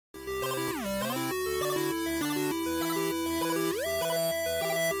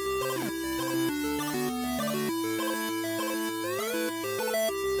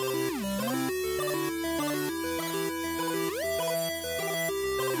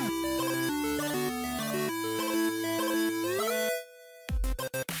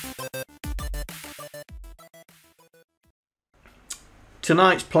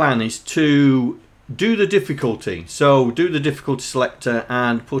tonight's plan is to do the difficulty. So do the difficulty selector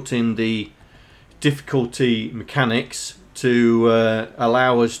and put in the difficulty mechanics to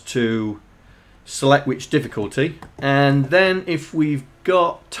allow us to select which difficulty, and then if we've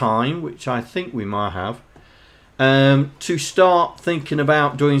got time, which I think we might have, to start thinking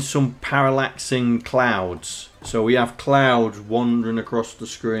about doing some parallaxing clouds. So we have clouds wandering across the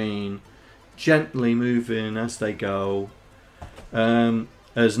screen, gently moving as they go,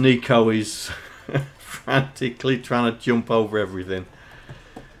 as Nico is frantically trying to jump over everything.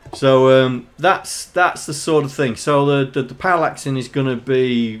 So that's the sort of thing. So the parallaxing is going to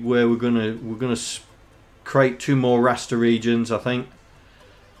be where we're gonna create 2 more raster regions, I think,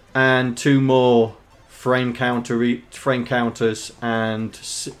 and 2 more frame counters, and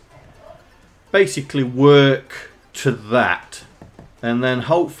basically work to that, and then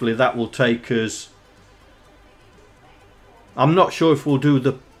hopefully that will take us. I'm not sure if we'll do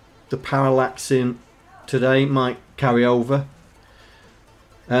the parallaxing today. It might carry over.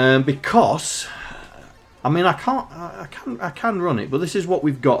 Because I mean I can run it, but this is what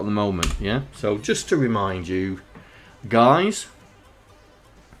we've got at the moment, yeah. So just to remind you guys,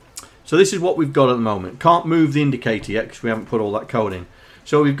 so this is what we've got at the moment. Can't move the indicator yet because we haven't put all that code in.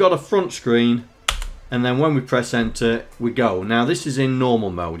 So we've got a front screen, and then when we press enter we go. Now this is in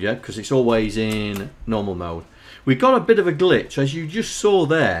normal mode, yeah, because it's always in normal mode. We've got a bit of a glitch, as you just saw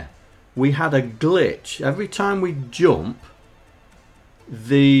there. We had a glitch every time we jump.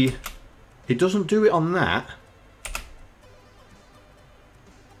 It doesn't do it on that.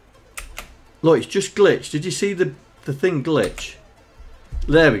 Look, it's just glitched. Did you see the thing glitch?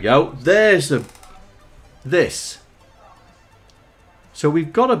 There we go. There's this. So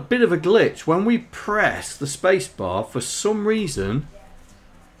we've got a bit of a glitch when we press the space bar. For some reason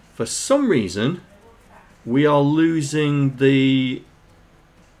we are losing the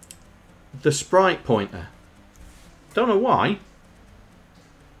sprite pointer. Don't know why,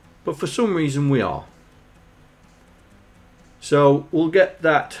 but for some reason we are. So we'll get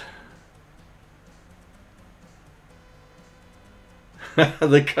that.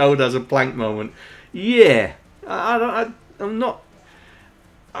 The code has a blank moment. Yeah, I don't know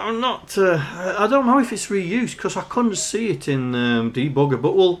if it's reused because I couldn't see it in debugger,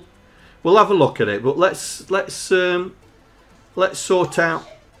 but we'll have a look at it. But let's sort out.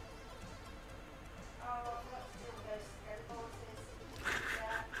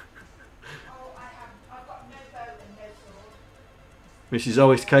 Mrs.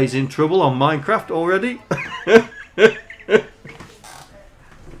 OSK's in trouble on Minecraft already.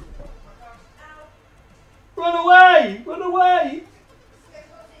 Run away! Run away!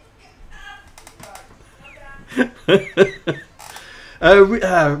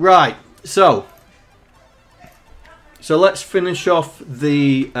 Right, so let's finish off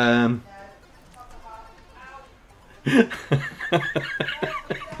the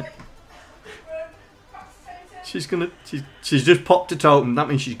she's just popped a totem. That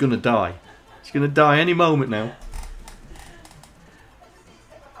means she's gonna die. She's gonna die any moment now.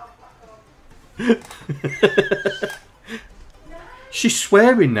 She's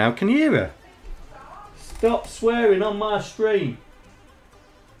swearing now. Can you hear her? Stop swearing on my stream.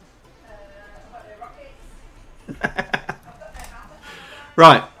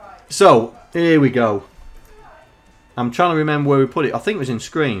 Right, so here we go. I'm trying to remember where we put it. I think it was in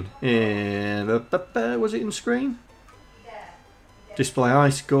screen. Was it in screen? Display I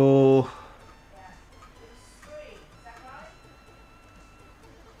score.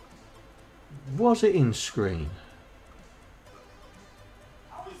 Was it in screen?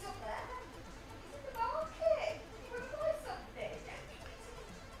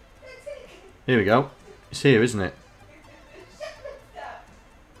 Here we go. It's here, isn't it?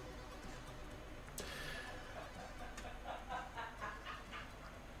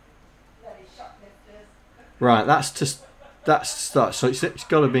 Right, that's that. So it's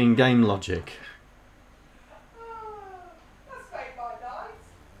got to be in game logic.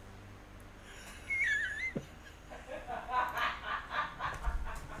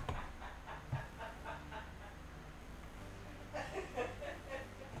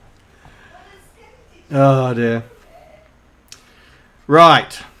 Oh dear.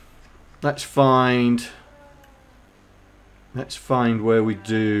 Right. Let's find where we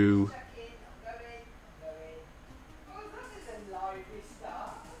do.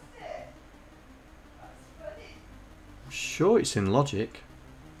 Sure, it's in logic.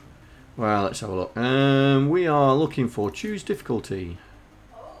 Well, let's have a look. We are looking for choose difficulty.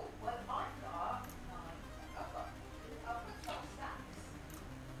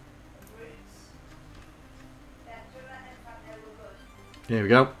 Here we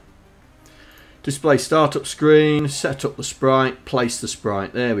go. Display startup screen, set up the sprite, place the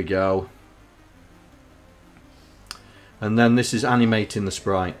sprite. There we go. And then this is animating the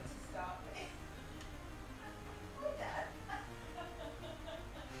sprite.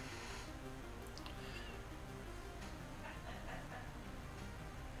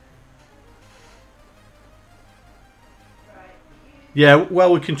 Yeah,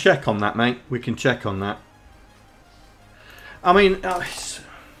 well, we can check on that, mate. We can check on that. I mean,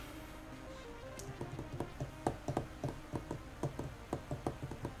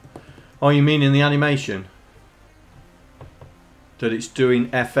 oh, you mean in the animation? That it's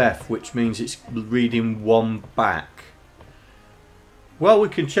doing FF, which means it's reading one back. Well, we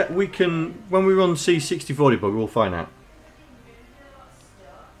can check. We can, when we run C6040 debug, we'll find out.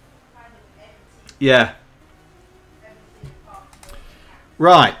 Yeah.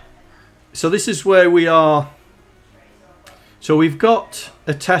 Right. So this is where we are. So we've got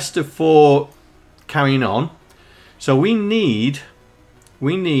a tester for carrying on. So we need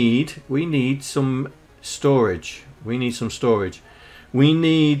some storage. We need some storage. We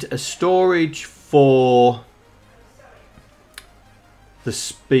need a storage for the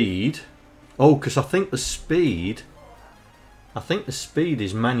speed. Oh, because I think the speed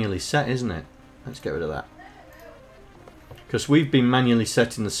is manually set, isn't it? Let's get rid of that. Because we've been manually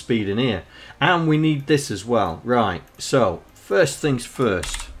setting the speed in here. And we need this as well. Right, so first things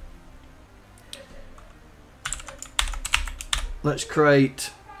first. Let's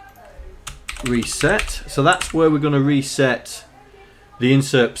create reset. So that's where we're going to reset the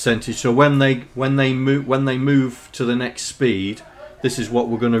insert percentage. So when they move to the next speed, this is what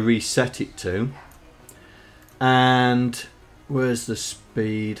we're going to reset it to. And where's the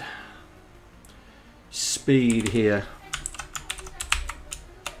speed? Speed here.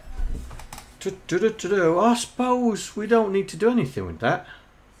 I suppose we don't need to do anything with that.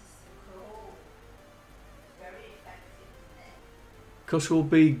 Because we'll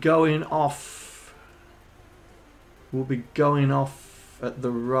be going off. We'll be going off at the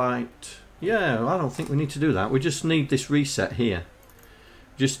right. Yeah, I don't think we need to do that. We just need this reset here.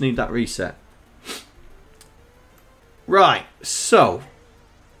 Just need that reset. Right, so.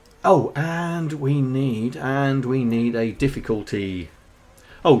 Oh, and we need a difficulty.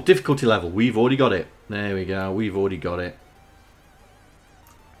 Oh, difficulty level. We've already got it. There we go. We've already got it.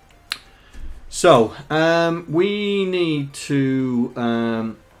 So, we need to...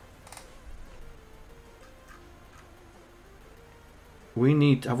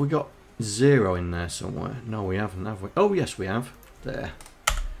 have we got 0 in there somewhere? No, we haven't, have we? Oh, yes, we have. There.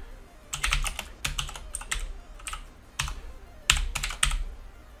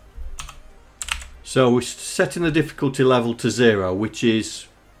 So, we're setting the difficulty level to 0, which is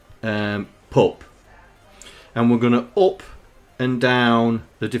pup. And we're going to up and down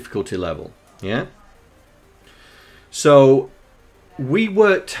the difficulty level. Yeah. So we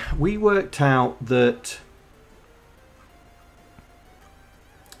worked out that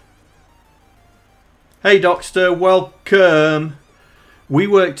hey Docster, welcome. We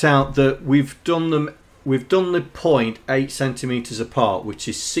worked out that we've done the point 8 centimeters apart, which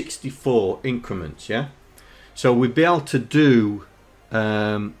is 64 increments. Yeah. So we'd be able to do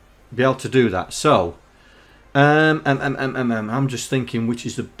that. So I'm just thinking which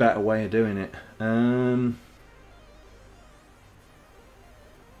is the better way of doing it.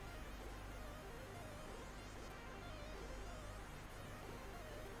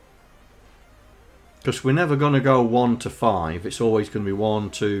 Because we're never going to go 1 to 5. It's always going to be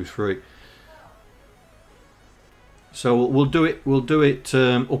 1, 2, 3. So we'll do it. We'll do it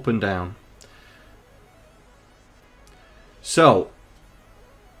up and down. So.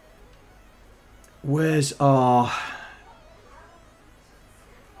 Where's our...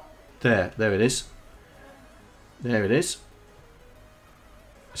 There it is. There it is.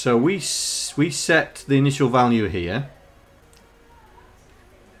 So we set the initial value here.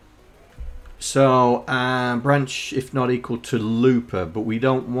 So branch if not equal to looper, but we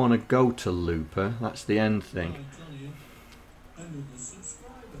don't want to go to looper. That's the end thing.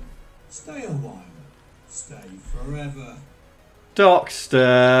 Stay a while. Stay forever.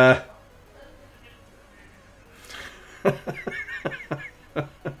 Docster.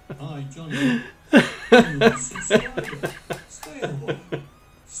 Hi, Johnny. I'm a subscriber. Stay a while.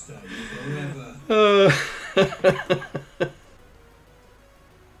 Stay forever.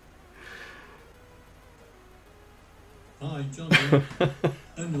 Hi, Johnny.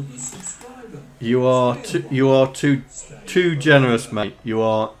 Another subscriber. You are too generous, mate. You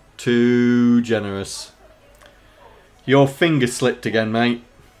are too generous. Your finger slipped again, mate.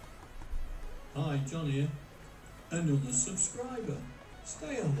 Hi, Johnny. Another subscriber.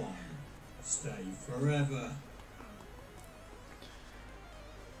 Stay a while. Stay forever.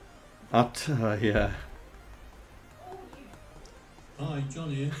 Yeah. Hi,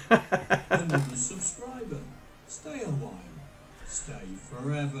 Johnny. Another subscriber. Stay a while. Stay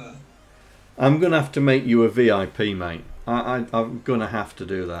forever. I'm going to have to make you a VIP, mate. I'm going to have to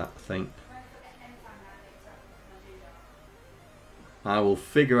do that, I think. I will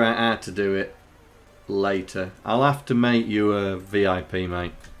figure out how to do it later. I'll have to make you a VIP,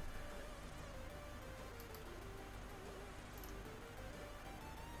 mate.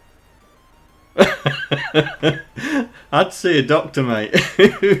 I'd see a doctor, mate,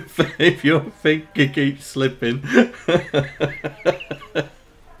 if your finger keeps slipping.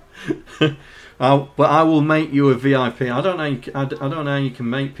 But I will make you a VIP. I don't know how you can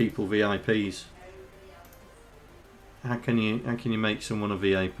make people VIPs. How can you make someone a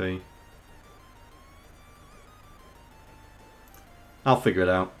VIP? I'll figure it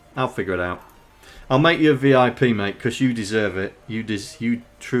out. I'll figure it out. I'll make you a VIP, mate, because you deserve it. You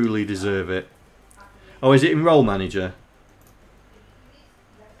truly deserve it. Oh, is it in Role Manager?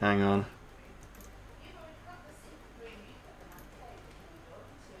 Hang on.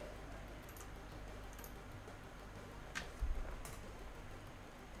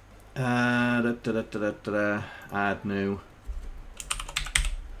 Add new.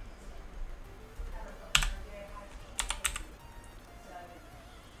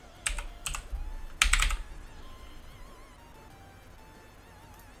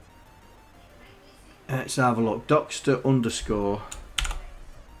 Let's have a look. Docster underscore.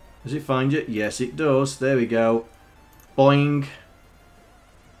 Does it find it? Yes, it does. There we go. Boing.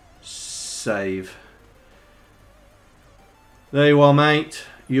 Save. There you are, mate.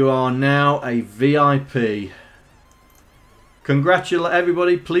 You are now a VIP. Congratulate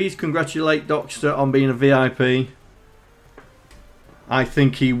everybody. Please congratulate Docster on being a VIP. I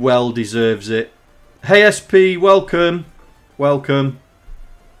think he well deserves it. Hey SP, welcome. Welcome.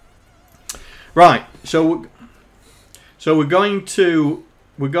 Right. So we're going to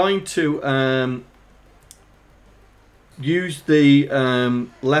use the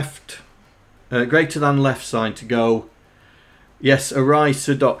left greater than left sign to go. Yes, arise,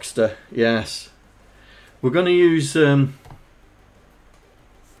 Sir Docster. Yes, we're going to use.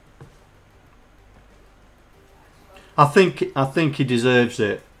 I think he deserves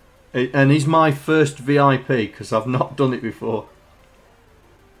it, and he's my first VIP because I've not done it before.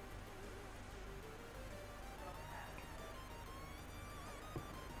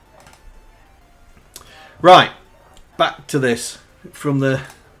 Right, back to this from the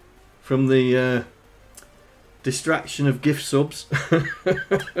distraction of gift subs.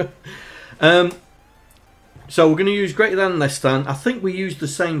 So we're going to use greater than less than. I think we used the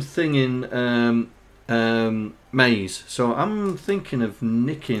same thing in Maze. So I'm thinking of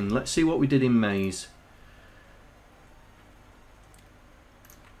nicking. Let's see what we did in Maze.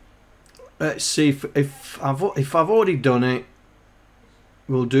 Let's see if I've already done it.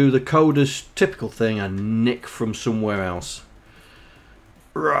 We'll do the coder's typical thing and nick from somewhere else.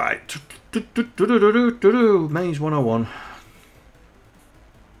 Right. Maze 101.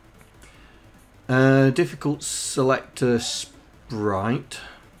 Difficult selector sprite.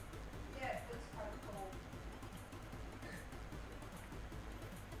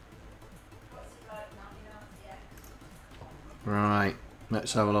 Right.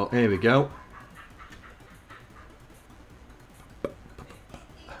 Let's have a look. Here we go.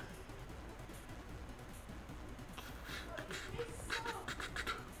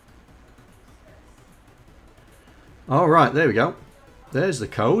 All right, there we go. There's the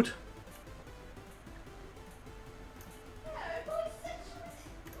code.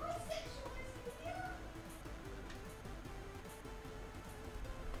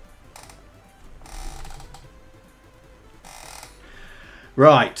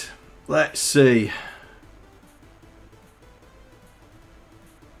 Right, let's see.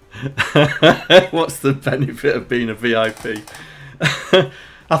 What's the benefit of being a VIP?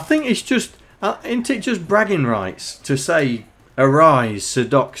 I think it's just, isn't it just bragging rights to say arise, Sir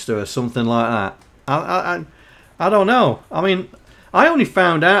Docster, or something like that? I don't know. I mean, I only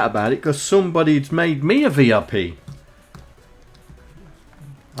found out about it because somebody'd made me a VIP.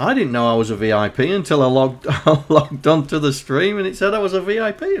 I didn't know I was a VIP until I logged onto the stream and it said I was a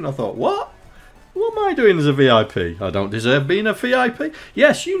VIP, and I thought, what? What am I doing as a VIP? I don't deserve being a VIP.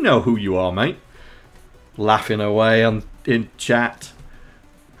 Yes, you know who you are, mate. Laughing away in chat.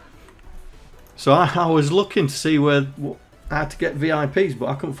 So I was looking to see how to get VIPs, but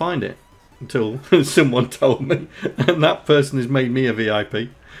I couldn't find it until someone told me, and that person has made me a VIP.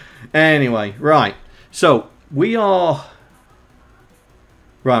 Anyway, right. So we are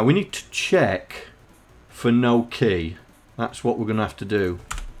Right, we need to check for no key. That's what we're going to have to do.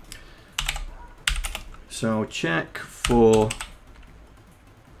 So check for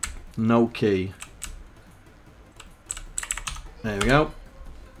no key. There we go.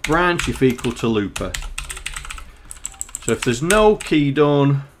 Branch if equal to looper. So if there's no key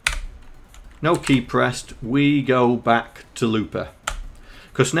done, no key pressed, we go back to looper.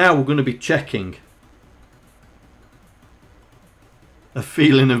 Because now we're going to be checking. A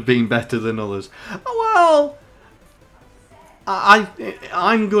feeling of being better than others. Oh, well,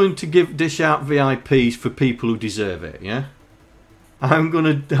 I'm going to dish out VIPs for people who deserve it, yeah?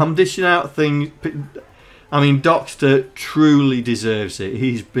 I'm dishing out things. I mean, Docster truly deserves it.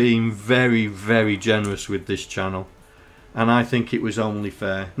 He's been very, very generous with this channel. And I think it was only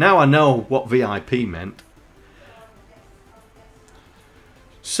fair. Now I know what VIP meant.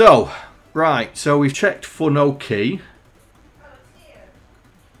 So, right. So we've checked for no key.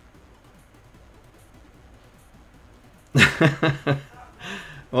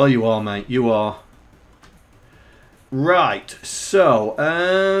 Well, you are, mate. You are. Right. So,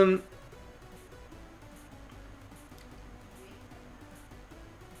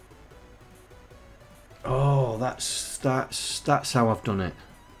 oh, that's how I've done it.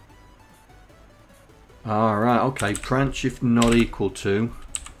 All right. Okay. Branch if not equal to.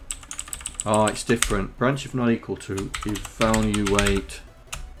 Oh, it's different. Branch if not equal to evaluate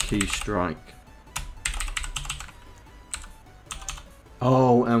key strike.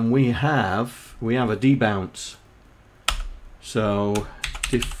 Oh, and we have a debounce. So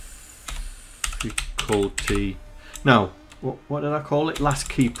difficulty. No, what did I call it? Last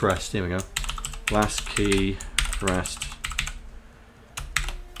key pressed. Here we go. Last key pressed.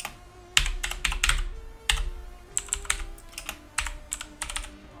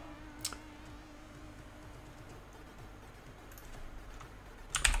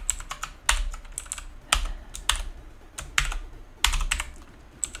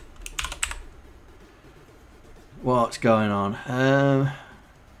 What's going on?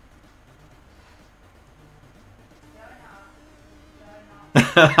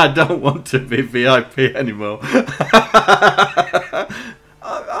 I don't want to be VIP anymore. I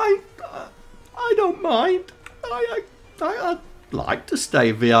don't mind. I'd like to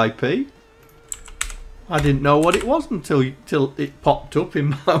stay VIP. I didn't know what it was until it popped up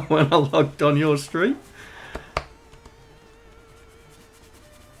in my, when I logged on your stream.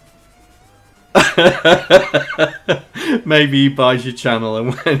 Maybe he buys your channel,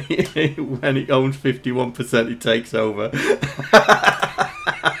 and when he owns 51%, he takes over.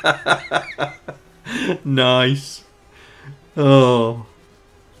 Nice. Oh,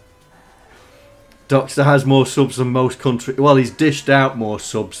 Docster has more subs than most countries. Well, he's dished out more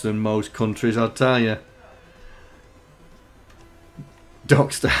subs than most countries, I'll tell you.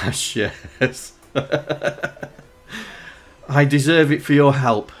 Docster has shares. I deserve it for your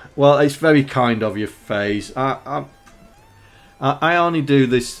help. Well, it's very kind of you, FaZe. I only do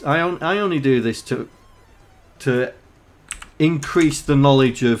this. I only do this to increase the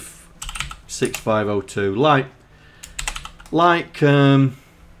knowledge of 6502, like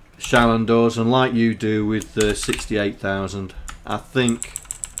Shalon does, and like you do with the 68,000. I think,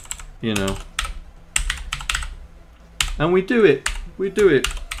 you know, and we do it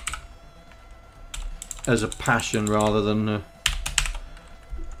as a passion rather than.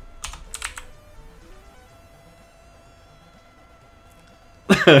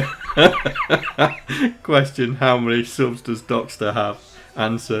 Question: how many subs does Docster have?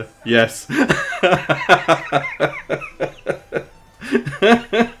 Answer: yes.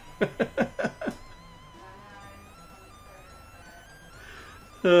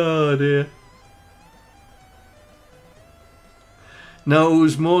 Oh dear.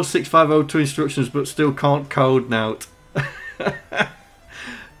 Knows more 6502 instructions but still can't code now.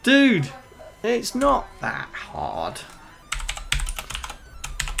 Dude, it's not that hard.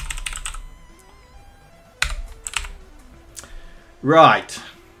 Right.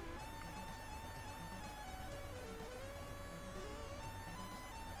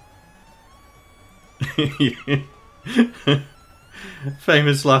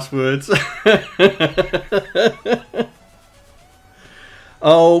 Famous last words.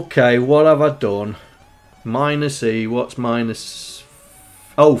 Okay, what have I done? Minus E, what's minus...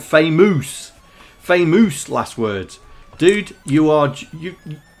 Oh, famous. Famous last words. Dude, you're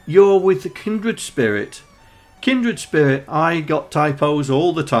with the kindred spirit. Kindred spirit, I got typos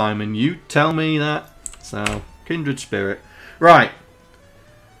all the time and you tell me that. So, kindred spirit. Right.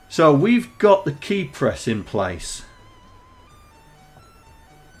 So, we've got the key press in place.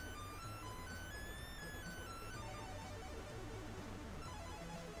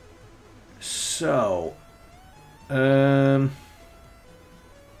 So,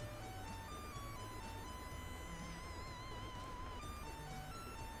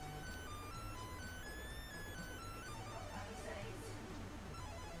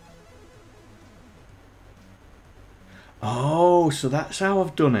 oh, so that's how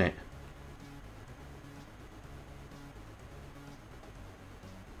I've done it.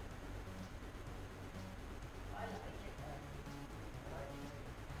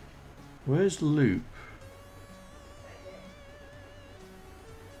 Where's loop?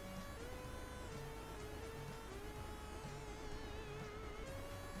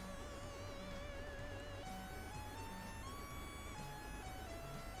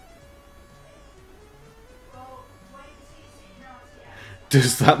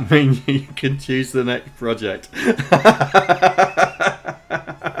 Does that mean you can choose the next project?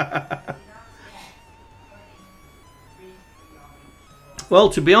 Well,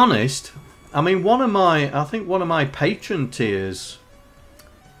 to be honest, I mean, I think one of my patron tiers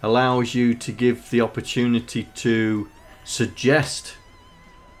allows you to give the opportunity to suggest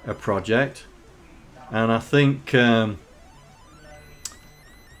a project, and I think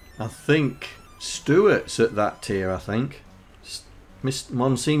Stuart's at that tier. I think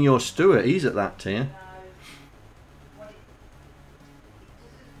Monsignor Stuart, he's at that tier.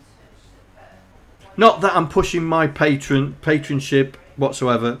 Not that I'm pushing my patronship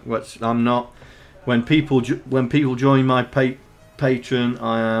whatsoever. I'm not. When people join my patron,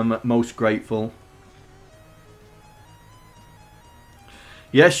 I am most grateful.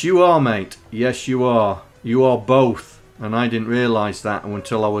 Yes, you are, mate. Yes, you are. You are both, and I didn't realise that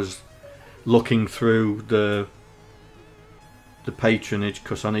until I was looking through the patronage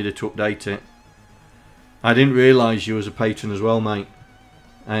because I needed to update it. I didn't realise you was a patron as well, mate,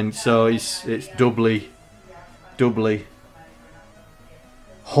 and so it's doubly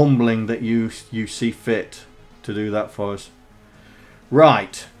humbling that you see fit to do that for us.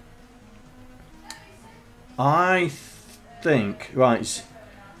 Right. I think, right,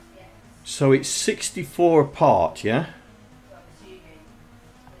 so it's 64 apart, yeah?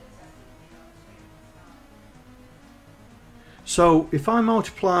 So if I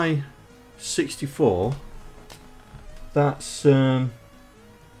multiply 64, that's 1,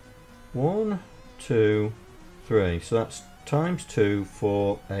 2, 3. So that's times 2,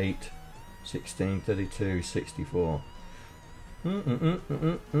 4, 8, 16, 32, 64.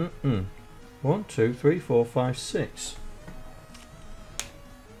 1, 2, 3, 4, 5, 6.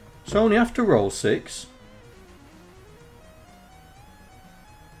 So I only have to roll 6.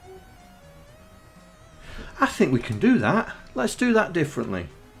 I think we can do that. Let's do that differently.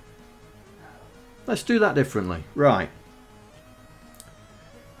 Let's do that differently. Right.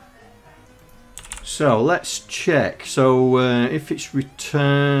 So let's check. So if it's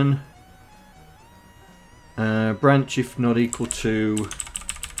return branch if not equal to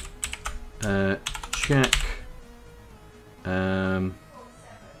check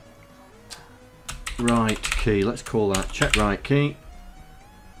right key. Let's call that check right key.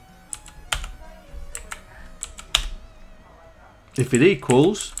 If it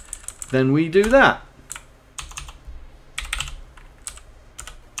equals, then we do that.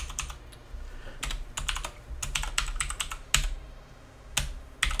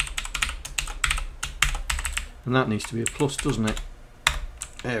 And that needs to be a plus, doesn't it?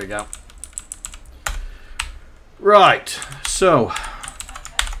 There we go. Right, so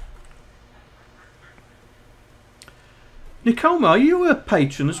Nikoma, are you a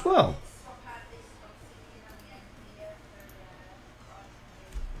patron as well?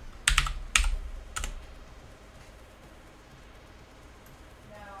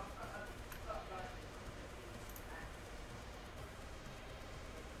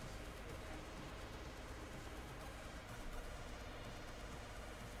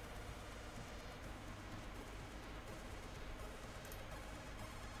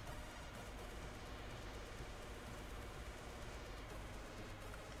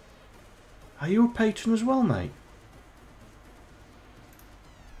 Are you a patron as well, mate?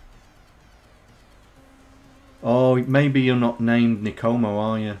 Oh, maybe you're not named Nikomo,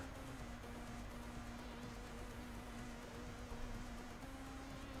 are you?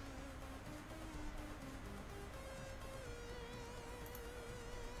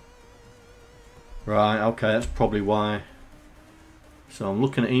 Right, okay, that's probably why. So I'm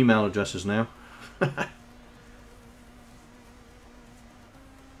looking at email addresses now.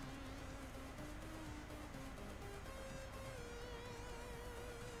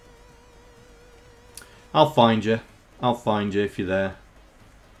 I'll find you. I'll find you if you're there.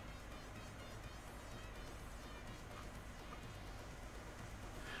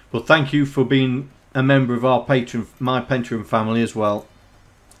 But thank you for being a member of our my Patreon family as well.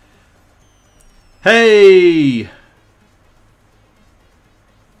 Hey!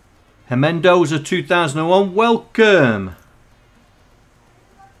 Mendoza 2001, welcome!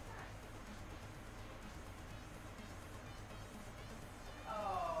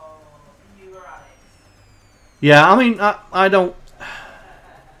 Yeah, I mean, I don't...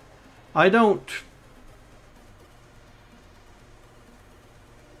 I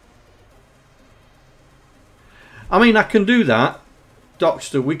mean, I can do that,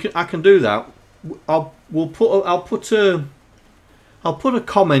 Docster. I can do that. I'll put a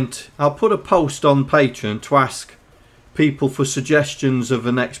comment. I'll put a post on Patreon to ask people for suggestions of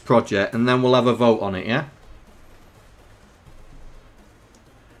the next project, and then we'll have a vote on it. Yeah.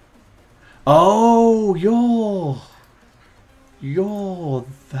 Oh, you're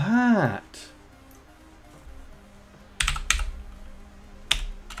that.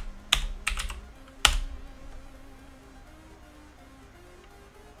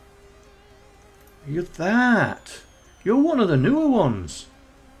 You're that. You're one of the newer ones.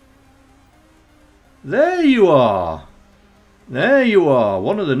 There you are. There you are.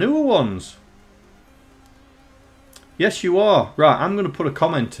 One of the newer ones. Yes, you are. Right, I'm going to put a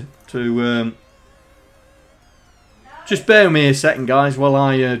comment to... just bear with me a second, guys, while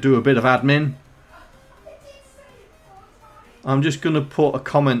I do a bit of admin. I'm just going to put a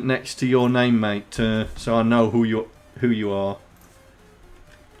comment next to your name, mate, so I know who you are.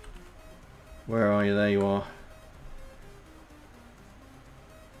 Where are you? There you are.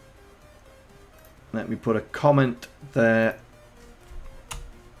 Let me put a comment there.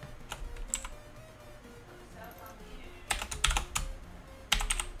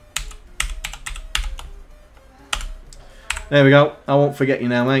 There we go. I won't forget you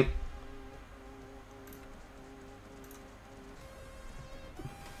now, mate.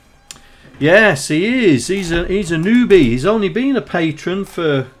 Yes, he is. He's a newbie. He's only been a patron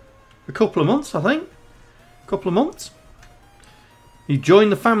for a couple of months, I think. A couple of months. He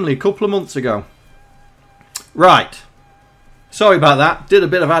joined the family a couple of months ago. Right. Sorry about that. Did a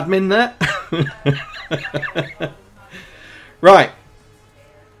bit of admin there. Right.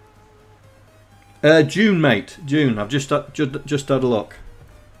 June, mate. June. I've just had a look.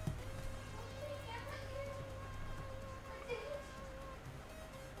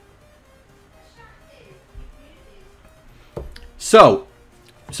 So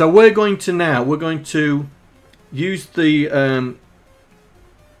we're going to use the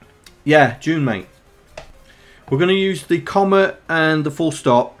yeah, June, mate. We're going to use the comma and the full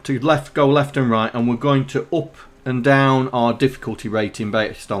stop to go left and right, and we're going to up and down our difficulty rating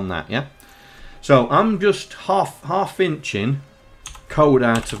based on that, yeah? So I'm just half inching code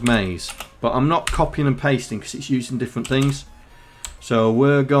out of Maze, but I'm not copying and pasting because it's using different things. So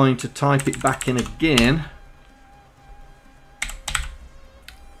we're going to type it back in again.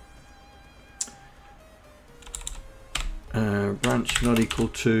 Branch not equal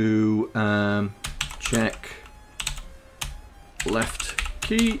to check left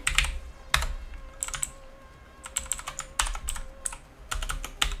key.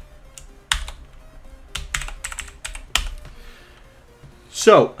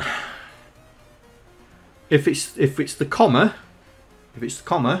 So if it's the comma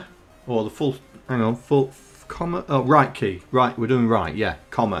or the full full comma, oh, right key, right, we're doing right, yeah,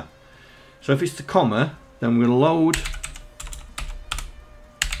 comma. So if it's the comma, then we're going to load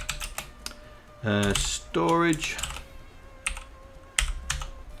storage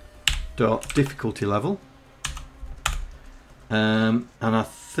dot difficulty level, and I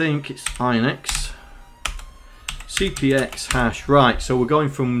think it's INX CPX hash. Right, so we're going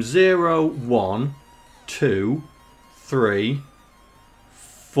from 0, 1, 2, 3,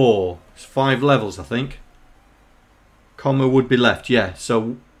 4. It's 5 levels, I think. Comma would be left, yeah,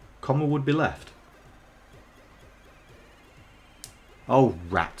 so comma would be left. Oh,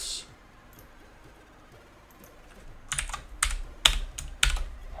 rats.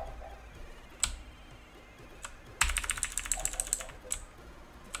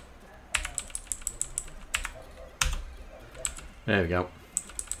 There we go.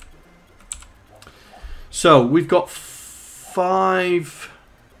 So we've got 5.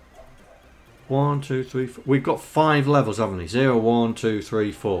 1, 2, 3, 4. We've got 5 levels, haven't we? 0, 1, 2,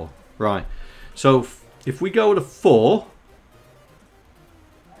 3, 4. Right. So if we go to 4.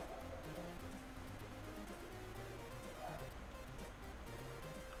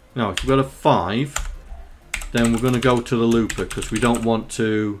 No, if we go to 5, then we're going to go to the looper because we don't want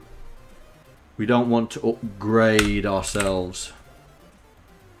to upgrade ourselves.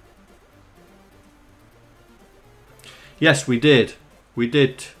 Yes, we did. We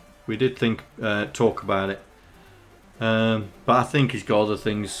did We did talk about it, but I think he's got other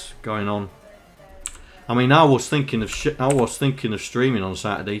things going on. I mean, I was thinking of streaming on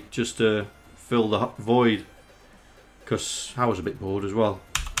Saturday just to fill the void, because I was a bit bored as well.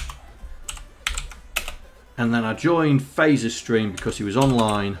 And then I joined Phaser's stream because he was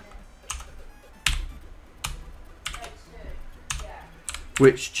online,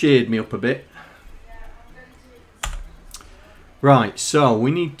 which cheered me up a bit. Right, so we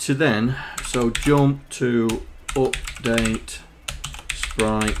need to then jump to update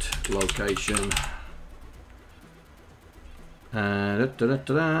sprite location.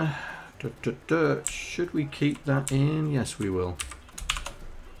 Should we keep that in? Yes, we will.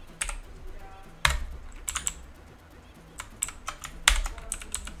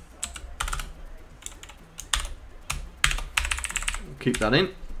 Keep that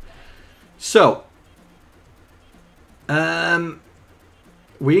in. So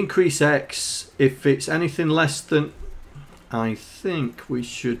we increase X if it's anything less than, I think we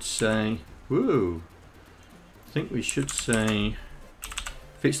should say, woo, I think we should say,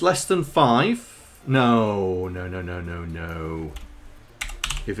 if it's less than 5, no.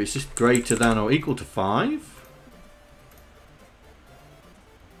 If it's just greater than or equal to 5,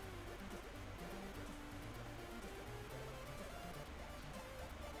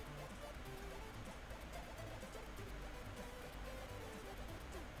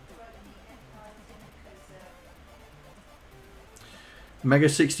 Mega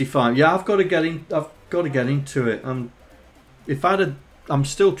 65. Yeah, I've got to get into it. I'm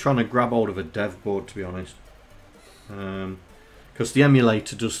still trying to grab hold of a dev board, to be honest, because the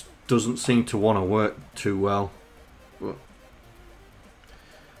emulator just doesn't seem to want to work too well. But,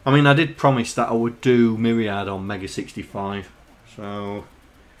 I mean, I did promise that I would do Myriad on Mega 65, so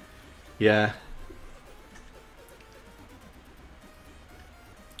yeah.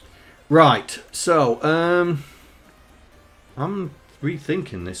 Right, so I'm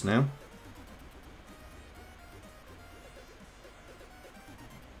rethinking this now.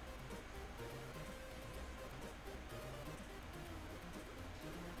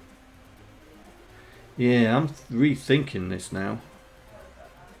 Yeah, I'm rethinking this now.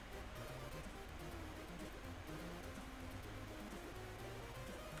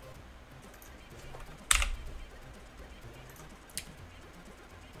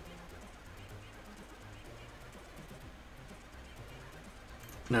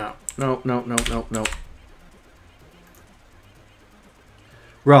 No.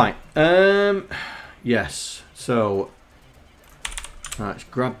 Right. Yes. So let's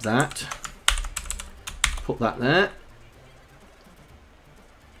grab that. Put that there.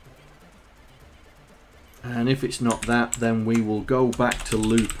 And if it's not that, then we will go back to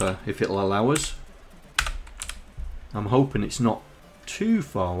Looper if it'll allow us. I'm hoping it's not too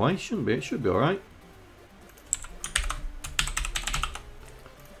far away. Shouldn't be. It should be all right.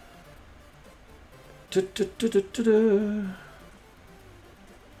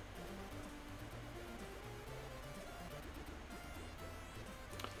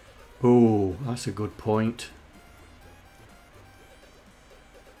 Oh, that's a good point.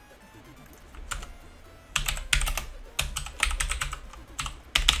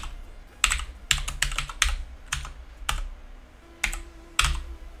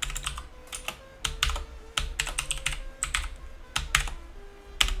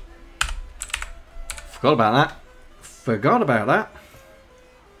 Forgot about that. Forgot about that.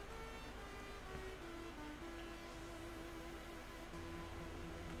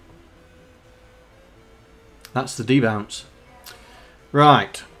 That's the debounce.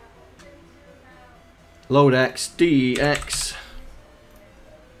 Right. Load X, DEX.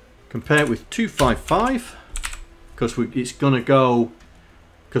 Compare it with 255. Because it's going to go,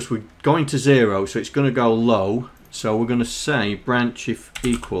 because we're going to 0, so it's going to go low. So we're going to say branch if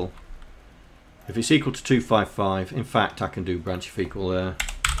equal. If it's equal to 255, in fact I can do branch if equal there,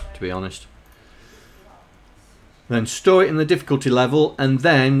 to be honest. Then store it in the difficulty level and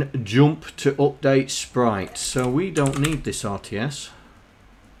then jump to update sprite. So we don't need this RTS.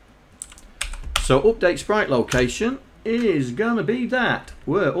 So update sprite location is going to be that.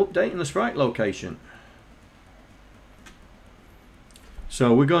 We're updating the sprite location.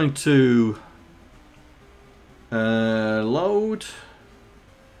 So we're going to load.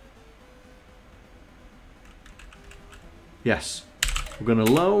 Yes, we're going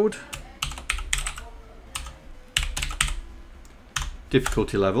to load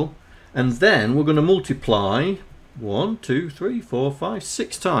difficulty level, and then we're going to multiply 1, 2, 3, 4, 5,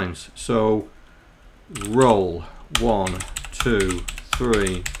 6 times. So roll 1, 2,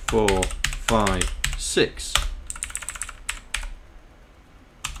 3, 4, 5, 6.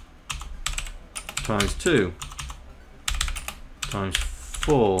 times 2 times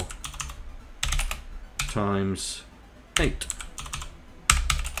 4 times 8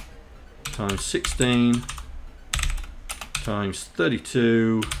 times 16 times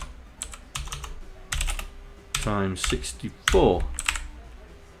 32 times 64.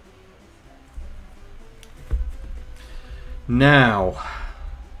 Now,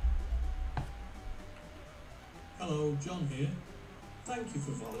 hello, John here. Thank you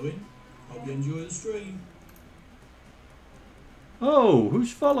for following. Hope you enjoy the stream. oh,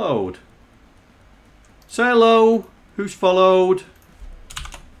 who's followed? Say hello. Who's followed?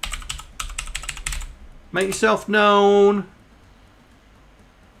 Make yourself known.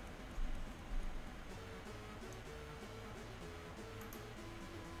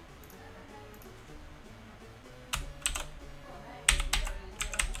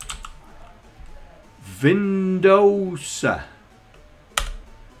 Vindosa.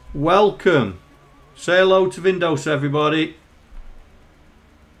 Welcome. Say hello to Vindosa, everybody.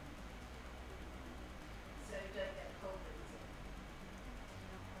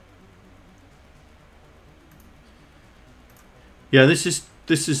 Yeah, this is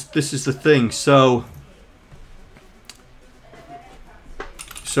the thing. So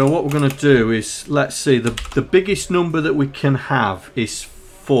what we're going to do is, let's see, the biggest number that we can have is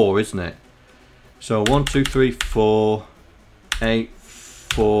 4, isn't it? So 1, 2, 3, 4, 8,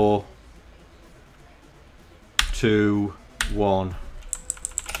 4, 2, 1.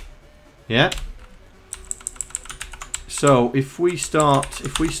 Yeah. So if we start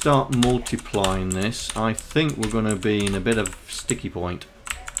multiplying this, I think we're going to be in a bit of sticky point.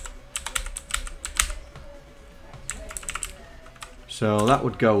 So that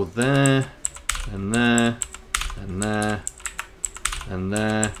would go there, and there, and there, and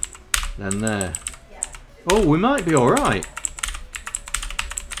there, and there. Oh, we might be all right.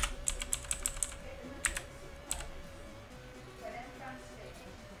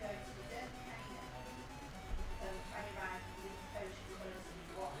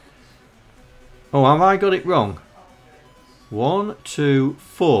 Oh, have I got it wrong? 1, 2,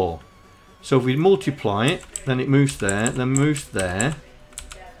 4. So if we multiply it, then it moves there, then moves there,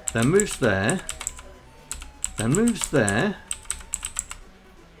 then moves there, then moves there,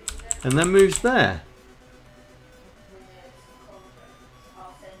 and then moves there.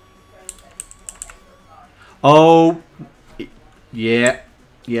 Oh, yeah.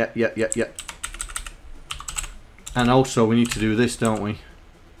 And also we need to do this, don't we?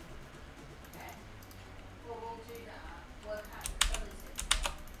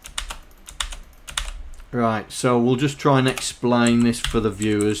 Right, so we'll just try and explain this for the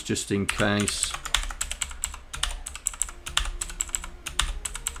viewers just in case.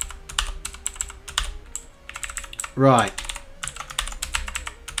 Right.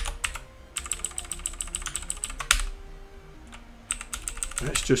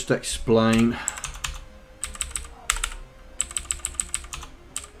 Let's just explain.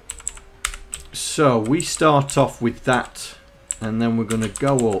 So we start off with that, and then we're going to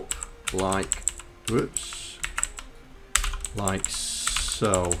go up like, whoops, like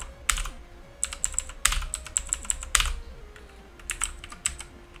so.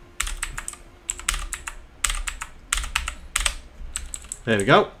 There we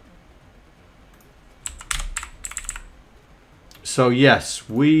go. So yes,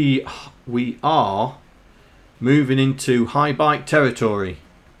 we are moving into high bike territory.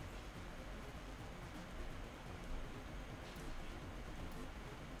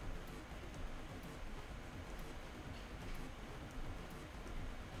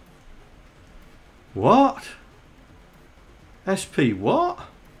 What? SP what?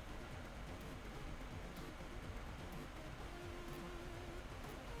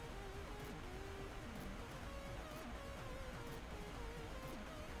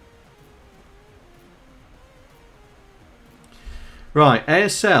 Right,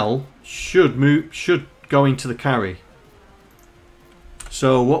 ASL should go into the carry.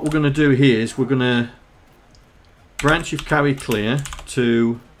 So what we're going to do here is we're going to branch if carry clear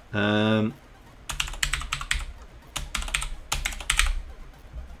to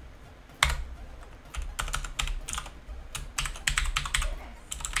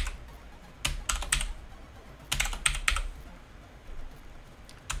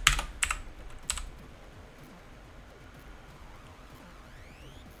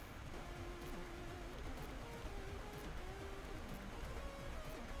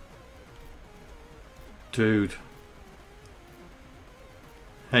dude.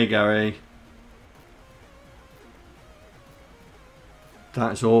 Hey Gary.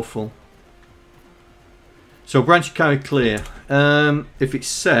 That's awful. So branch carry clear. If it's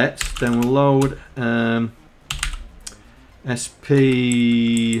set, then we'll load SP,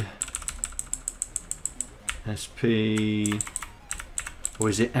 or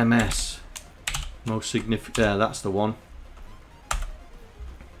is it MS? Most significant. Yeah, that's the one.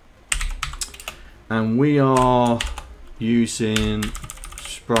 And we are using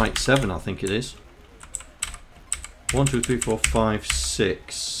Sprite 7, I think it is. 1, 2, 3, 4, 5,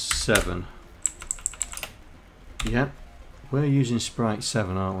 6, 7. Yeah, we're using Sprite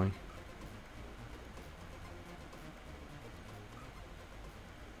 7, aren't we?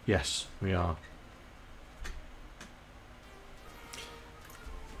 Yes, we are.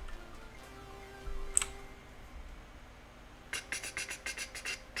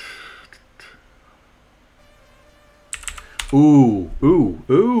 Ooh,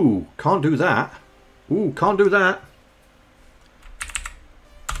 can't do that. Ooh, can't do that.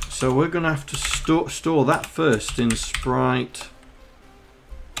 So we're going to have to store that first in Sprite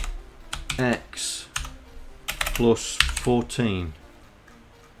X plus 14.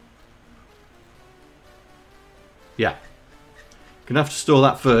 Yeah. Going to have to store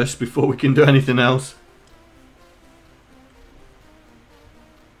that first before we can do anything else.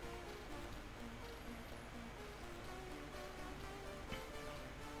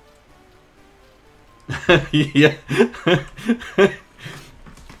 Yeah.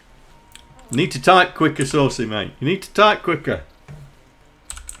 Need to type quicker, Saucy, mate. You need to type quicker.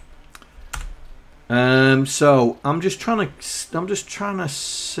 So I'm just trying to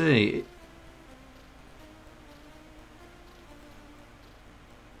see.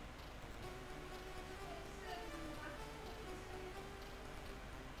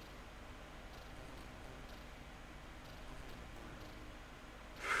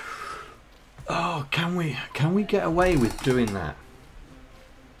 Oh, can we get away with doing that?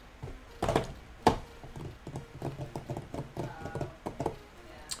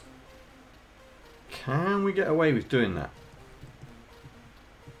 Can we get away with doing that?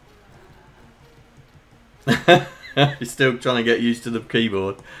 You're still trying to get used to the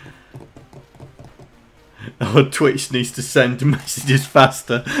keyboard. Oh, Twitch needs to send messages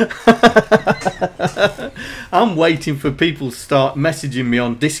faster. I'm waiting for people to start messaging me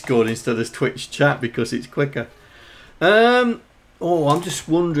on Discord instead of Twitch chat because it's quicker. Oh, I'm just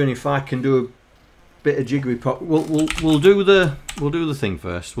wondering if I can do a bit of jiggery pop. We'll do the thing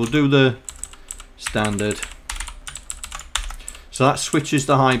first. We'll do the standard. So that switches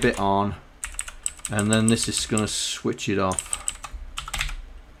the high bit on, and then this is going to switch it off.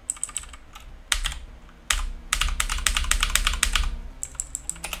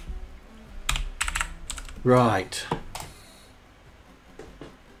 Right.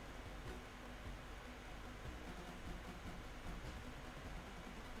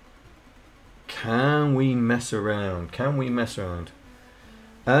 Can we mess around? Can we mess around?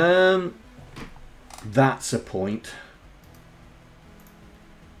 That's a point.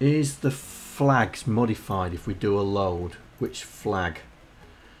 Is the flags modified if we do a load? Which flag?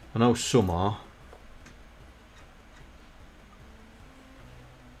 I know some are.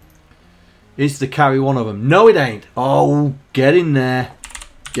 Is the carry one of them? No, it ain't. Oh, get in there.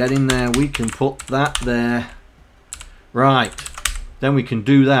 Get in there. We can put that there. Right. Then we can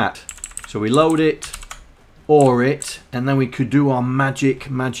do that. So we load it, or it, and then we could do our magic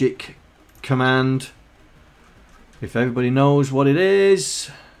command. If everybody knows what it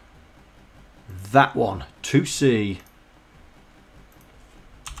is. That one. 2C.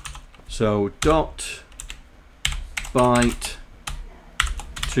 So dot byte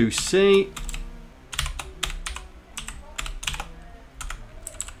 2C.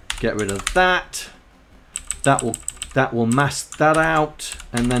 Get rid of that. That will mask that out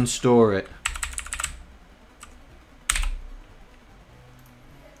and then store it.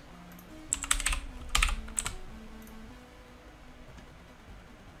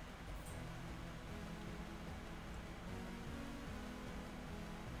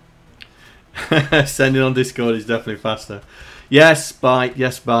 Sending on Discord is definitely faster. Yes, byte,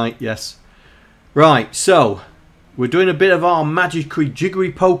 yes, byte, yes. Right, so we're doing a bit of our magicry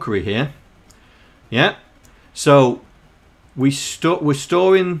jiggery pokery here. Yeah. So we're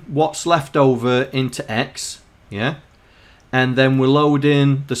storing what's left over into X. Yeah. And then we're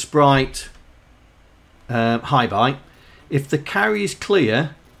loading the sprite high byte. If the carry is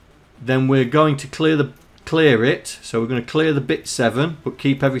clear, then we're going to clear it. So we're going to clear the bit 7, but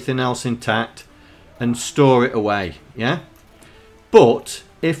keep everything else intact and store it away. Yeah. But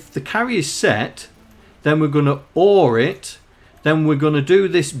if the carry is set, then we're going to OR it. Then we're going to do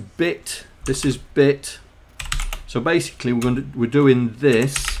this bit. This is bit. So basically, we're doing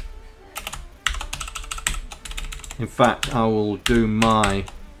this In fact, I will do my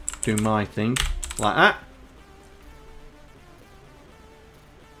thing like that.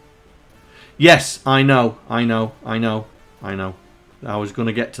 Yes, I know. I was going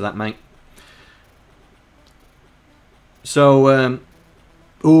to get to that, mate. So,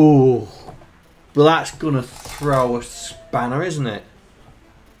 ooh, well, that's going to throw a spanner, isn't it?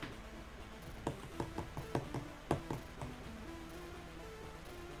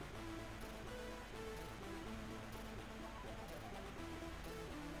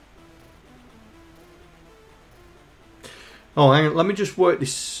 Oh, hang on. Let me just work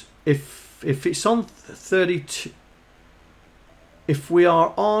this. If it's on 32, if we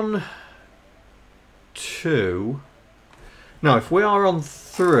are on 2, no, if we are on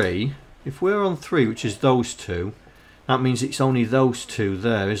 3, if we're on 3, which is those two, that means it's only those two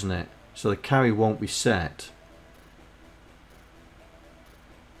there, isn't it? So the carry won't be set.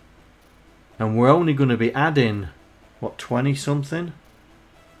 And we're only going to be adding, what, 20 something?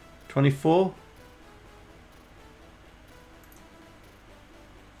 24?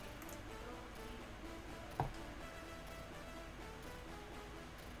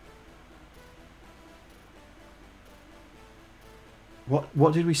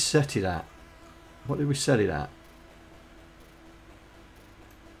 What did we set it at? What did we set it at?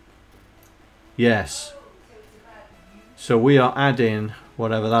 Yes. So we are adding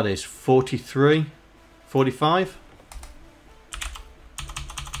whatever that is, 43, 45.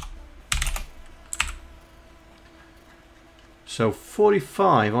 So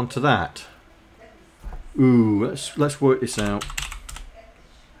 45 onto that. Ooh, let's work this out.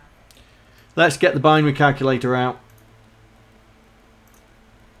 Let's get the binary calculator out.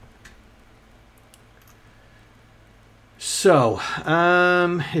 So,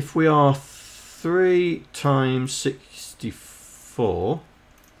 if we are 3 times 64,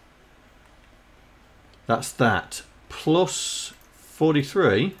 that's that, plus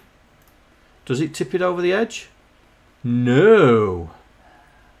 43, does it tip it over the edge? No.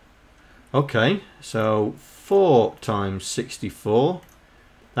 Okay, so 4 times 64,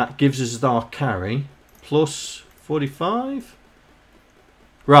 that gives us our carry, plus 45.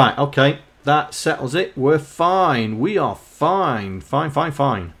 Right, okay. That settles it. We're fine. We are fine.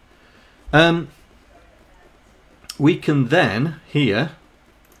 Fine. We can then, here,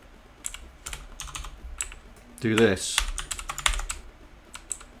 do this.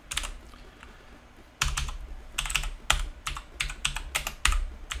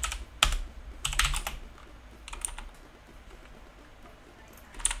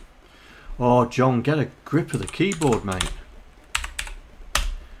 Oh, John, get a grip of the keyboard, mate.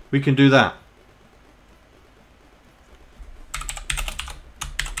 We can do that.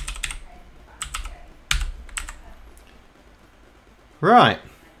 Right.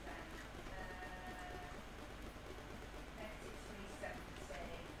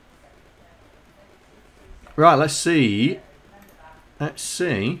 Right, let's see. Let's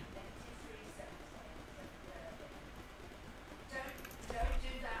see.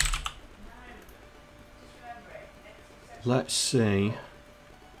 Let's see.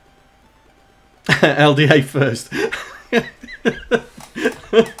 LDA first.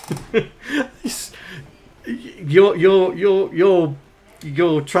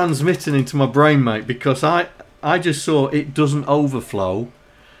 You're transmitting into my brain, mate, because I just saw it doesn't overflow,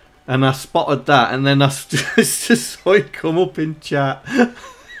 and I spotted that, and then I just saw it come up in chat.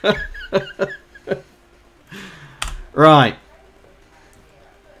 Right.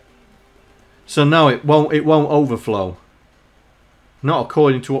 So no, it won't overflow. Not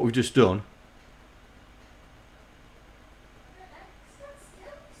according to what we've just done.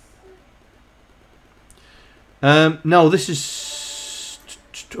 No, this is...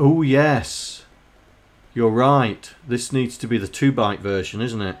 Oh, yes. You're right. This needs to be the 2-byte version,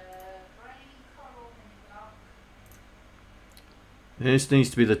 isn't it? This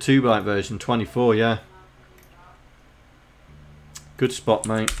needs to be the 2-byte version, 24, yeah. Good spot,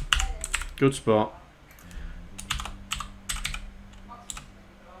 mate. Good spot.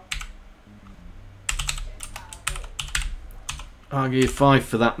 I'll give you 5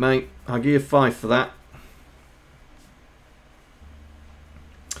 for that, mate. I'll give you 5 for that.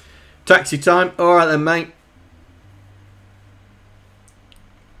 Taxi time. Alright then, mate.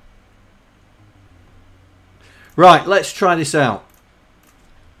 Right, let's try this out.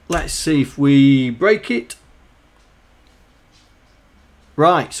 Let's see if we break it.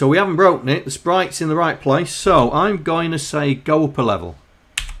 Right, so we haven't broken it. The sprite's in the right place. So I'm going to say go up a level.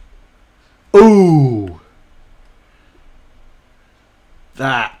 Ooh.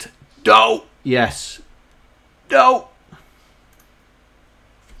 That. Dope. Yes. Dope.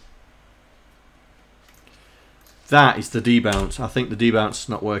 That is the debounce. I think the debounce is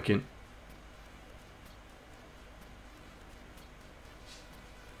not working.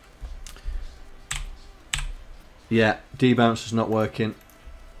 Yeah, debounce is not working.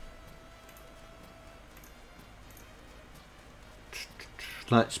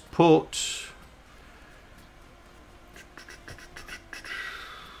 Let's put...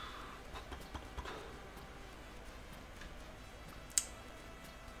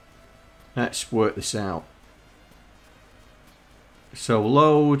 Let's work this out. So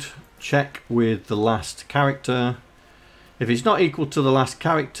load, check with the last character. If it's not equal to the last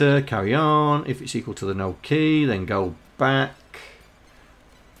character, carry on. If it's equal to the no key, then go back.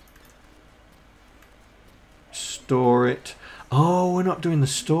 Store it. Oh, we're not doing the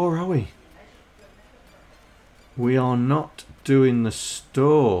store, are we? We are not doing the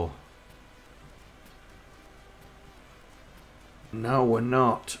store. No, we're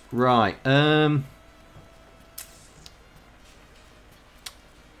not. Right.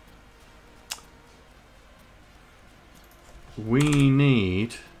 We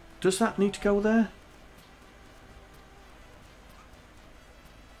need... Does that need to go there?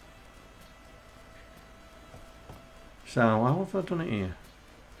 So, how have I done it here?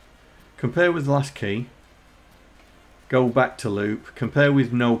 Compare with last key. Go back to loop. Compare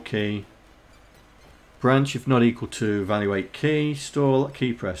with no key. Branch if not equal to evaluate key. Store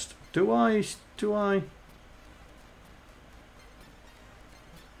key pressed. Do I?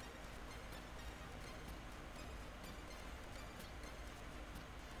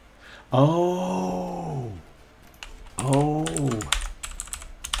 Oh. Oh.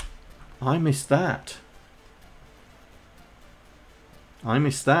 I missed that. I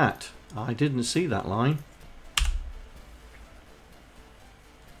missed that. I didn't see that line.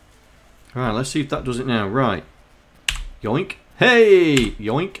 Alright, let's see if that does it now. Right. Yoink. Hey!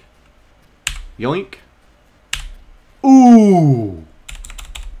 Yoink. Yoink. Ooh!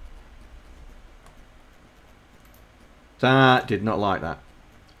 That did not like that.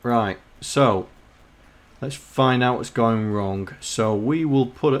 Right, so let's find out what's going wrong. So we will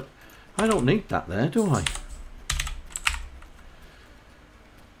put it... I don't need that there, do I?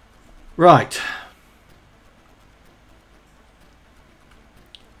 Right.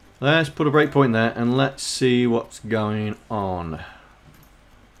 Let's put a breakpoint there and let's see what's going on.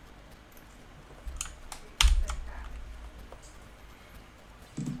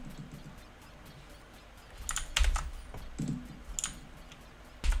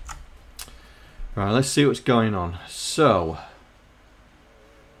 Right, let's see what's going on. So,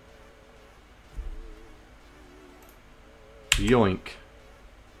 yoink.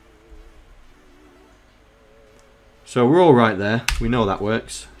 So we're all right there. We know that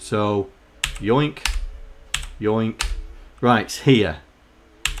works. So, yoink, yoink. Right, it's here.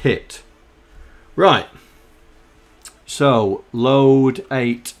 Hit. Right. So, load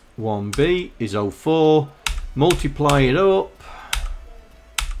 8 1B is 04. Multiply it up.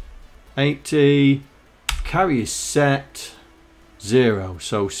 80. Carry is set. 0.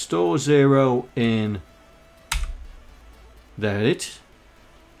 So, store 0 in. There it is.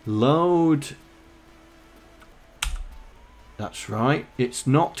 Load. That's right. It's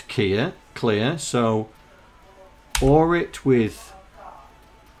not clear. So, OR it with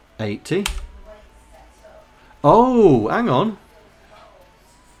 80. Oh, hang on.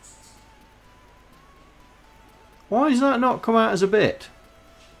 Why does that not come out as a bit?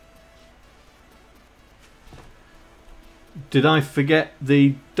 Did I forget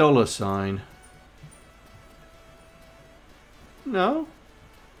the $sign? No.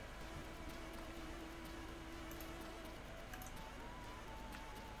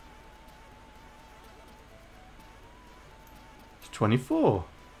 It's 24.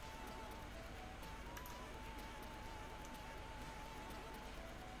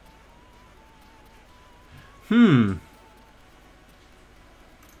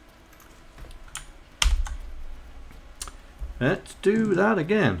 Let's do that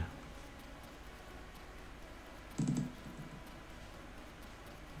again.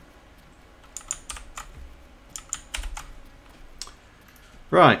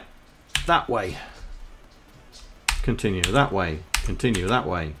 Right, that way. Continue that way. Continue that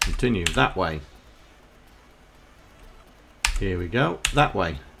way. Continue that way. Here we go. That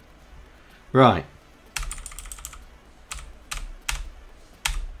way. Right.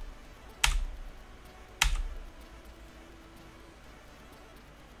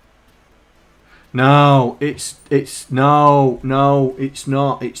 No, it's no, it's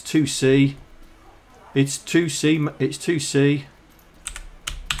not. It's 2C. It's 2C. It's 2C.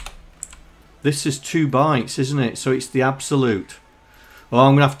 This is 2 bytes, isn't it? So it's the absolute. Oh,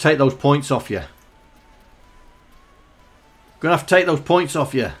 I'm gonna have to take those points off you. Gonna have to take those points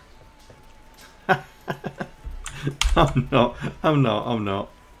off you. I'm not.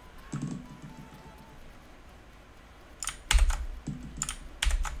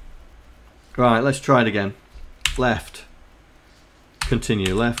 Right, let's try it again. Left.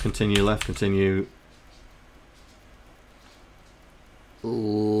 Continue, left, continue, left, continue.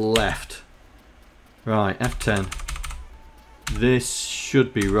 Left. Right, F10. This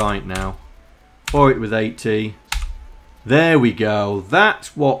should be right now. For it with 80. There we go.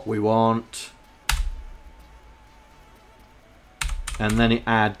 That's what we want. And then it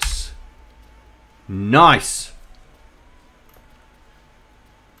adds. Nice.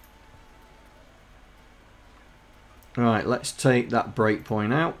 Right, let's take that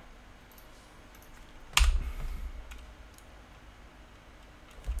breakpoint out.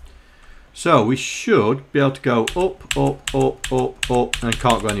 So we should be able to go up, up, up, up, up, and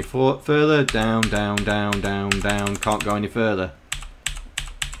can't go any further. Down, down, down, down, down. Can't go any further.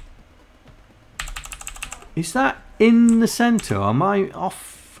 Is that in the centre? Am I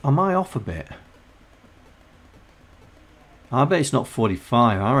off? Am I off a bit? I bet it's not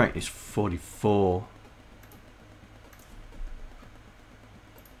 45. I reckon it's 44.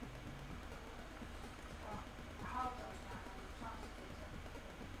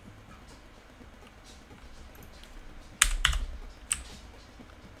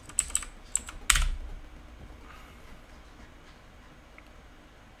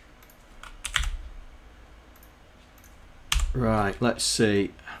 Right, let's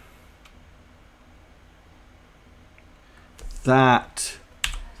see. That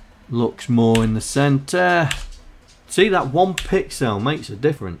looks more in the centre. See, that 1 pixel makes a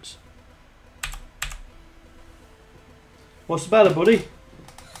difference. What's the matter, buddy?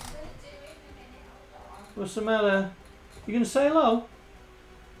 What's the matter? You gonna say hello?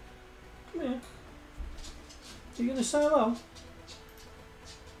 Come here. You gonna say hello?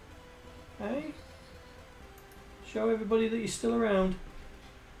 Hey? Show everybody that you're still around.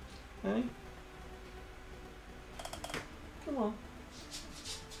 Hey? Come on.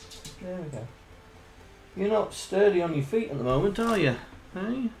 There we go. You're not sturdy on your feet at the moment, are you?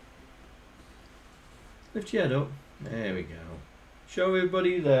 Hey? Lift your head up. There we go. Show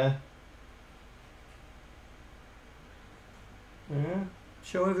everybody you're there. Yeah.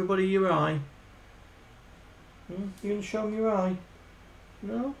 Show everybody your eye. You gonna show them your eye?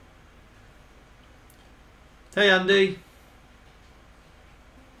 No? Hey Andy.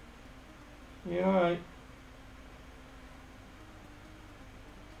 You alright?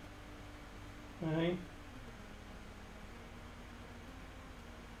 Hey.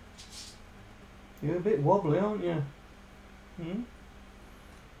 You're a bit wobbly, aren't you? Hmm?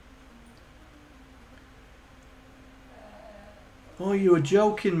 Oh, you were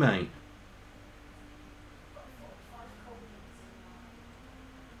joking, mate.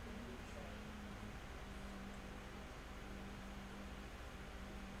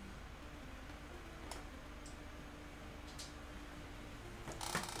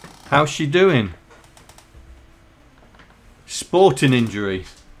 How's she doing? Sporting injury.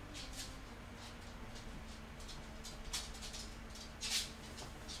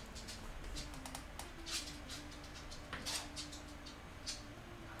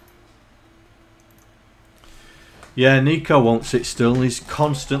 Yeah, Nico won't sit still. He's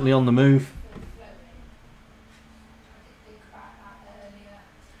constantly on the move.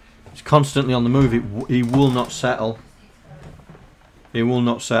 He's constantly on the move. He will not settle. He will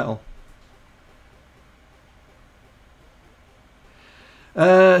not settle.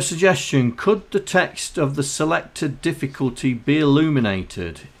 Suggestion. Could the text of the selected difficulty be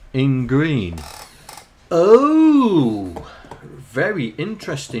illuminated in green? Oh, very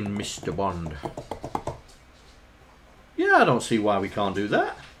interesting, Mr. Bond. Yeah, I don't see why we can't do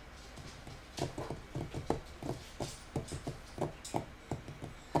that.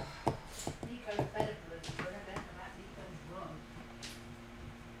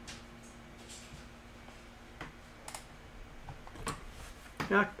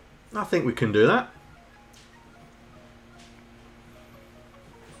 Yeah, I think we can do that.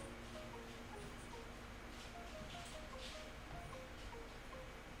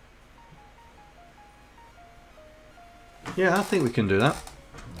 Yeah, I think we can do that.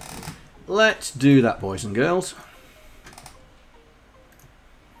 Let's do that, boys and girls.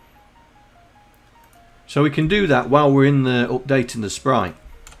 So we can do that while we're in the updating the sprite.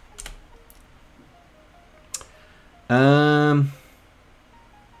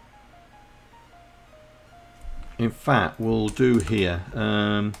 In fact, we'll do here.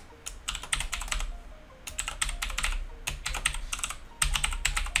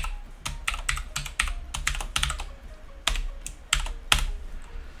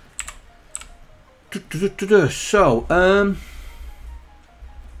 So,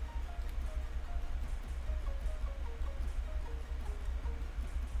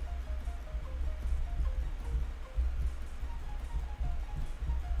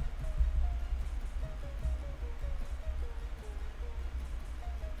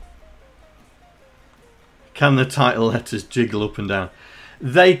 can the title letters jiggle up and down?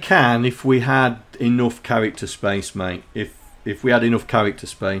 They can if we had enough character space, mate. If we had enough character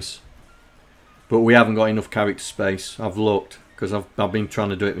space. But we haven't got enough character space. I've looked because I've been trying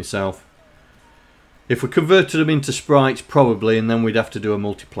to do it myself. If we converted them into sprites, probably, and then we'd have to do a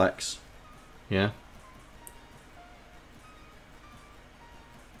multiplex. Yeah.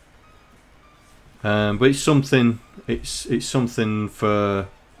 But it's something. It's something for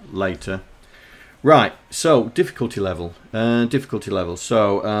later. Right. So difficulty level.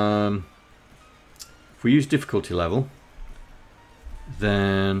 So if we use difficulty level,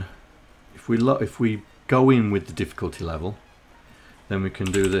 then if we go in with the difficulty level, then we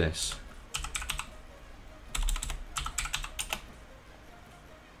can do this.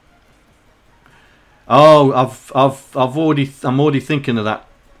 Oh, I'm already thinking of that,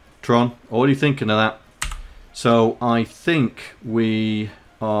 Tron. Already thinking of that. So I think we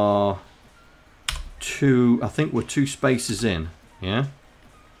are I think we're 2 spaces in. Yeah.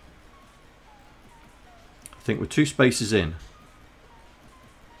 I think we're 2 spaces in.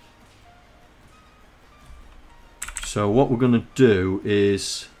 So what we're going to do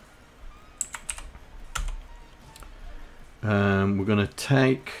is we're going to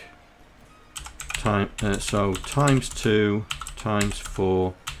take so times 2 times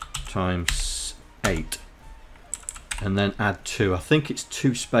 4 times 8 and then add 2. I think it's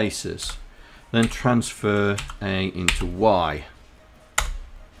 2 spaces. Then transfer A into Y.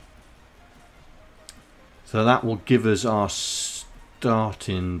 So that will give us our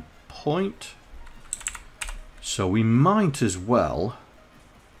starting point. So we might as well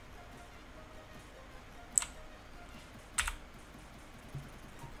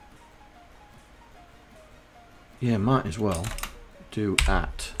might as well do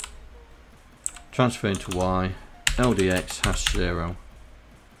at transfer into Y LDX #0.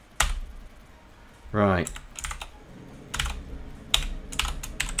 Right.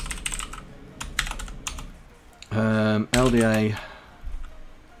 LDA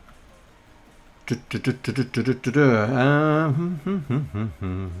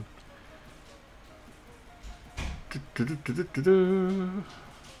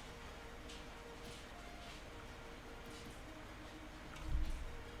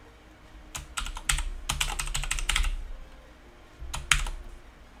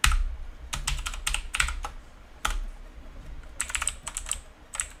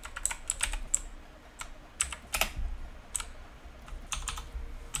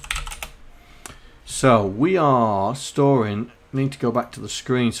So we are storing, need to go back to the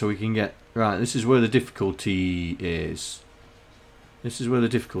screen so we can get, right, this is where the difficulty is. This is where the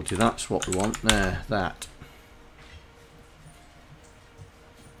difficulty, that's what we want, there, that.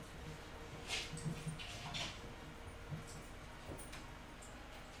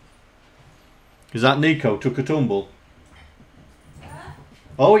 Is that Nico took a tumble?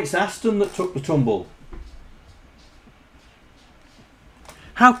 Oh, it's Aston that took the tumble.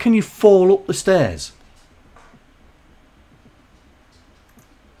 How can you fall up the stairs?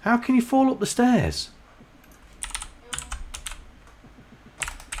 How can you fall up the stairs?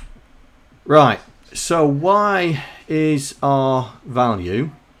 Right, so Y is our value,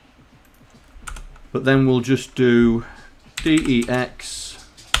 but then we'll just do DEX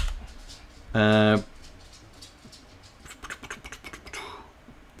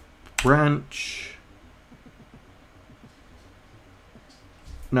branch.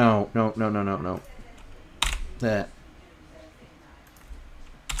 No. There.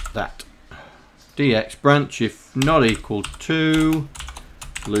 That. DX branch if not equal to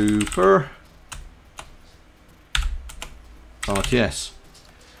looper RTS.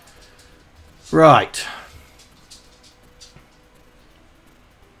 Right.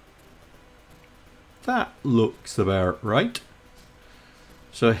 That looks about right.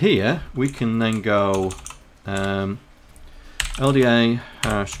 So here we can then go LDA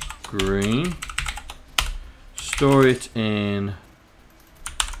 #green, store it in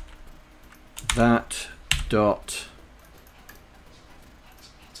that dot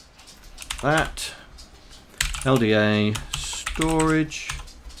that LDA storage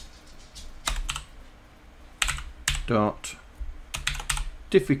dot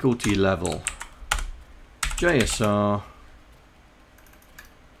difficulty level JSR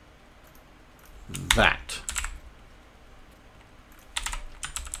that.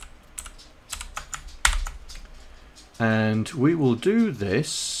 And we will do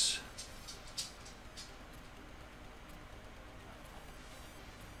this.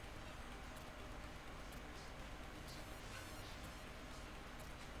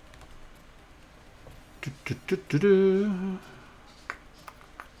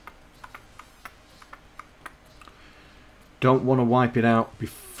 Don't want to wipe it out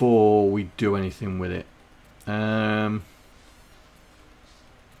before we do anything with it.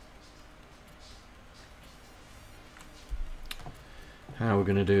 How are we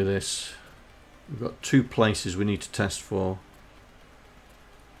going to do this? We've got 2 places we need to test for.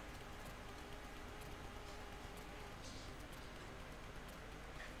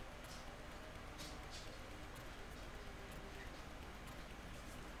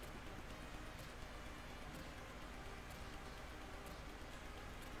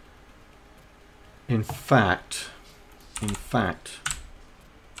 In fact,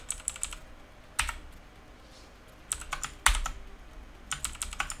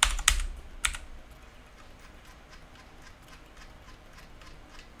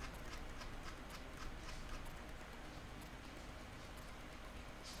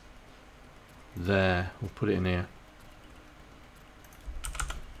 there, we'll put it in here.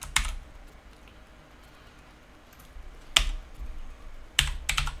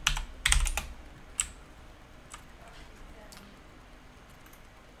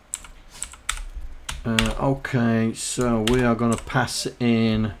 Okay, so we are going to pass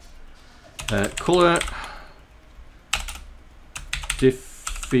in color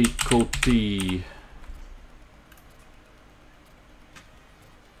difficulty.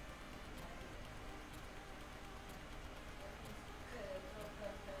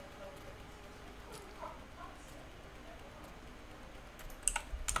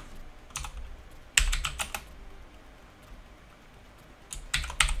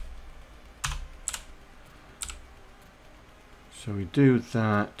 So we do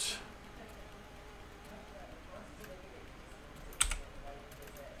that.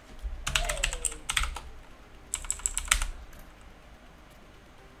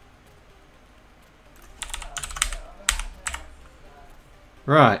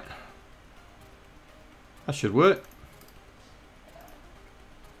 Right. That should work.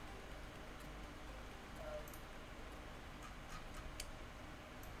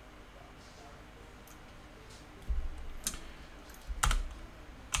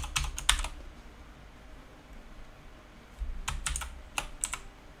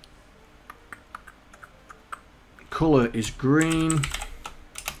 Color is green.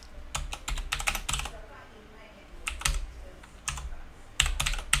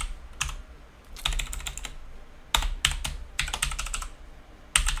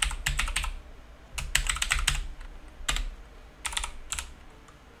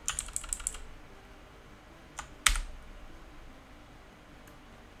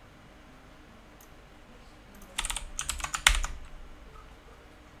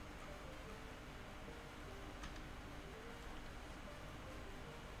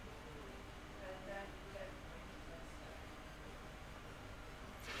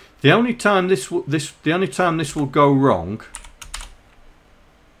 The only time this will go wrong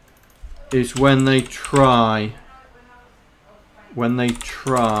is when they try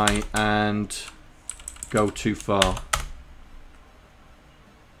and go too far.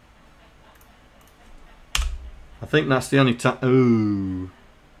 I think that's the only time. Ooh.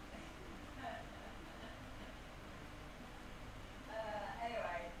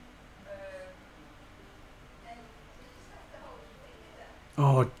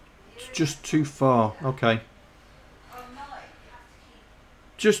 Oh, just too far. Okay.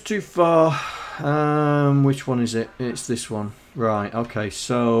 Just too far. Which one is it? It's this one. Right. Okay.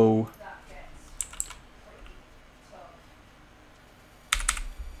 So.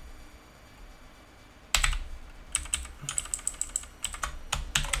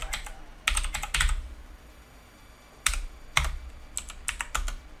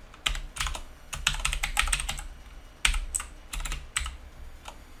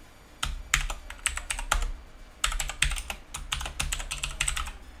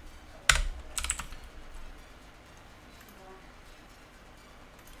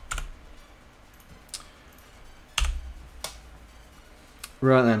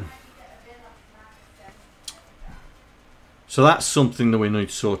 Right then. So that's something that we need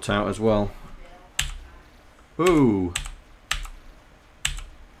to sort out as well. Ooh.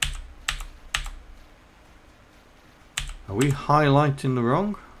 Are we highlighting the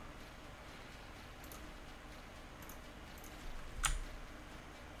wrong?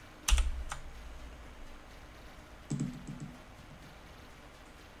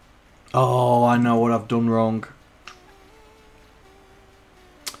 Oh, I know what I've done wrong.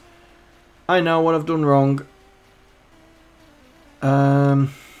 I know what I've done wrong.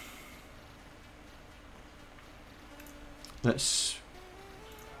 Let's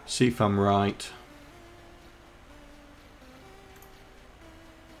see if I'm right.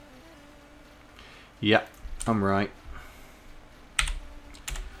 Yeah, I'm right.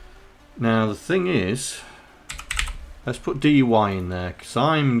 Now the thing is, let's put DUI in there because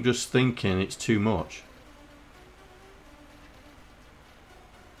I'm just thinking it's too much.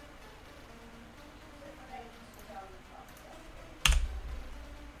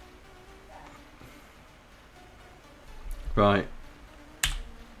 Right.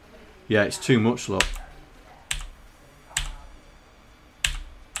 Yeah, it's too much, look.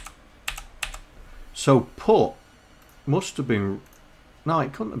 So put must have been... No,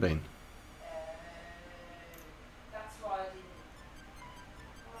 it couldn't have been. That's why I didn't.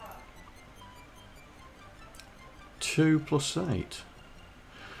 2 plus 8.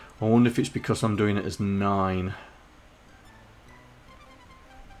 I wonder if it's because I'm doing it as 9.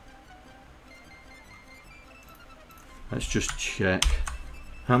 Let's just check.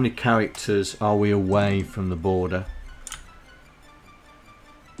 How many characters are we away from the border?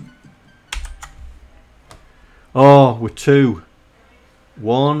 Oh, we're 2.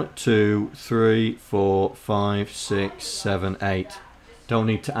 1, 2, 3, 4, 5, 6, 7, 8. Don't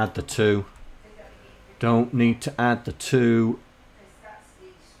need to add the 2. Don't need to add the 2.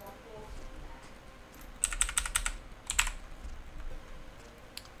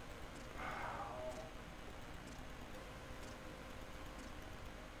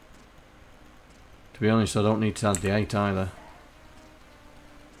 To be honest, I don't need to add the 8 either.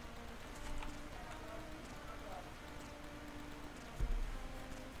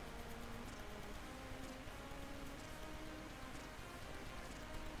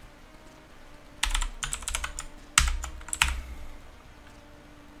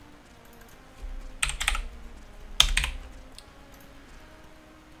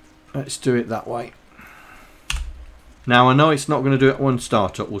 Let's do it that way. Now I know it's not going to do it at one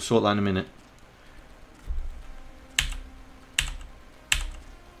startup. We'll sort that in a minute.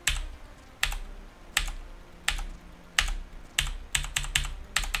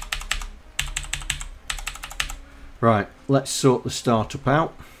 Right, let's sort the startup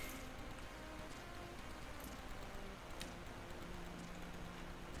out.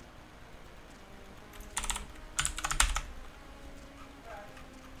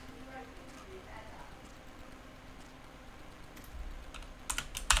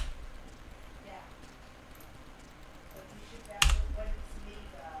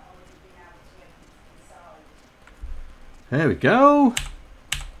 There we go.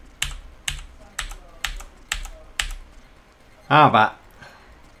 How about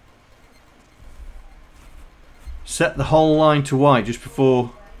set the whole line to white just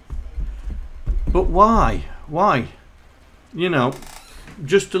before? But why? Why? You know,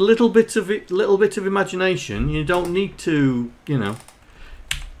 just a little bit of it, little bit of imagination. You don't need to, you know.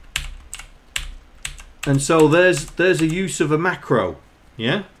 And so there's a use of a macro,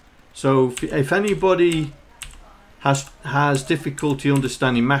 yeah. So if anybody has difficulty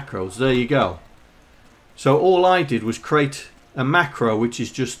understanding macros, there you go. So all I did was create a macro, which is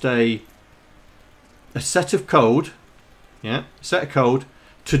just a set of code, yeah, set of code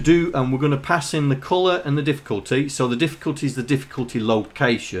to do, and we're going to pass in the color and the difficulty. So the difficulty is the difficulty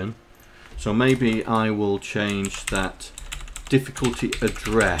location. So maybe I will change that difficulty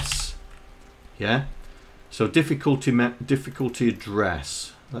address, yeah. So difficulty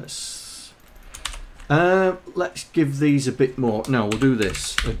address. Let's give these a bit more. No, we'll do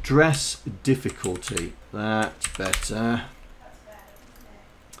this. Address difficulty. That's better.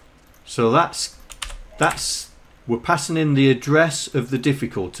 So that's we're passing in the address of the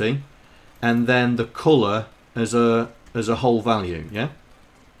difficulty, and then the color as a whole value. Yeah.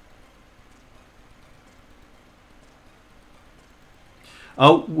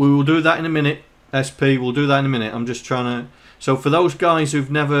 Oh, we will do that in a minute. SP, we'll do that in a minute. I'm just trying to. So for those guys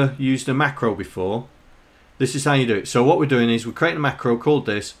who've never used a macro before, this is how you do it. So what we're doing is we're creating a macro called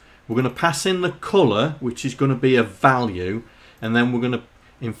this. We're going to pass in the color, which is going to be a value, and then we're going to,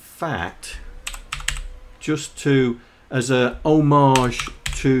 in fact, just to, as a homage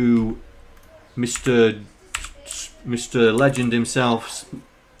to Mr. Legend himself,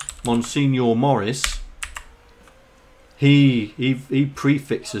 Monsignor Morris, he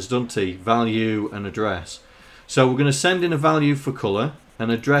prefixes, doesn't he, value and address. So we're going to send in a value for color, an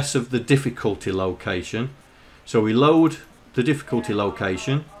address of the difficulty location. So we load the difficulty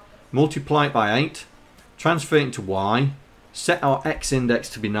location, multiply it by 8, transfer it into Y, set our X index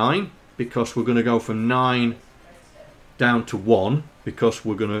to be 9, because we're going to go from 9 down to 1 because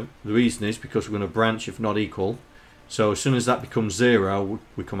we're gonna. The reason is because we're gonna branch if not equal. So as soon as that becomes 0,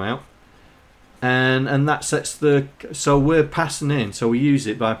 we come out, and that sets the. So we're passing in. So we use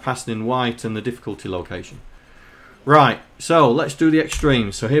it by passing in white and the difficulty location. Right. So let's do the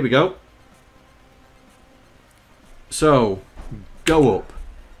extremes. So here we go. So go up,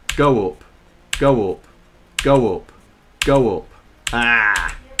 go up, go up, go up, go up.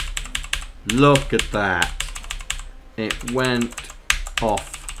 Ah! Look at that. It went off.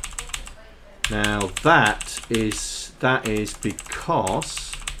 Now that is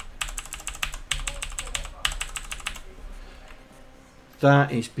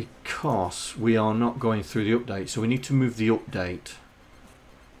because we are not going through the update. So we need to move the update.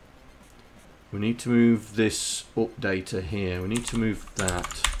 We need to move this updater here. We need to move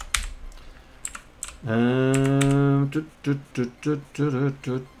that. So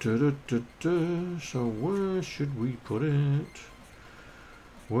where should we put it?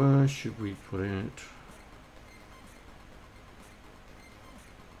 Where should we put it?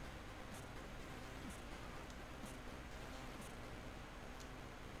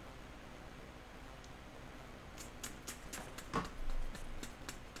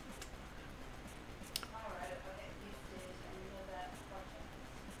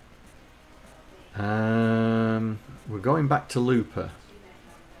 We're going back to Looper.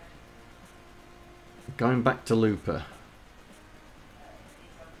 Going back to Looper.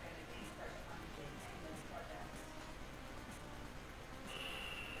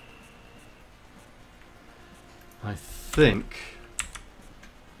 I think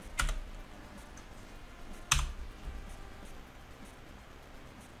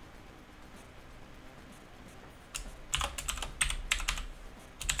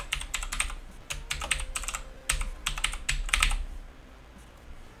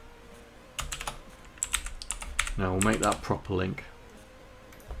now we'll make that proper link.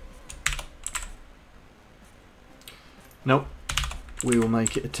 Nope, we will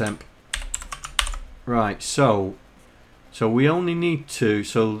make it a temp. Right, so we only need to,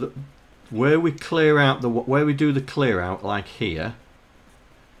 where we clear out where we do the clear out, like here,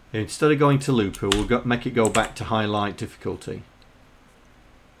 instead of going to Looper, we'll make it go back to highlight difficulty,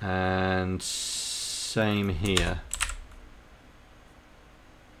 and same here.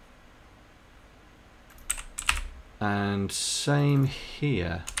 And same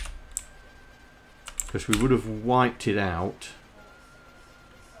here, because we would have wiped it out.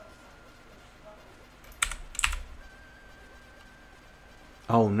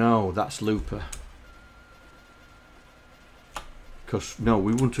 Oh no, that's Looper. Because no,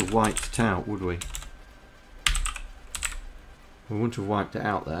 we wouldn't have wiped it out, would we? We wouldn't have wiped it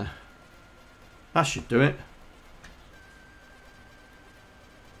out there. That should do it.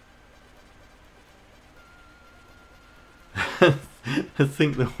 I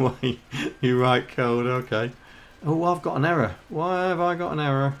think the way you write code, okay. Oh, I've got an error. Why have I got an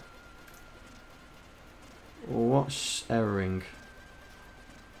error? What's erroring?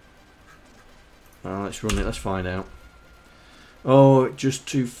 Oh, let's run it, let's find out. Oh, just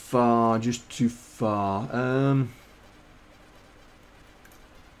too far, just too far.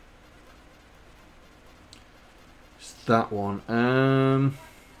 It's that one.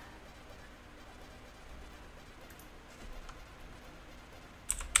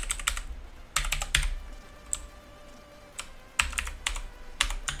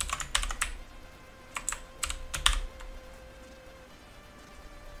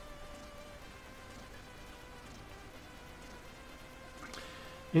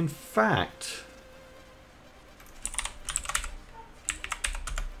 In fact,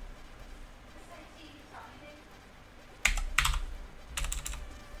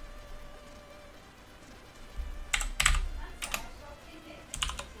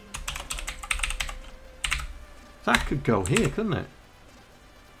 that could go here, couldn't it?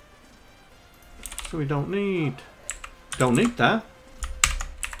 So we don't need that.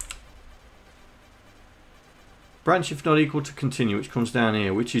 Branch if not equal to continue, which comes down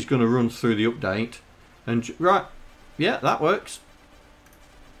here, which is going to run through the update. And right, yeah, that works.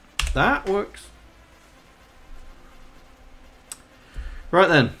 That works. Right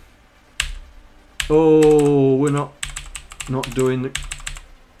then. Oh, we're not doing the.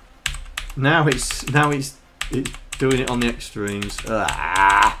 Now it's doing it on the extremes.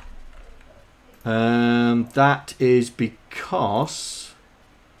 Ah. That is because.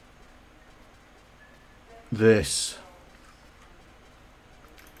 This.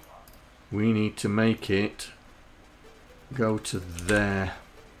 We need to make it go to there.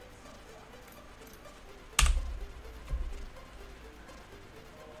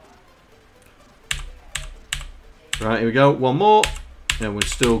 Right, here we go. One more. And we're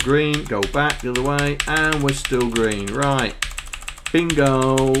still green. Go back the other way. And we're still green. Right.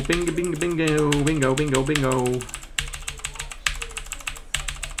 Bingo. Bingo, bingo, bingo. Bingo, bingo, bingo.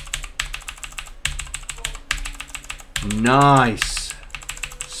 Nice.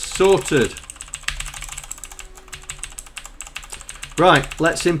 Sorted. Right,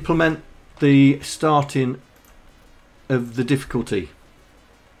 let's implement the starting of the difficulty.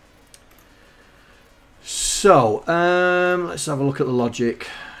 So, let's have a look at the logic.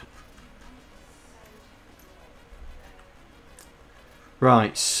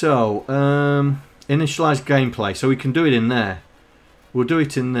 Right, so, initialize gameplay. So we can do it in there. We'll do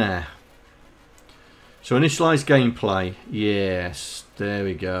it in there. So initialize gameplay. Yes, there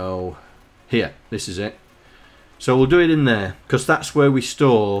we go. Here, this is it. So we'll do it in there because that's where we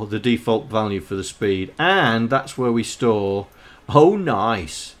store the default value for the speed, and that's where we store. Oh,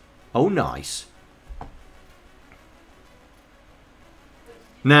 nice. Oh, nice.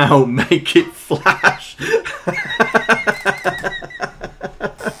 Now make it flash.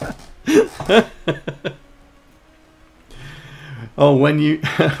 Oh, when you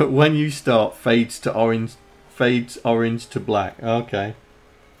start fades orange to black. Okay.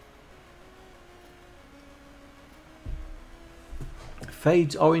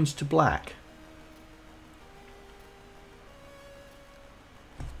 Fades orange to black.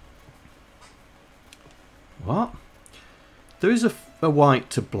 What? There is a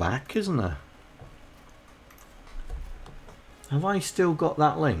white to black, isn't there? Have I still got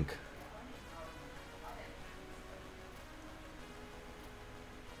that link?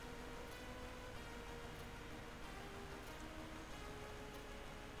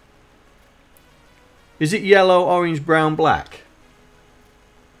 Is it yellow, orange, brown, black?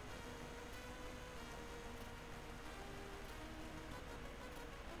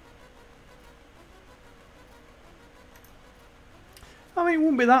 I mean, it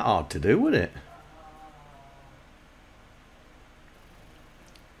wouldn't be that hard to do, would it?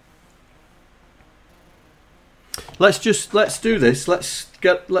 Let's do this. Let's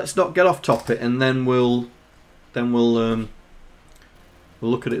not get off topic, and then we'll look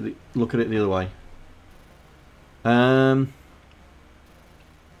at it the other way.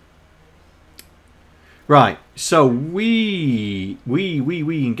 Right. So we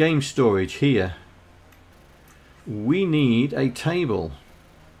in game storage here. We need a table.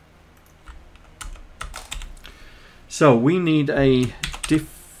 So we need a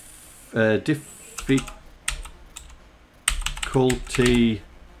difficulty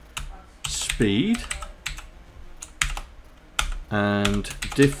speed and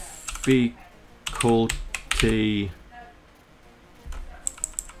difficulty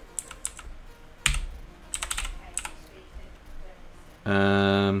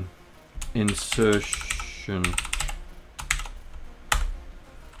insertion.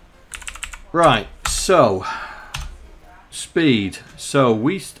 Right, so speed. So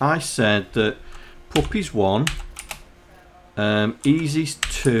I said that puppies 1, easy's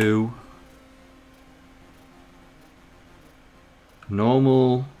 2,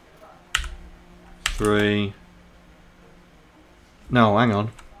 normal 3. No, hang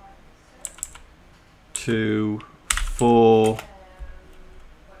on. 2, 4,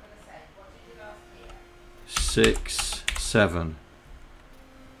 6, 7.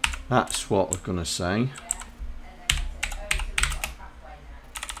 That's what I was going to say.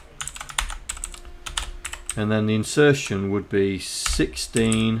 And then the insertion would be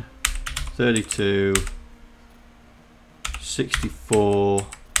 16, 32, 64,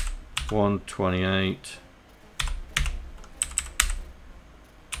 128,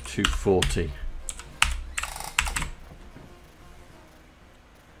 240.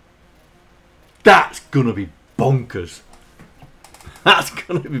 That's going to be bonkers. That's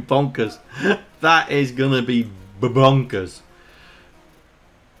going to be bonkers. That is going to be bonkers.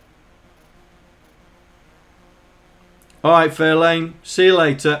 Alright, FaiRLane. See you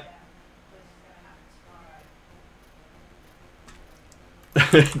later.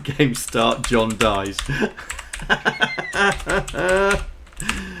 Game start, John dies.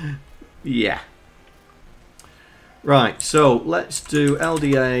 Yeah. Right, so let's do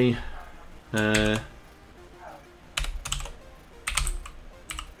LDA.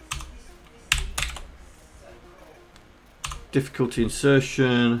 Difficulty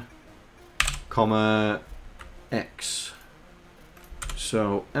insertion, comma, X.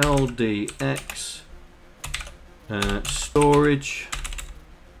 So LDX storage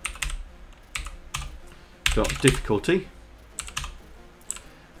dot difficulty,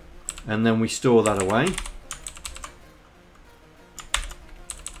 and then we store that away.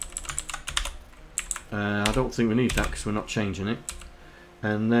 I don't think we need that because we're not changing it.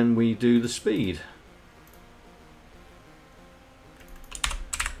 And then we do the speed.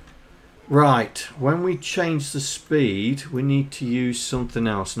 Right, when we change the speed, we need to use something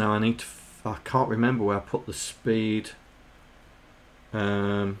else. Now I can't remember where I put the speed.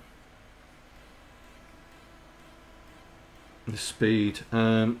 The speed.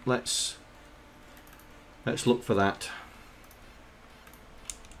 Let's look for that.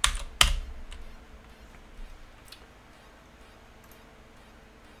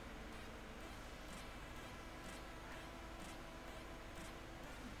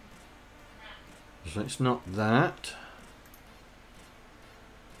 So it's not that.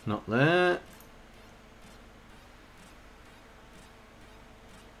 Not there.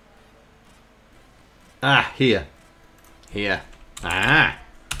 Ah, here. Here. Ah.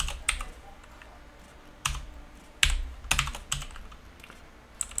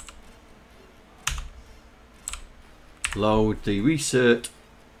 Load the reset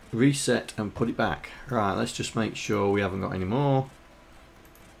and put it back. Right, let's just make sure we haven't got any more.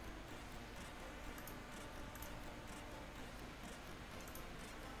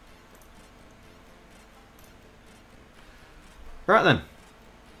 Right then,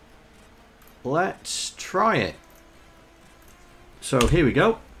 let's try it. So here we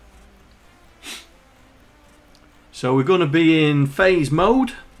go. So we're going to be in phase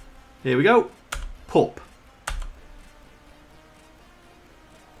mode. Here we go. Pup.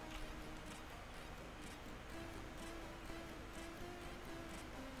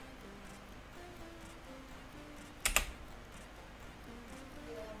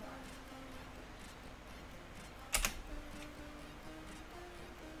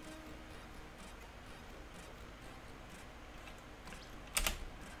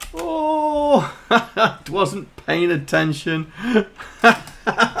 Wasn't paying attention.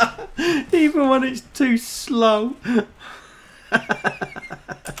 Even when it's too slow.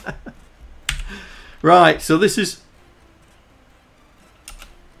 Right, so this is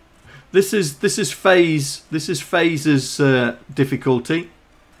phase's difficulty.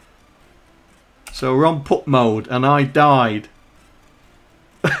 So we're on pup mode and I died.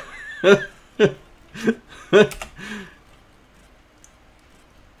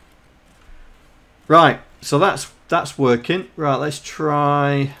 Right, so that's working. Right, let's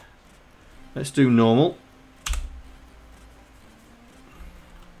do normal.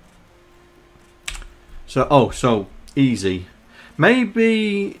 So easy.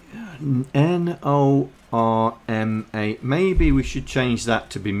 Maybe NORMA. Maybe we should change that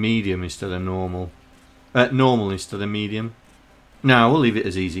to be medium instead of normal. Normal instead of medium. No, we'll leave it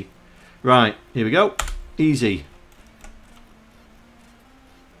as easy. Right, here we go. Easy.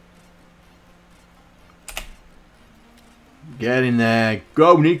 Get in there.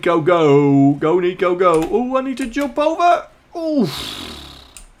 Go, Nico, go. Go, Nico, go. Oh, I need to jump over. Oh.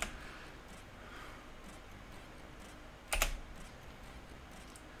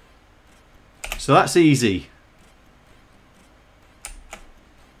 So that's easy.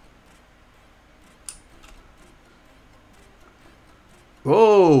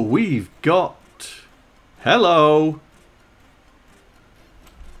 Oh, we've got... Hello.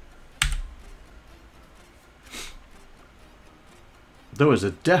 There was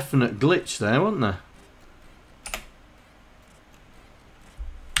a definite glitch there, wasn't there?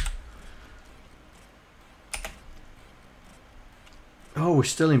 Oh, we're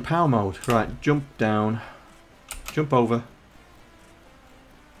still in power mode. Right, jump down. Jump over.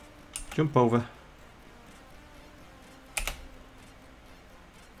 Jump over.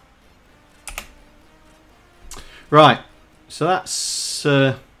 Right, so that's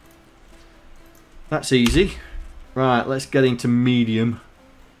easy. Right, let's get into medium.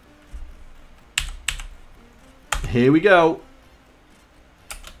 Here we go.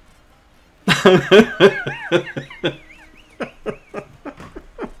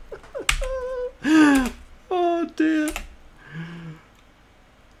 Oh dear.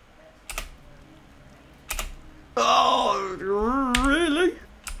 Oh, really?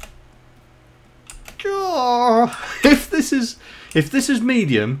 Oh, if this is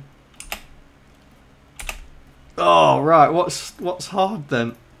medium. Oh right, what's hard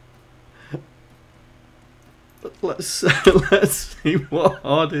then? Let's see what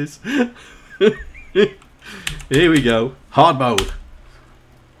hard is. Here we go. Hard mode.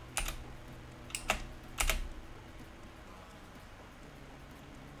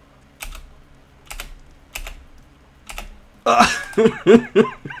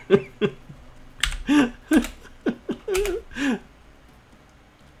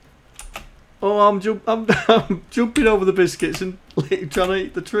 Oh, I'm jumping over the biscuits and trying to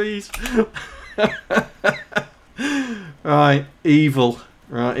eat the trees. Right, evil.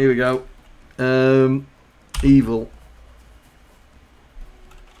 Right, here we go. Evil.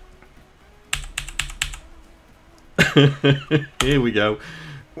 Here we go.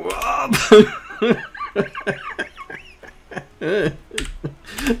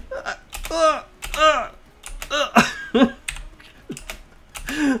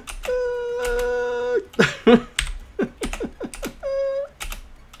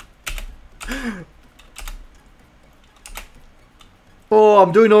 Oh,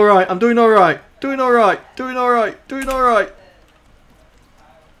 I'm doing all right. I'm doing all right. Doing all right. Doing all right. Doing all right.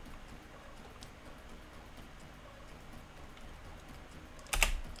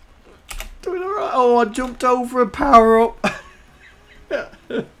 Doing all right. Oh, I jumped over a power up.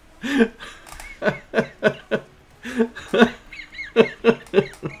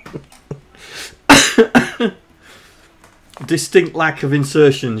 Distinct lack of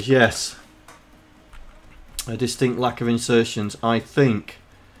insertions, yes. A distinct lack of insertions. I think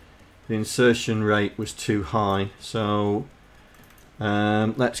the insertion rate was too high, so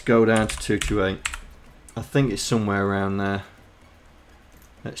let's go down to 228. I think it's somewhere around there.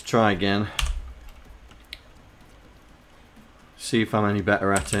 Let's try again. See if I'm any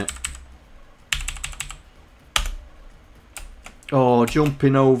better at it. Oh,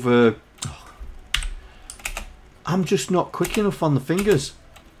 jumping over. I'm just not quick enough on the fingers.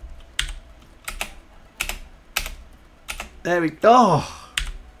 There we go.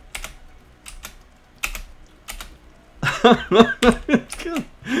 Oh.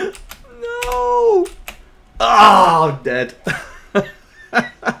 No. Oh, I'm dead.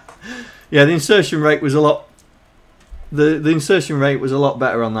 Yeah, the insertion rate was a lot. The insertion rate was a lot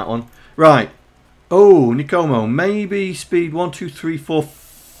better on that one. Right. Oh, Nico, maybe speed 1, 2, 3, 4,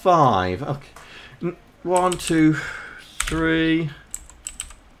 5. Okay. 1, 2, 3,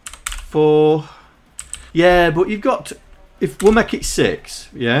 4. Yeah, but you've got to, if we'll make it 6,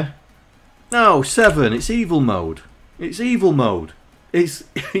 yeah? No, 7. It's evil mode. It's evil mode. It's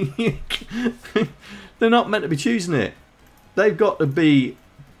they're not meant to be choosing it. They've got to be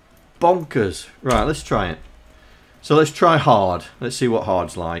bonkers. Right, let's try it. So let's try hard. Let's see what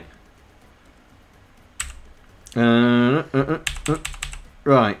hard's like.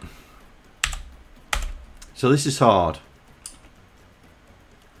 Right. So this is hard.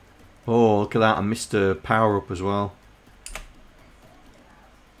 Oh, look at that. I missed a power up as well.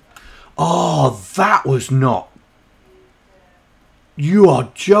 Oh, that was not. You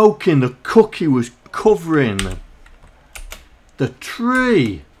are joking. The cookie was covering the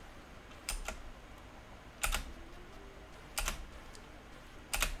tree.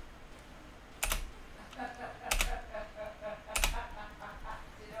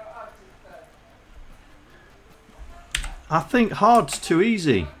 I think hard's too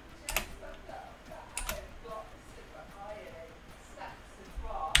easy.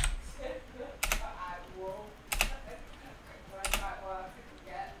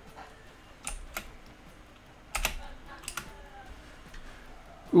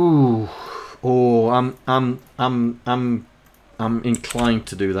 Ooh, oh, I'm inclined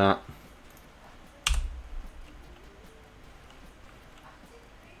to do that.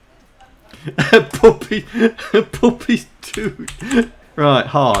 Puppy's too. Right,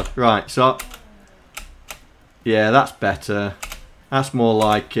 hard. Right, so yeah, that's better. That's more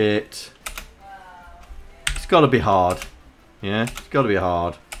like it. It's got to be hard. Yeah, it's got to be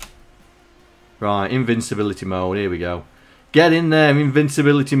hard. Right, invincibility mode. Here we go. Get in there,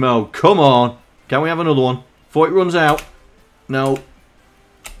 invincibility mode. Come on. Can we have another one? Before it runs out. No.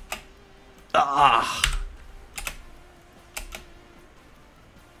 Ah.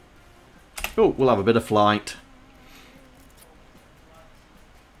 Oh, we'll have a bit of flight.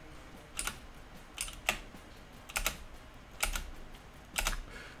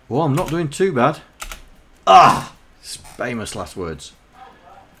 Oh, I'm not doing too bad. Ah! Famous last words.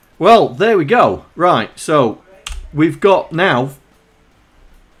 Well, there we go. Right, so we've now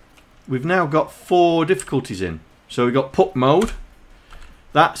got 4 difficulties in. So we've got puck mode.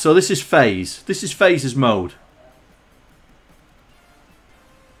 So this is phase. This is phases mode.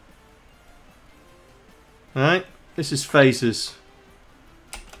 Alright, this is phases.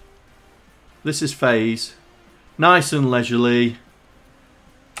 This is phase. Nice and leisurely.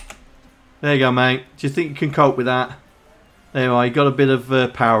 There you go, mate. Do you think you can cope with that? There you are, you got a bit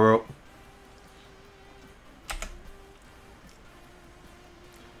of power up.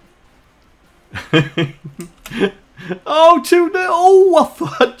 Oh, 2-0. Oh, I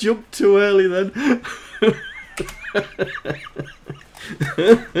thought I jumped too early then.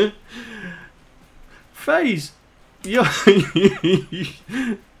 Phase.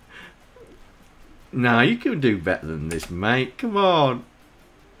 No, you can do better than this, mate. Come on.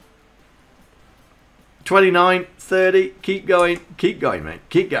 29, 30. Keep going. Keep going, mate.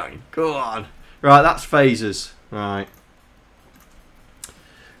 Keep going. Go on. Right, that's phasers. Right.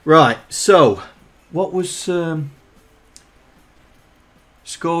 Right, so what was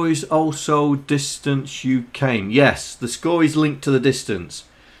score is also distance you came. Yes, the score is linked to the distance.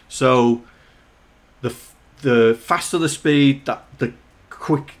 So the faster the speed, the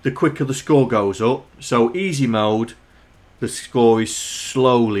quicker the score goes up. So easy mode, the score is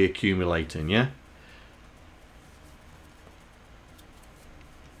slowly accumulating, yeah?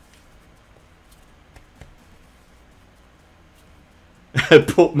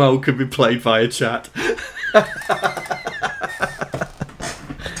 Put mode can be played via chat.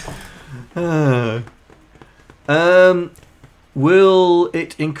 Will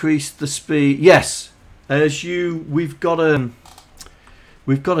it increase the speed? Yes. We've got a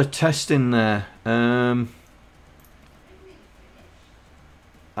test in there.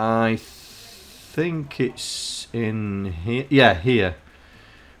 I think it's in here. Yeah, here.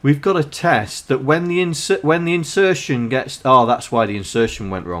 We've got a test that when the insertion gets... Oh, that's why the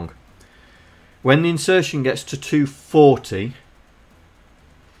insertion went wrong. When the insertion gets to 240...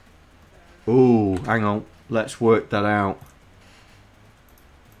 Ooh, hang on. Let's work that out.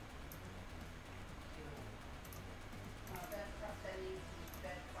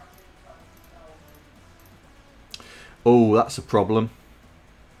 Oh, that's a problem.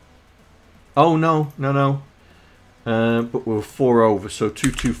 Oh, no. But we're 4 over, so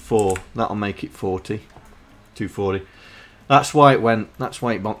 224. That'll make it 40. 240. That's why it went. That's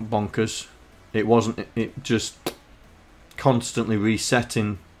why it bonkers. It wasn't. It just constantly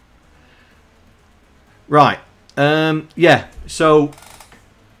resetting. Right. Yeah. So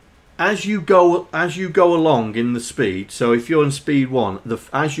as you go along in the speed. So if you're in speed 1,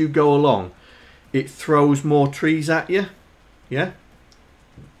 as you go along, it throws more trees at you. Yeah.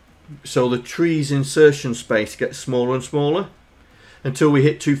 So the tree's insertion space gets smaller and smaller until we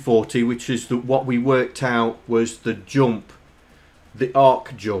hit 240, which is what we worked out was the jump, the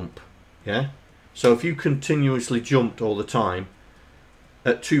arc jump. Yeah. So if you continuously jumped all the time,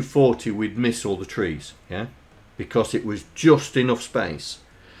 at 240 we'd miss all the trees. Yeah, because it was just enough space.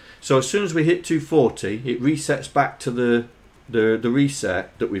 So as soon as we hit 240, it resets back to the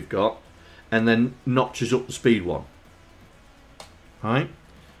reset that we've got, and then notches up the speed one. Right.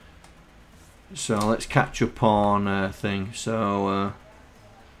 So let's catch up on thing. So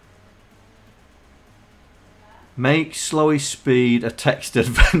make slowy speed a text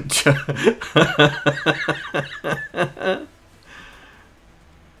adventure.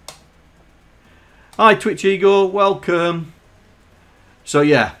 Hi TwitchIgor, welcome. So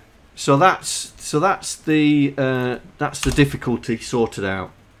yeah, so that's the difficulty sorted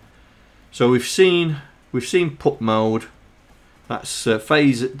out. So we've seen put mode. That's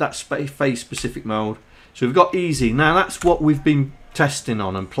phase specific mode. So we've got easy. Now that's what we've been testing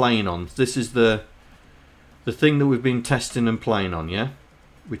on and playing on. This is the thing that we've been testing and playing on, yeah,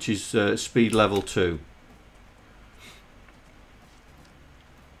 which is speed level 2.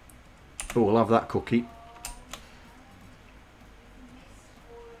 Oh, we'll have that cookie.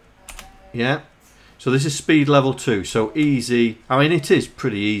 Yeah. So this is speed level 2. So easy. I mean, it is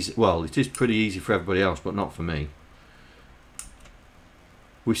pretty easy. Well, it is pretty easy for everybody else, but not for me.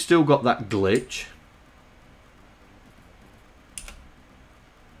 We've still got that glitch.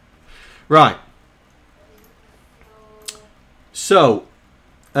 Right. So,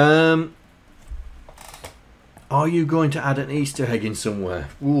 are you going to add an Easter egg in somewhere?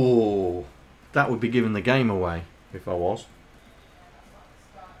 Whoa, that would be giving the game away if I was.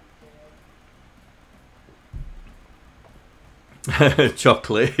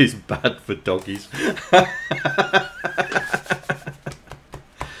 Chocolate is bad for doggies.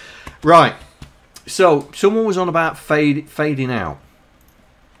 Right, so someone was on about fading out.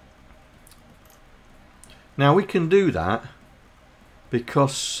 Now we can do that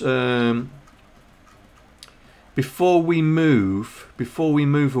because before we move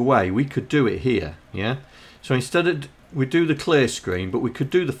away, we could do it here. Yeah. So instead of we do the clear screen, but we could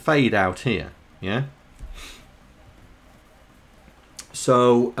do the fade out here. Yeah.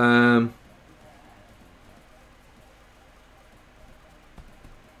 So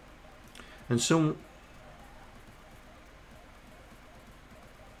and some,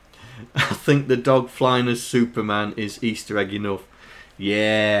 I think the dog flying as Superman is Easter egg enough.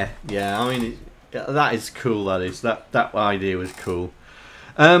 Yeah, yeah. I mean, that is cool. That is that idea was cool.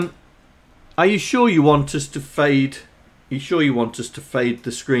 Are you sure you want us to fade? Are you sure you want us to fade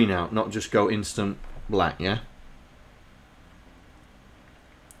the screen out, not just go instant black? Yeah.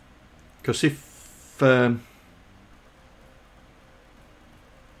 Because if I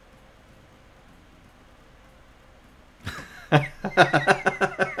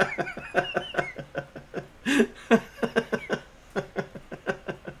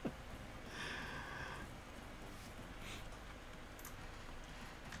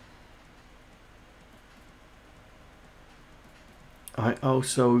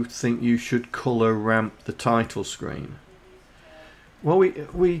also think you should colour ramp the title screen. Well,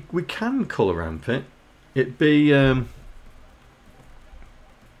 we can colour ramp it. It'd be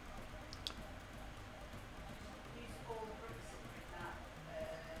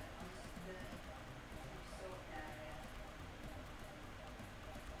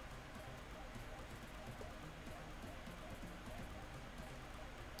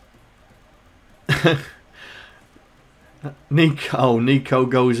Nico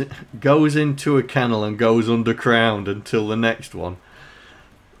goes into a kennel and goes underground until the next one.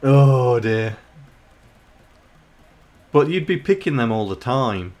 Oh dear. But you'd be picking them all the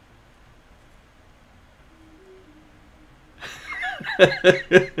time.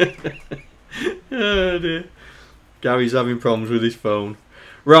 Oh dear. Gary's having problems with his phone.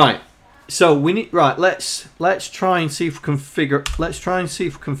 Right. So we need let's try and see if we can figure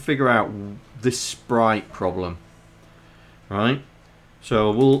out this sprite problem. Right.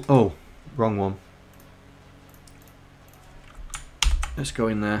 So we'll wrong one. Let's go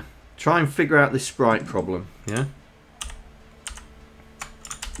in there. Try and figure out this sprite problem, yeah?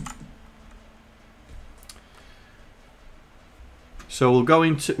 So we'll go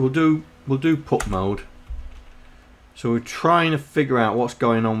into we'll do put mode. So we're trying to figure out what's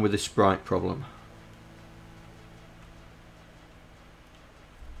going on with this sprite problem.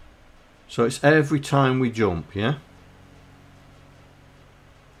 So it's every time we jump, yeah?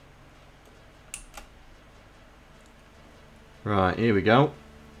 Right, here we go.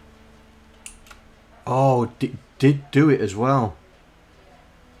 Oh, did do it as well.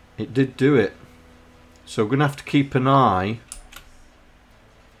 It did do it. So we're going to have to keep an eye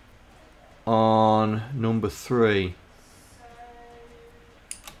on number 3.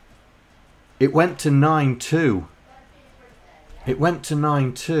 It went to 9.2. It went to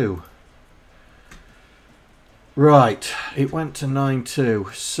 9.2. Right, it went to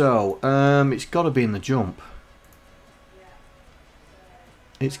 9.2. So, it's got to be in the jump.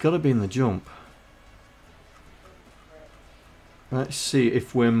 It's got to be in the jump. Let's see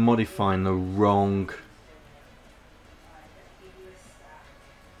if we're modifying the wrong...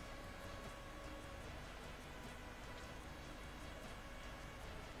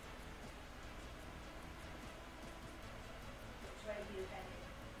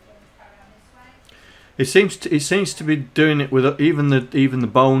 It seems to be doing it with even the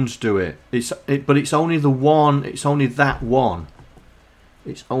bones do it. But it's only the one. It's only that one.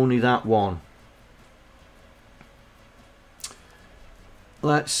 It's only that one.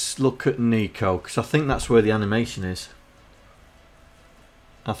 Let's look at Nico, because I think that's where the animation is.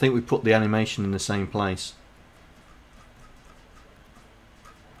 I think we put the animation in the same place.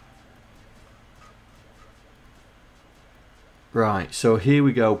 Right, so here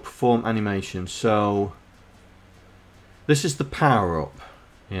we go, perform animation. So this is the power up,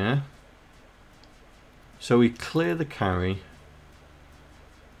 yeah? So we clear the carry.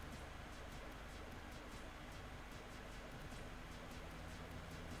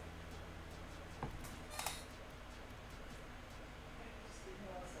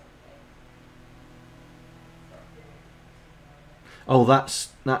 Oh,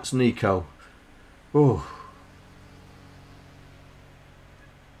 that's Nico. Oh.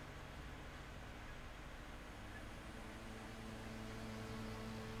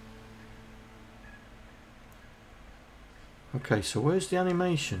 Okay, so where's the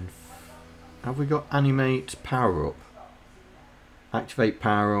animation? Have we got animate power up? Activate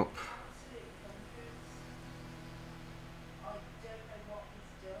power up.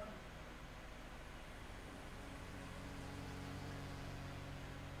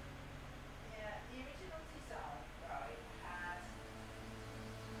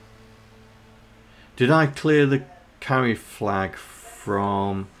 Did I clear the carry flag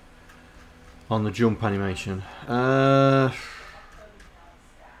from on the jump animation? Hang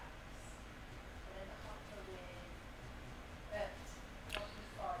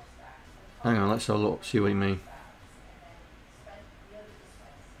on, let's have a look, see what you mean.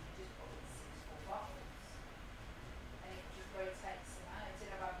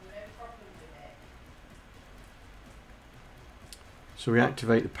 So we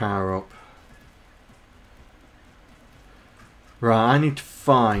activate the power up. Right, I need to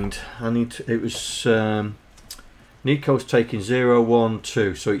find, it was, Nico's taking 0, 1,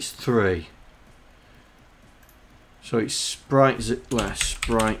 2, so it's 3. So it's sprite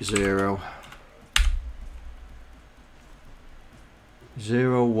 0.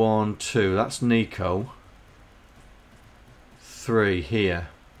 0, 1, 2. That's Nico. 3 here.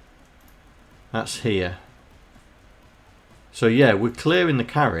 That's here. So yeah, we're clearing the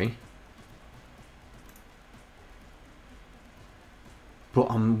carry. But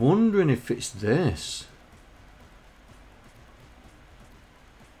I'm wondering if it's this.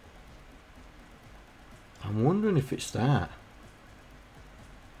 I'm wondering if it's that.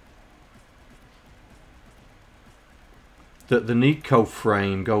 That the Nico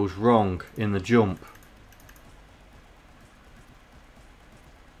frame goes wrong in the jump.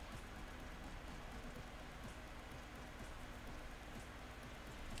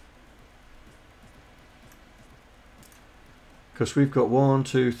 Because we've got 1,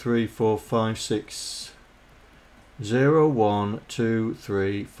 2, 3, 4, 5, 6, 0, 1, 2,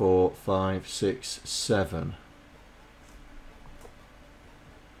 3, 4, 5, 6, 7.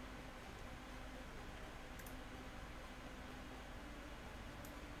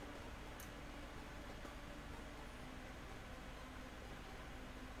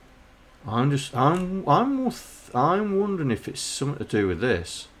 I'm wondering if it's something to do with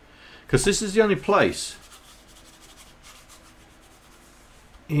this, because this is the only place.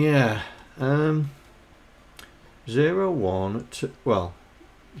 Yeah. 0, 1, 2. Well,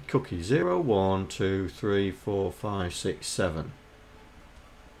 cookie 0, 1, 2, 3, 4, 5, 6, 7.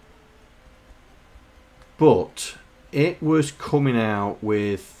 But it was coming out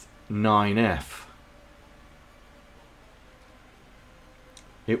with 9F.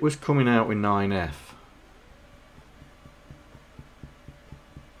 It was coming out with 9F.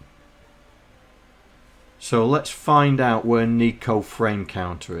 So let's find out where Nico frame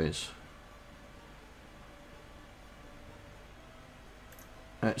counter is.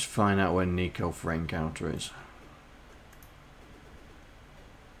 Let's find out where Nico frame counter is.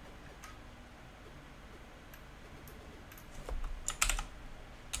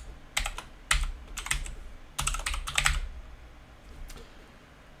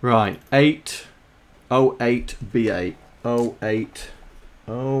 Right, 808B8.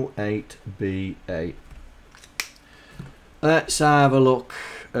 08B8. Let's have a look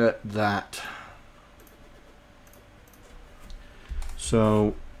at that.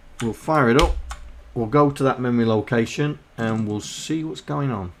 So we'll fire it up. We'll go to that memory location and we'll see what's going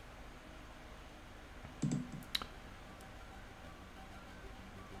on.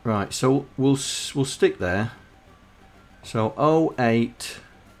 Right, so we'll stick there. So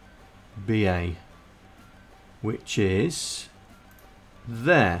 08BA, which is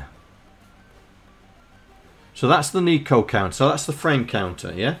there. So that's the Nico count. So that's the frame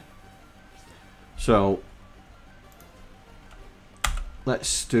counter, yeah? So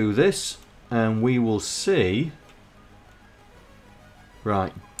let's do this and we will see.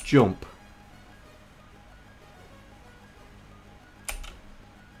 Right, jump.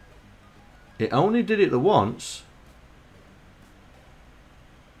 It only did it the once.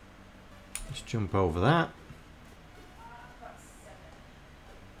 Let's jump over that.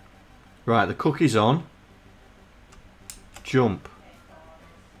 Right, the cookie's on. Jump.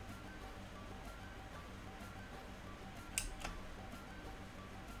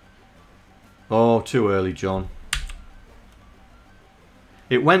 Oh, too early, John.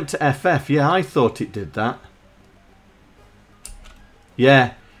 It went to FF. Yeah, I thought it did that.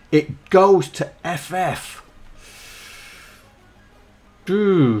 Yeah, it goes to FF.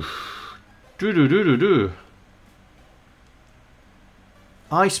 Do.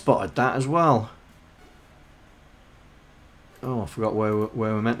 I spotted that as well. Oh, I forgot where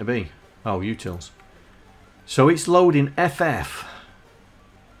we're meant to be. Oh, utils. So it's loading FF.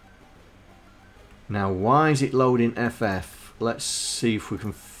 Now, why is it loading FF? Let's see if we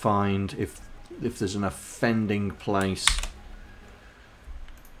can find if there's an offending place.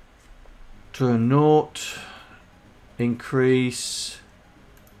 To naught, increase,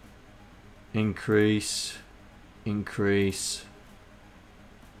 increases,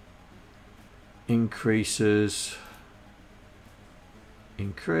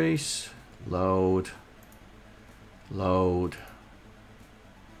 increase, load,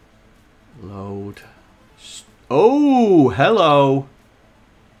 oh, hello.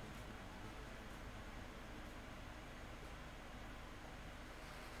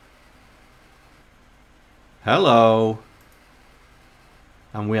 Hello.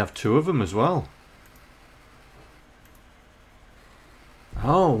 And we have two of them as well.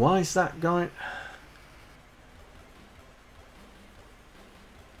 Oh, why is that going?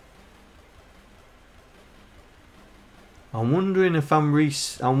 I'm wondering if I'm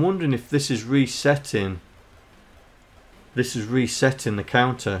wondering if this is resetting This is resetting the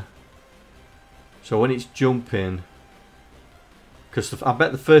counter. So when it's jumping, because I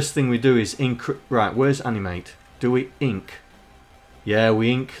bet the first thing we do is ink. Right, where's animate? Do we ink? Yeah,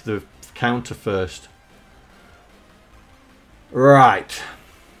 we ink the counter first. Right.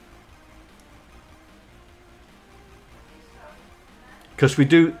 Because we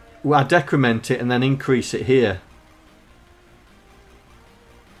do, I decrement it and then increase it here.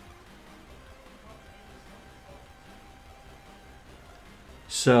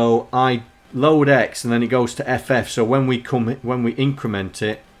 So I load X and then it goes to FF. So when we increment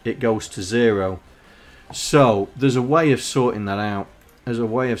it, it goes to 0. So there's a way of sorting that out. There's a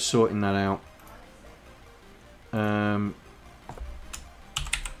way of sorting that out.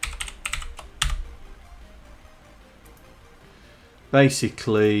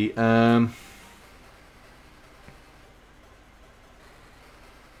 Basically,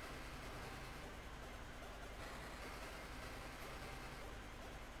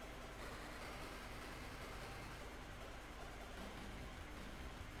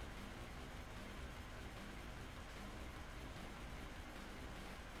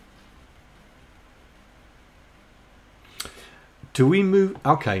 do we move?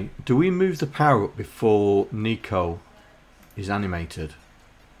 Okay, do we move the power up before Nico is animated?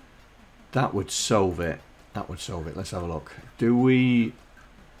 That would solve it. That would solve it. Let's have a look. Do we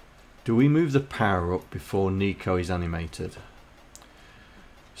move the power up before Nico is animated?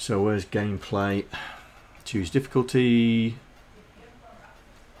 So where's gameplay? Choose difficulty.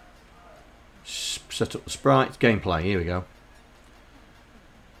 Set up the sprites. Gameplay. Here we go.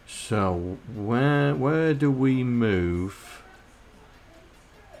 So where do we move?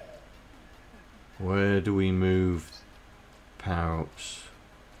 Where do we move power-ups?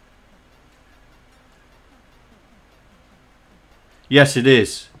 Yes, it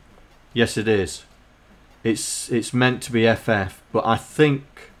is. Yes, it is. It's meant to be FF, but I think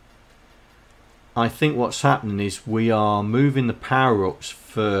what's happening is we are moving the power-ups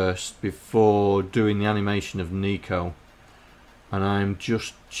first before doing the animation of Nico, and I'm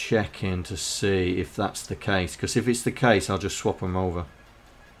just checking to see if that's the case. Because if it's the case, I'll just swap them over.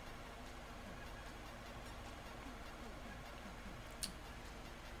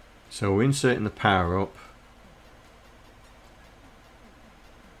 So we're inserting the power-up.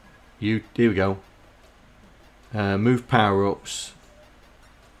 Here we go. Move power-ups.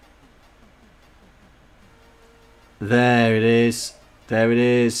 There it is. There it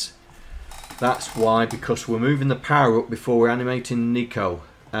is. That's why, because we're moving the power-up before we're animating Nico.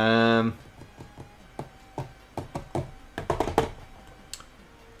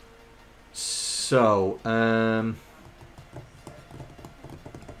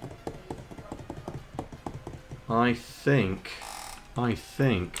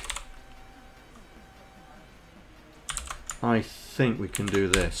 I think we can do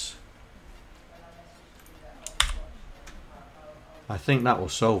this. I think that will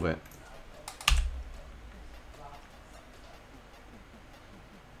solve it.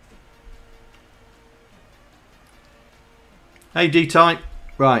 Hey D-Type.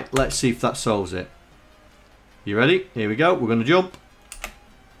 Right, let's see if that solves it. You ready? Here we go. We're going to jump.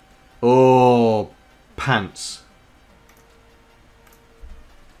 Oh, pants.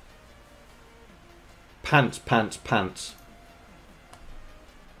 Pants, pants, pants.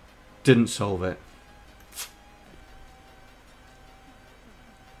 Didn't solve it.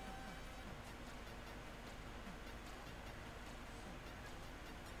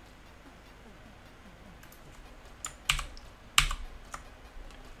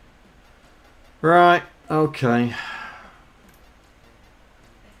 Right, okay.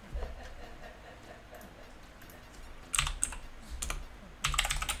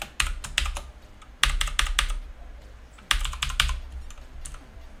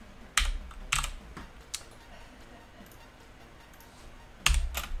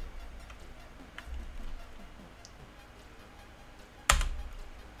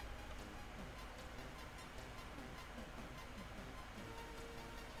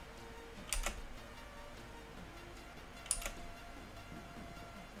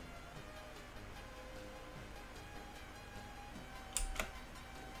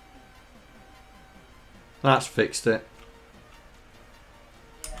 That's fixed it.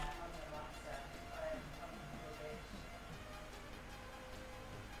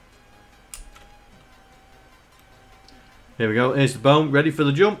 Here we go. Here's the bone, ready for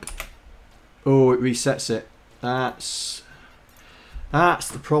the jump. Oh, it resets it. That's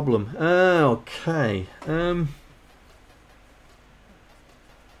the problem. Okay.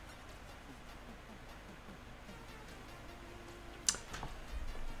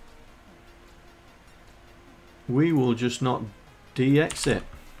 we will just not DX it.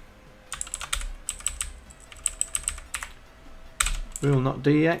 We will not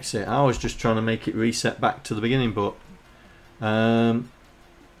DX it. I was just trying to make it reset back to the beginning, but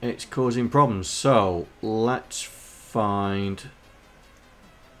it's causing problems. So let's find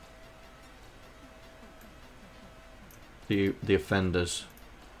the offenders.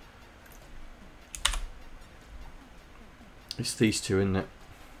 It's these two, isn't it?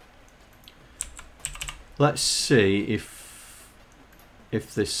 Let's see if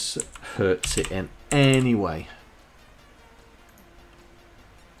this hurts it in any way.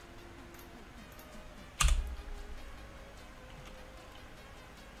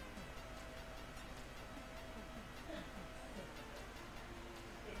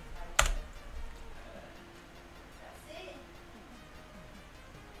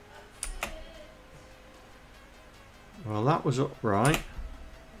 Well, that was upright.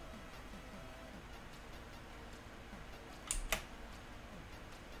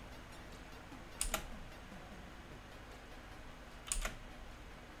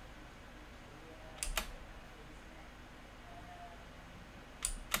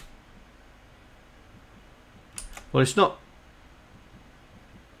 Well, it's not.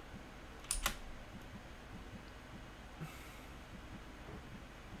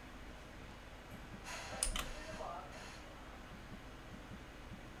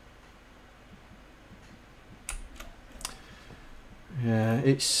 Yeah,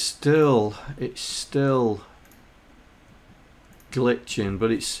 it's still glitching,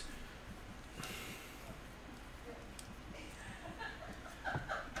 but it's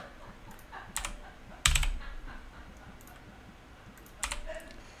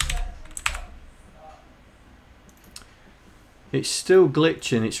still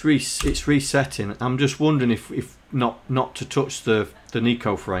glitching. It's resetting. I'm just wondering if not to touch the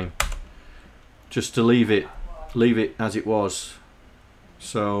Nico frame, just to leave it as it was.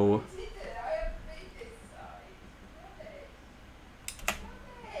 So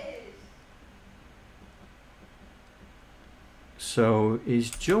his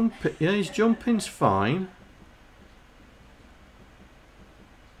jumping's fine.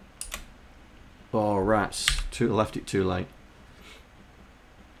 Oh rats! Left it too late.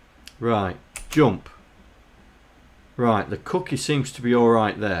 Right, jump. Right, the cookie seems to be all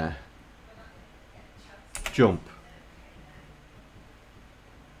right there. Jump.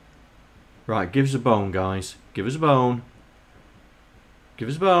 Right, give us a bone, guys. Give us a bone. Give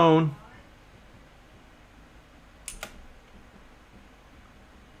us a bone.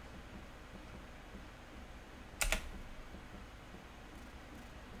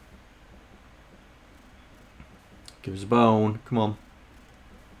 Give us a bone. Come on.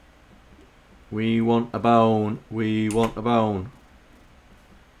 We want a bone. We want a bone.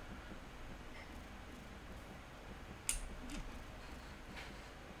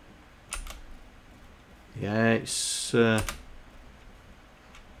 Yeah, it's oh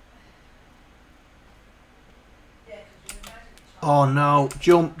no,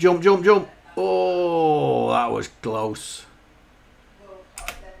 jump, jump, jump, jump. Oh, that was close.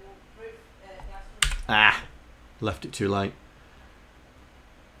 Ah, left it too late.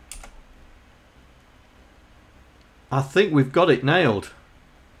 I think we've got it nailed.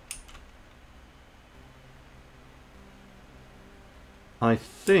 I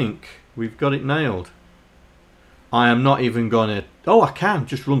think we've got it nailed. I am not even gonna. Oh, I can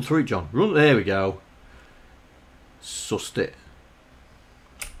just run through it, John. Run. There we go. Sussed it.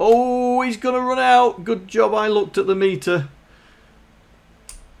 Oh, he's gonna run out. Good job. I looked at the meter.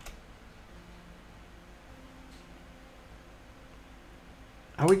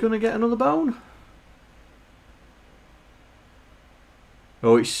 Are we gonna get another bone?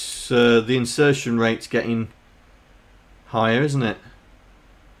 Oh, it's the insertion rate's getting higher, isn't it?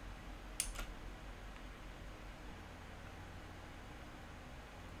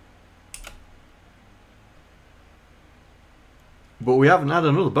 But we haven't had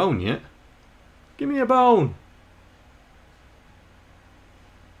another bone yet. Give me a bone.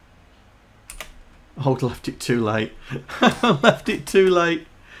 Oh, left it too late. Left it too late.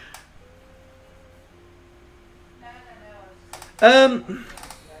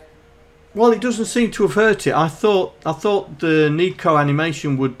 Well, it doesn't seem to have hurt it. I thought the Nico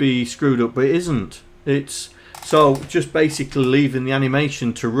animation would be screwed up, but it isn't. It's so just basically leaving the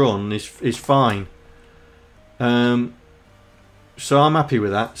animation to run is fine. So I'm happy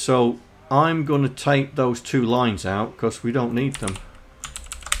with that. So I'm going to take those two lines out because we don't need them.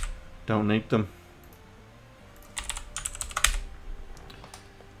 Don't need them.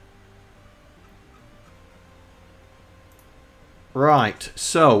 Right.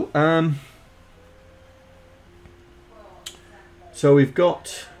 So So we've done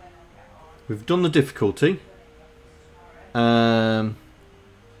the difficulty. What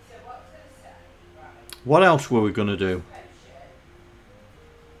else were we going to do?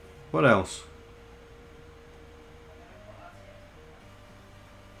 What else?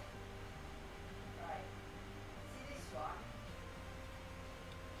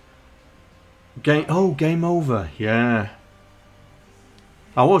 Game over. Yeah.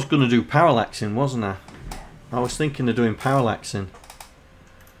 I was going to do parallaxing, wasn't I? I was thinking of doing parallaxing.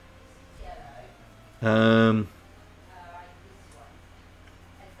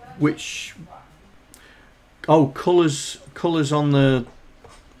 Which... Oh, colours on the...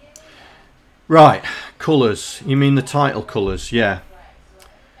 Right, colours. You mean the title colours, yeah.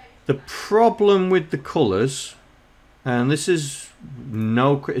 The problem with the colours, and this is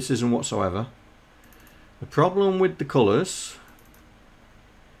no criticism whatsoever, the problem with the colours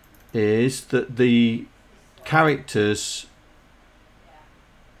is that the characters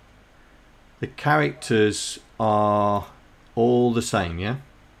are all the same, yeah?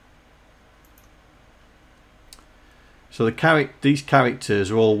 So these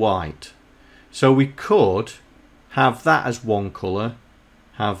characters are all white. So we could have that as one colour,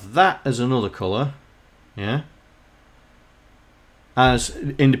 have that as another colour, yeah? As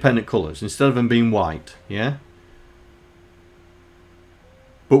independent colours instead of them being white, yeah?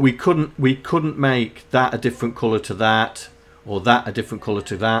 But we couldn't make that a different colour to that, or that a different colour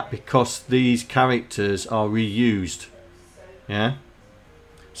to that, because these characters are reused, yeah?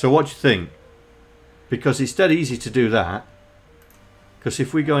 So what do you think? Because it's dead easy to do that. Because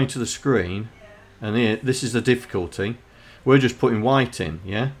if we go into the screen, and here, this is the difficulty, we're just putting white in,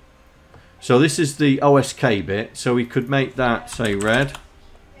 yeah? So this is the OSK bit, so we could make that, say, red.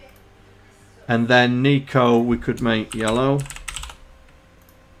 And then Nico, we could make yellow.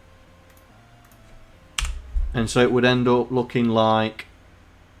 And so it would end up looking like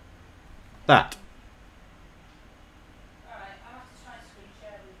that.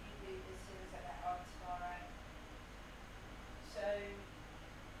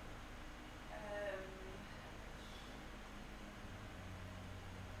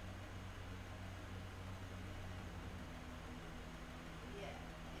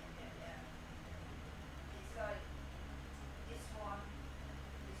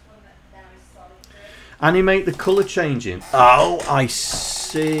 Animate the colour changing. Oh, I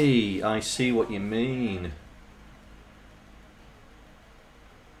see. I see what you mean.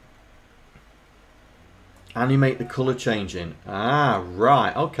 Animate the colour changing. Ah,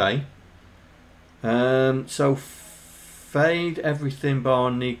 right. Okay. So fade everything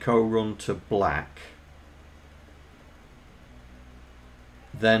bar Nico run to black.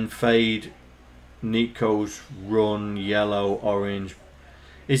 Then fade Nico's run yellow, orange.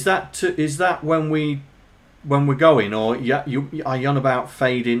 Is that when we're going, or are you on about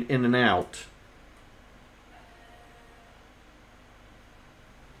fading in and out?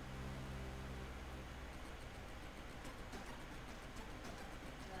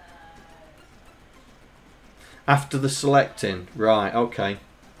 After the selecting, right? Okay,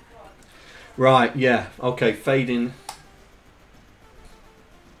 right, yeah, okay, fading.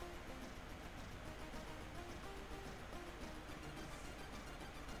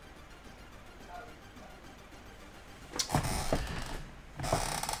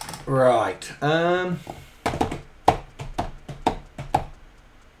 Right.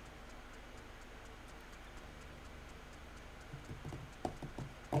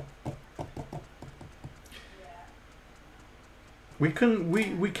 We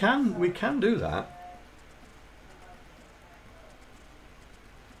can do that.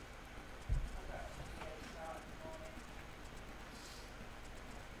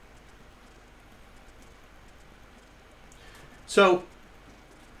 So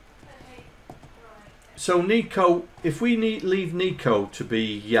Nico, if we leave Nico to be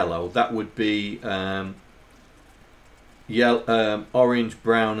yellow, that would be orange,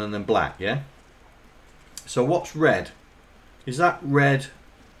 brown, and then black, yeah? So what's red? Is that red,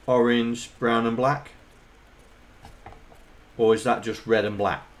 orange, brown, and black? Or is that just red and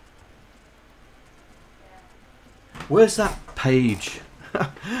black? Where's that page?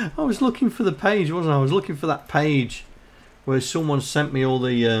 I was looking for the page, wasn't I? I was looking for that page where someone sent me all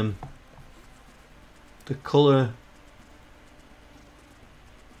the colour.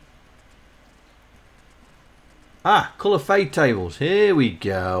 Ah, colour fade tables. Here we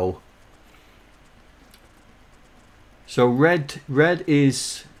go. So red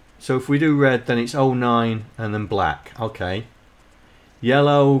is, so if we do red, then it's 09 and then black. Okay.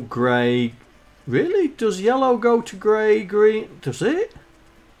 Yellow, grey. Really? Does yellow go to grey, green? Does it?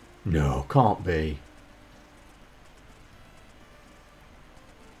 No, can't be.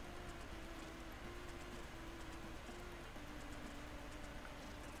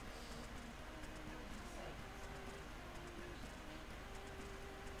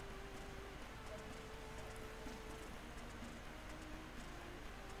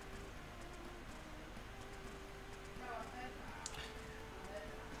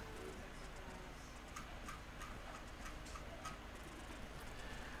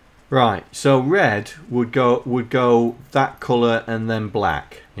 Right, so red would go that colour and then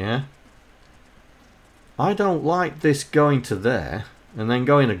black, yeah? I don't like this going to there and then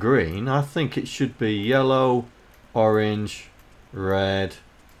going to green. I think it should be yellow, orange, red.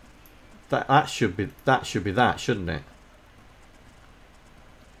 That should be that, shouldn't it?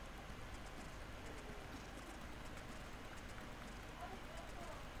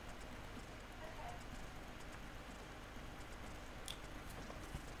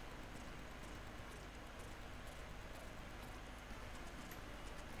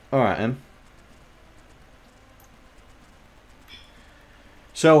 All right, then.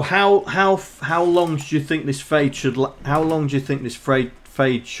 So how long do you think this fade should? How long do you think this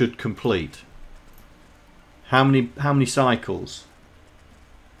fade should complete? How many cycles?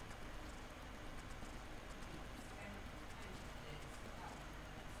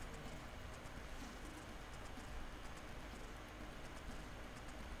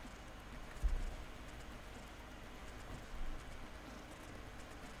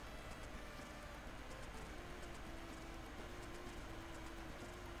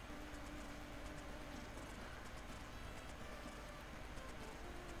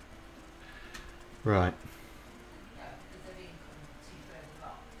 Right.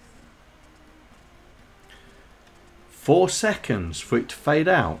 4 seconds for it to fade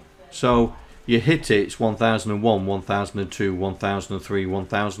out. So you hit it, it's 1001, 1002, 1003,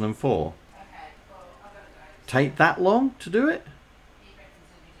 1004. Take that long to do it?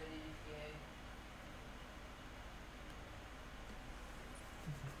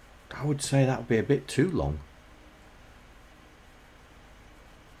 I would say that would be a bit too long.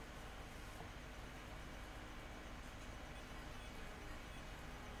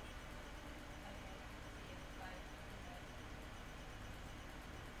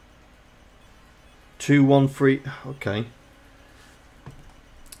 Two, 1, 3. Okay.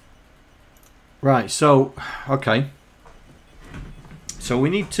 Right. So, okay. So we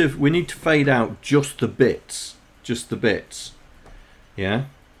need to fade out just the bits, Yeah.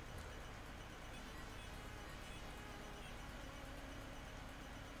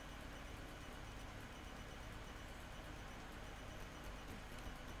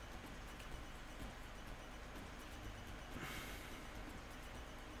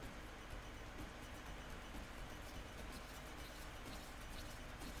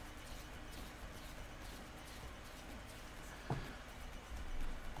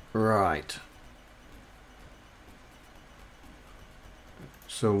 Right.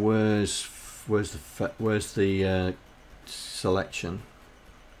 So where's the selection?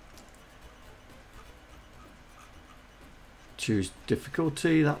 Choose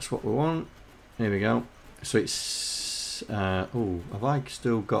difficulty. That's what we want. Here we go. So it's oh, have I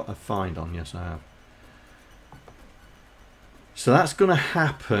still got a find on? Yes, I have. So that's going to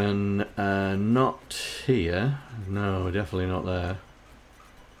happen. Not here. No, definitely not there.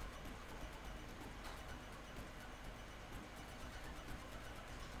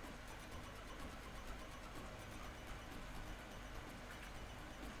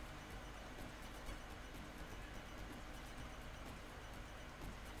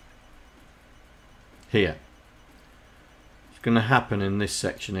 Here. It's going to happen in this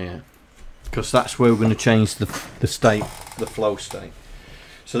section here, because that's where we're going to change the flow state.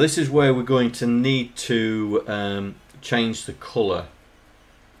 So this is where we're going to need to change the color.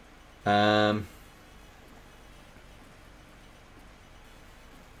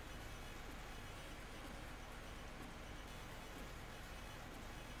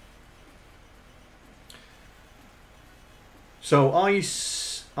 So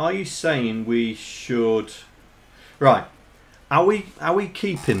are you saying we should? Right. Are we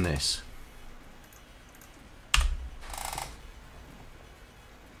keeping this?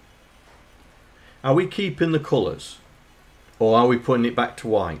 Are we keeping the colours, or are we putting it back to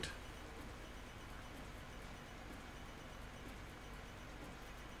white?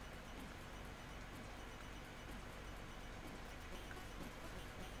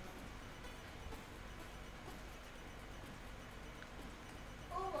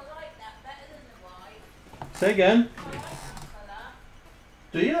 Say again.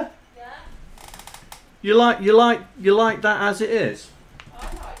 Do you? Yeah. You like that as it is? I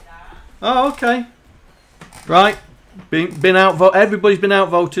like that. Oh, okay. Right. Been outvoted. Everybody's been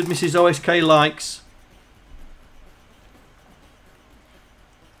outvoted. Mrs. OSK likes.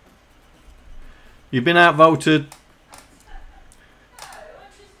 You've been outvoted.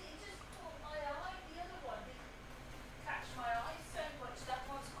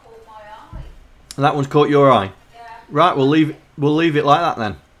 That one's caught your eye. Yeah. Right, we'll leave it like that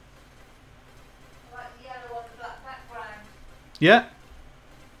then. Like the yellow on the black background. Yeah.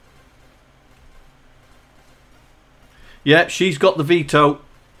 Yeah, she's got the veto.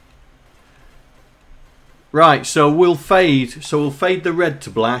 Right, so we'll fade. So we'll fade the red to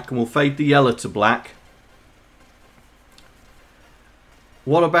black and we'll fade the yellow to black.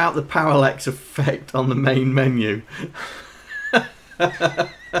 What about the parallax effect on the main menu?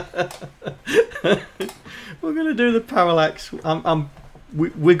 We're going to do the parallax.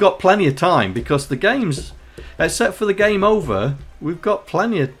 We've got plenty of time because the game's, except for the game over, we've got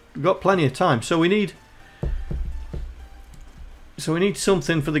plenty of time. So we need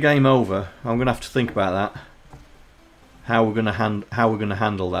something for the game over. I'm going to have to think about that. How we're going to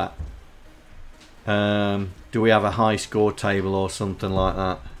handle that. Do we have a high score table or something like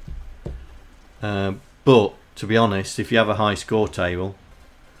that? But to be honest, if you have a high score table,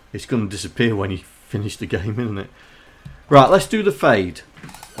 it's going to disappear when you finish the game, isn't it? Right, let's do the fade.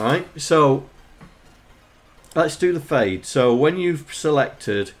 Alright, so let's do the fade. So when you've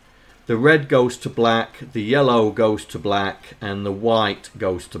selected, the red goes to black, the yellow goes to black, and the white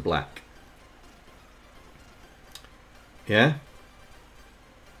goes to black. Yeah?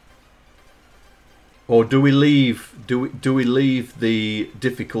 Or do we leave the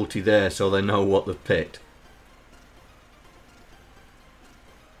difficulty there so they know what they've picked?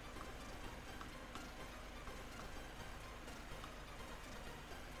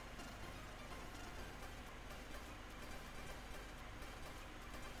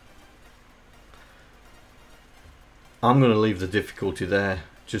 I'm going to leave the difficulty there.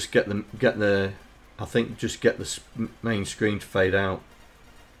 Just get the I think just get the main screen to fade out.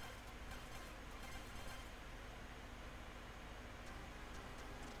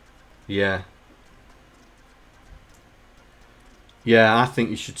 Yeah. Yeah, I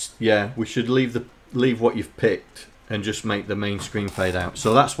think you should. Yeah, we should leave what you've picked and just make the main screen fade out.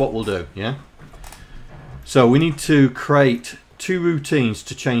 So that's what we'll do. Yeah. So we need to create 2 routines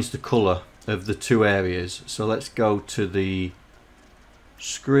to change the colour of the 2 areas. So let's go to the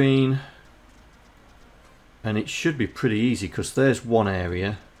screen, and it should be pretty easy because there's one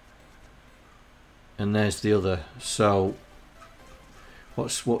area and there's the other. So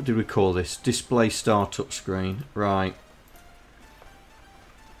what do we call this? Display startup screen. Right.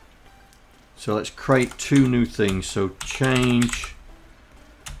 So let's create 2 new things. So change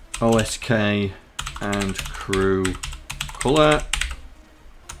OSK and crew color.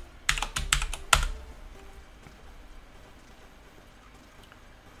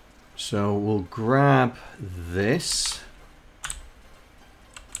 So we'll grab this.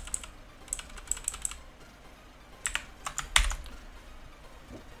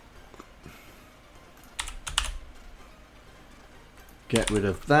 Get rid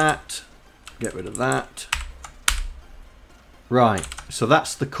of that. Get rid of that. Right, so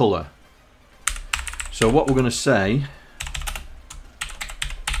that's the colour. So what we're going to say,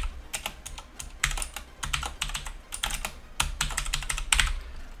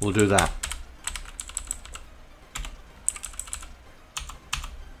 we'll do that.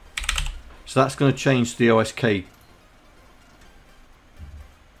 So that's going to change the OSK.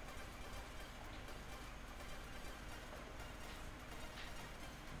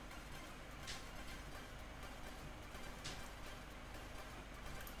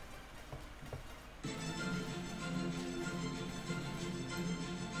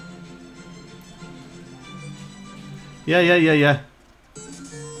 Yeah.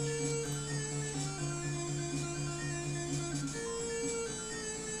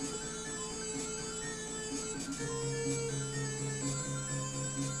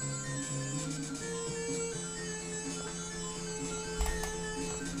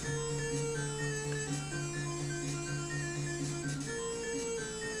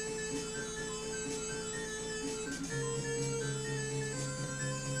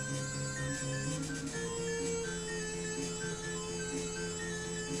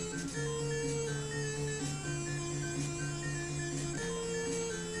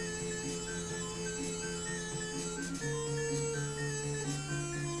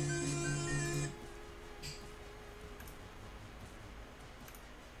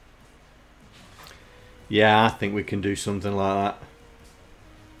 Yeah, I think we can do something like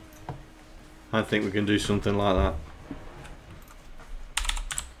that. I think we can do something like that.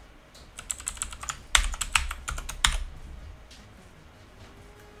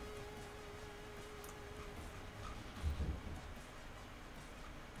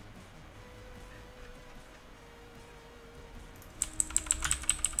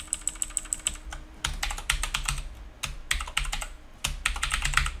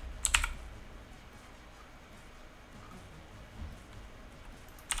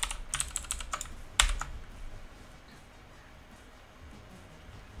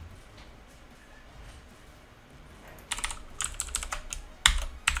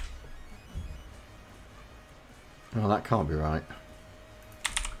 Oh, that can't be right.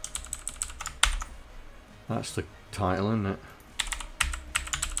 That's the title, isn't it?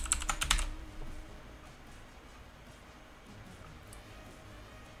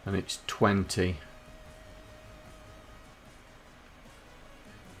 And it's 20.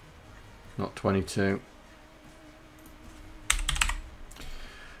 Not 22.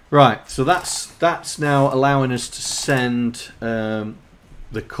 Right, so that's now allowing us to send the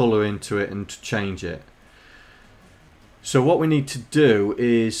colour into it and to change it. So what we need to do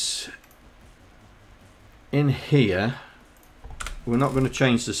is in here, we're not going to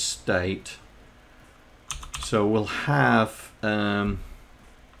change the state. So we'll have now,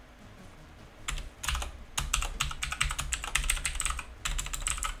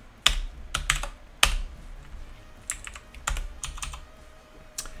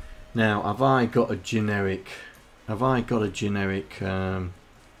 have I got a generic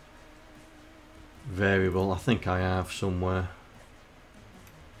variable? I think I have somewhere.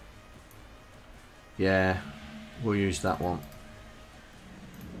 Yeah, we'll use that one.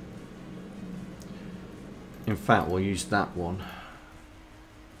 In fact, we'll use that one.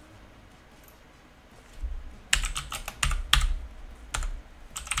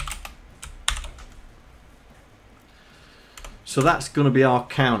 So that's going to be our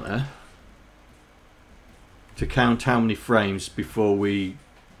counter to count how many frames before we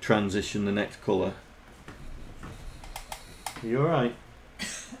transition the next colour. Are you alright?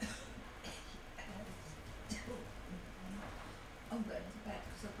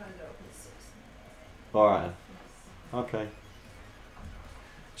 Alright. Okay.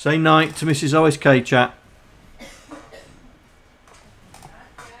 Say night to Mrs. OSK, chat.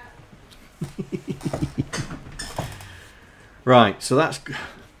 Right, so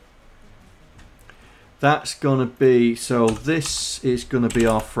that's gonna be, so this is gonna be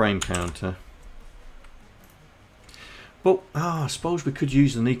our frame counter. But I suppose we could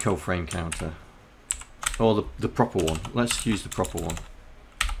use the Nico frame counter, or the proper one. Let's use the proper one.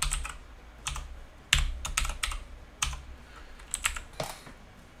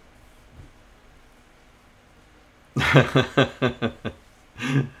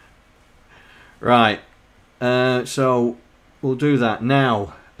 Right, so we'll do that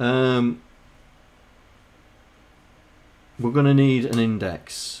now. We're going to need an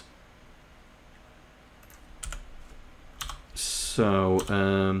index. So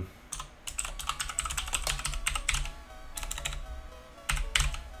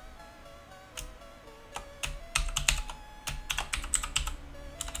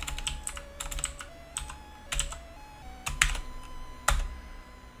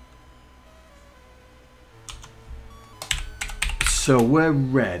we're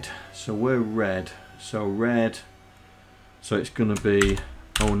red. So red. So it's going to be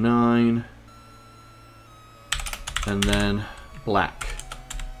 09 and then black.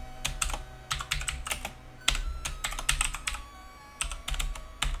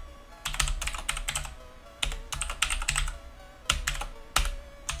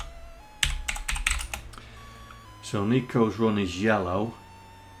 So Nico's run is yellow,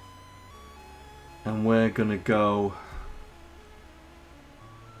 and we're going to go.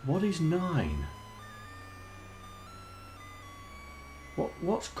 What is 9?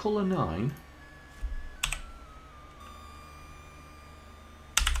 What's colour 9?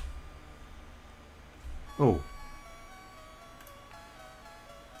 Oh.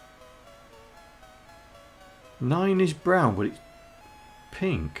 Nine is brown, but it's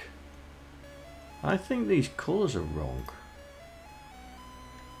pink. I think these colours are wrong.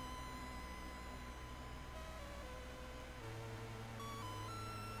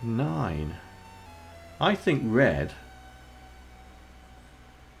 Nine. I think red.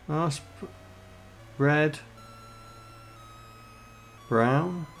 Oh, red.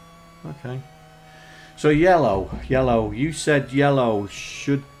 Brown. Okay. So yellow. You said yellow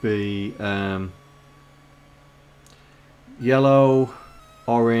should be yellow,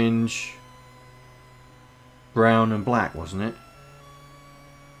 orange, brown and black, wasn't it?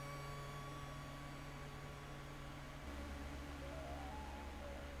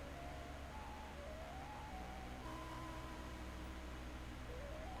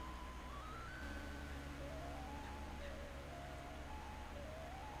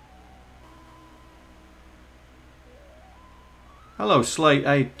 Hello Slate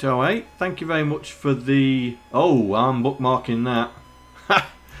 808, thank you very much for the... Oh, I'm bookmarking that.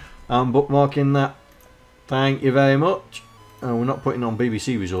 I'm bookmarking that. Thank you very much. Oh, we're not putting it on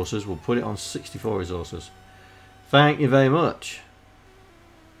BBC resources, we'll put it on 64 resources. Thank you very much.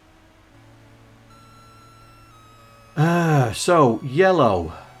 So,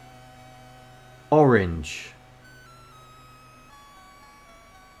 yellow, orange,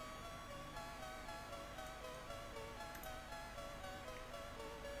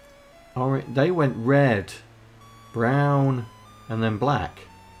 They went red, brown, and then black.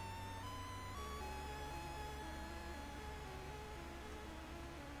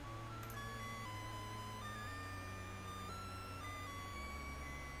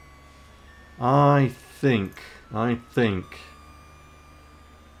 I think. I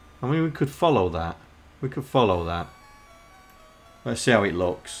mean, we could follow that. We could follow that. Let's see how it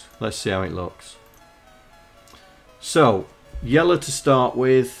looks. Let's see how it looks. So, yellow to start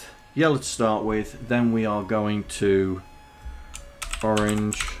with. Yellow to start with. Then we are going to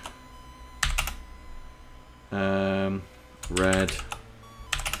orange, red,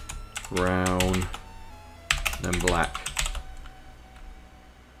 brown, then black.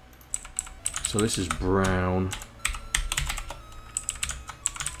 So this is brown,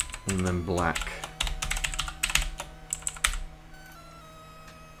 and then black.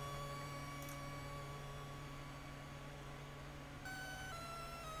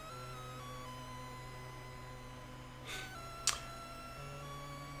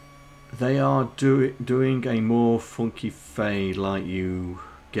 They are doing a more funky fade like you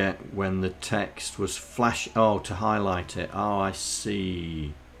get when the text was flash. Oh, to highlight it. Oh, I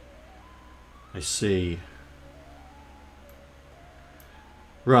see. I see.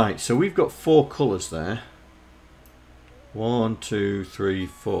 Right, so we've got 4 colours there. 1, 2, 3,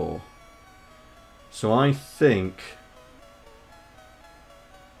 4. So I think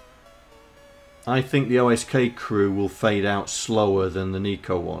the OSK crew will fade out slower than the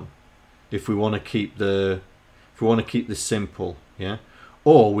Nico one. If we want to keep this simple, yeah?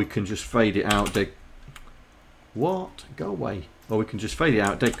 Or we can just fade it out dead. What? Go away. Or we can just fade it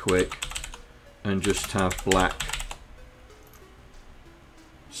out dead quick and just have black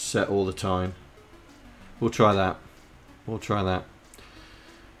set all the time. We'll try that. We'll try that.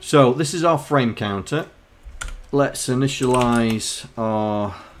 So this is our frame counter. Let's initialize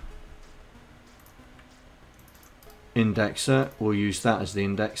our indexer. We'll use that as the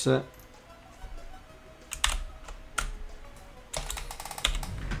indexer.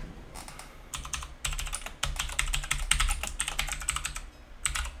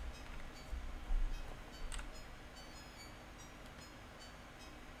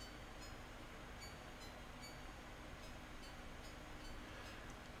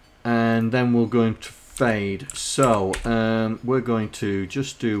 And then we're going to fade. So we're going to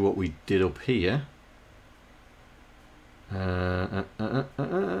just do what we did up here.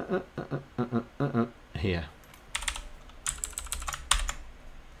 Here.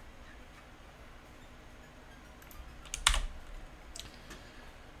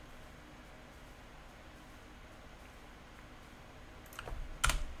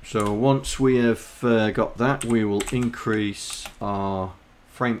 So once we have got that, we will increase our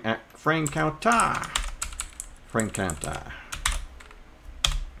frame counter,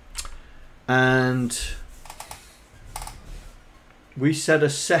 and we set a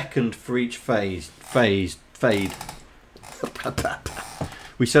second for each fade.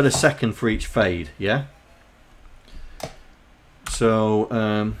 We set a second for each fade, yeah. So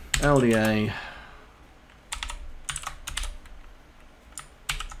LDA.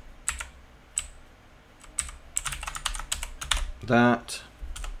 That.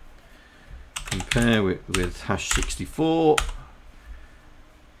 Compare with hash 64.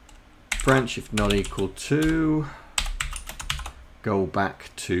 Branch if not equal to. Go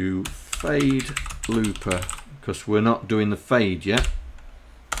back to fade looper because we're not doing the fade yet.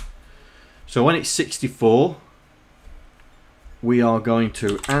 So when it's 64, we are going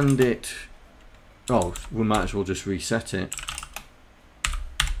to and it. Oh, we might as well just reset it.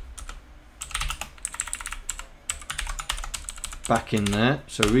 Back in there,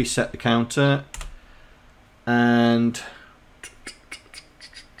 so reset the counter and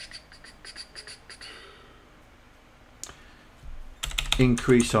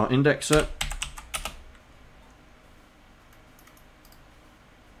increase our indexer.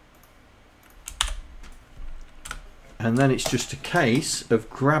 And then it's just a case of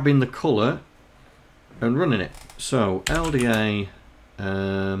grabbing the colour and running it. So LDA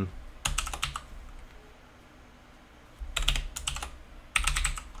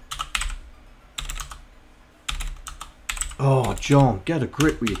oh, John, get a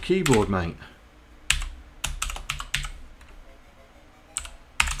grip with your keyboard, mate.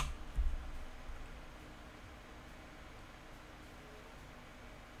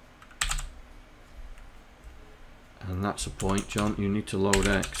 And that's a point, John. You need to load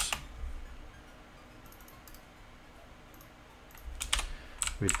X.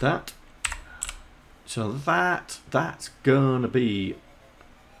 With that. So that's gonna be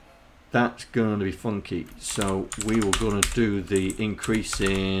that's going to be funky. So we were going to do the increase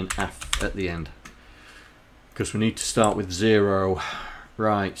in F at the end, because we need to start with 0.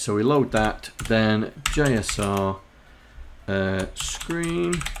 Right, so we load that, then JSR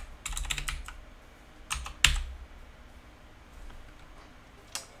screen.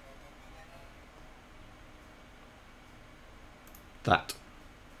 That.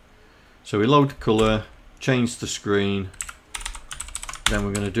 So we load the colour, change the screen, then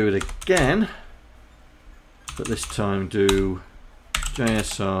we're going to do it again, but this time do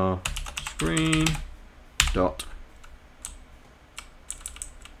JSR screen dot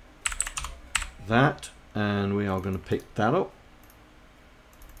that, and we are going to pick that up.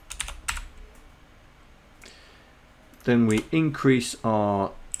 Then we increase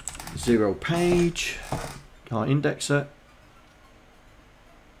our 0 page, our indexer,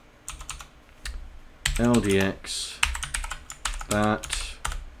 LDX, that,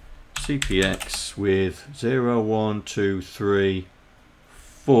 CPX with 0, 1, 2, 3,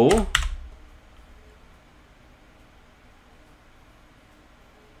 4.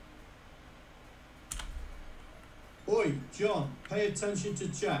 Oi, John, pay attention to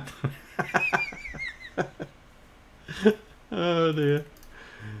chat. Oh dear.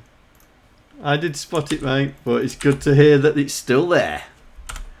 I did spot it, mate, but it's good to hear that it's still there.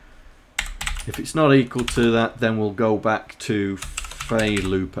 If it's not equal to that, then we'll go back to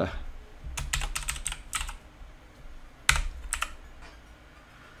FaiRLooper.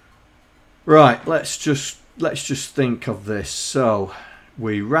 Right, let's just think of this. So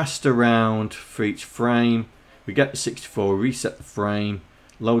we raster around for each frame. We get the 64, reset the frame,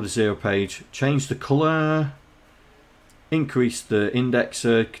 load the 0 page, change the colour, increase the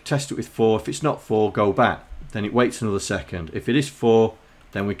indexer, test it with 4. If it's not 4, go back. Then it waits another second. If it is 4,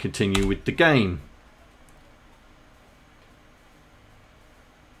 then we continue with the game.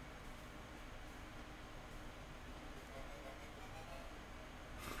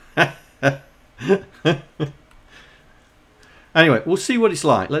 Anyway, we'll see what it's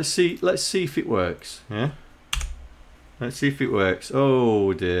like. Let's see if it works. Yeah. Let's see if it works.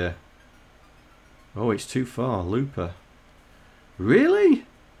 Oh dear. Oh, it's too far. Looper. Really?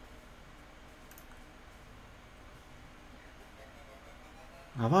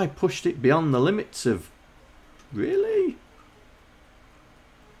 Have I pushed it beyond the limits of... Really?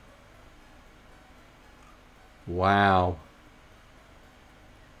 Wow.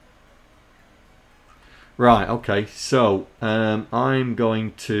 Right, okay, so I'm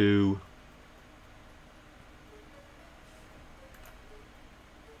going to...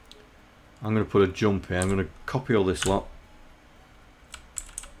 put a jump here. I'm going to copy all this lot.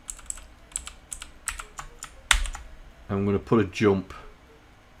 I'm going to put a jump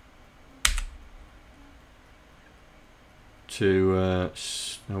to,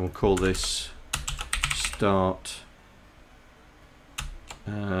 and we'll call this start.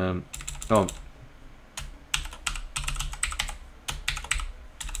 Oh.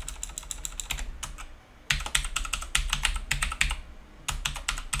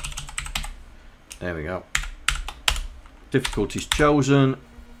 There we go. Difficulty's chosen.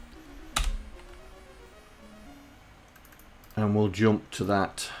 And we'll jump to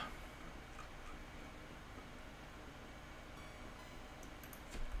that.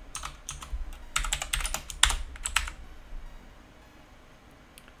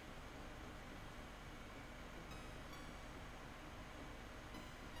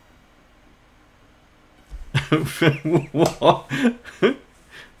 What?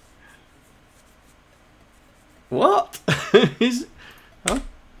 What?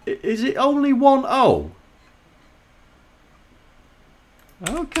 Is it only 1 O?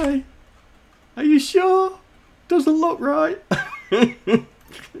 Okay. Are you sure? Doesn't look right.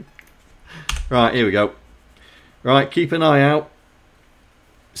 Right, here we go. Right, keep an eye out.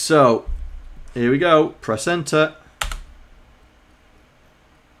 So, here we go. Press enter.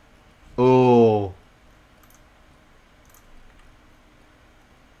 Oh.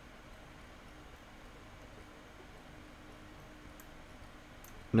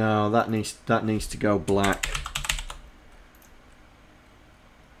 No, that needs to go black.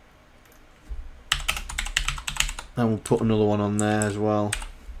 And we'll put another one on there as well.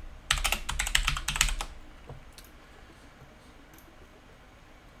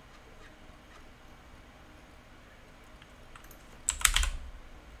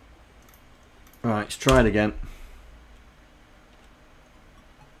 Right, let's try it again.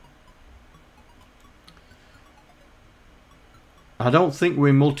 I don't think we're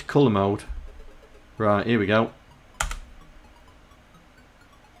in multicolour mode. Right, here we go.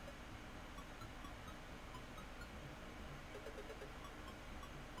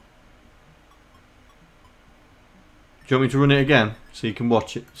 Do you want me to run it again so you can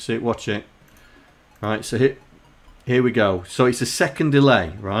watch it? Watch it. Right, so here we go. So it's a second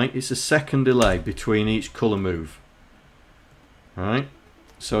delay, right? It's a second delay between each colour move. Right?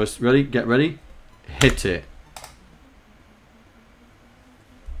 So it's ready, get ready, hit it.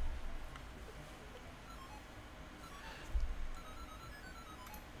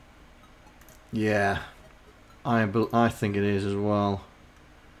 Yeah, I think it is as well.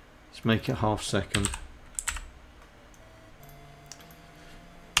 Let's make it half second.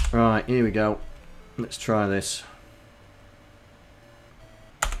 Right, here we go. Let's try this.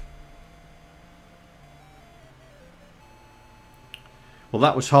 Well,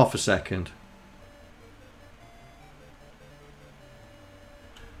 that was half a second.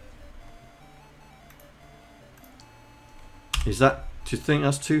 Is that, do you think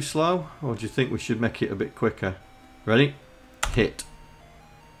that's too slow? Or do you think we should make it a bit quicker? Ready? Hit.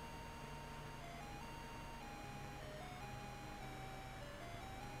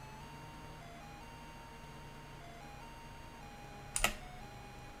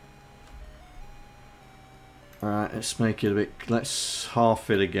 Alright, let's make it a bit, let's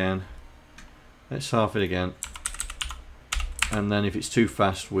half it again. Let's half it again. And then if it's too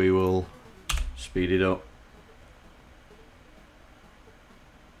fast, we will speed it up.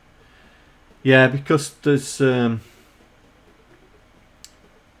 Yeah, because there's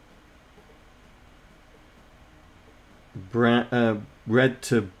red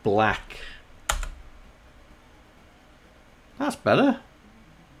to black. That's better.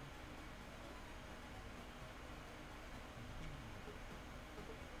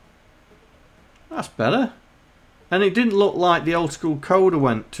 That's better. And it didn't look like the old school coder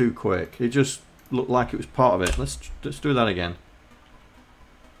went too quick. It just looked like it was part of it. Let's do that again.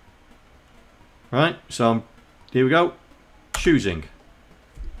 Right, so here we go. Choosing.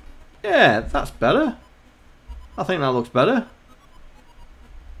 Yeah, that's better. I think that looks better.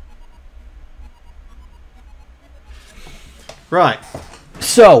 Right,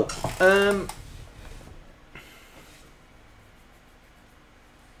 so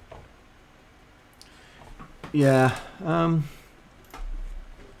yeah,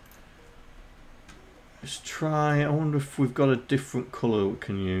 let's try. I wonder if we've got a different colour we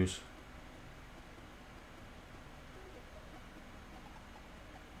can use.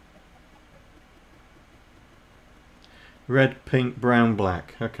 Red, pink, brown,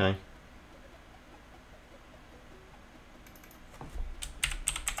 black. Okay.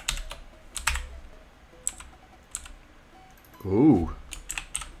 Ooh.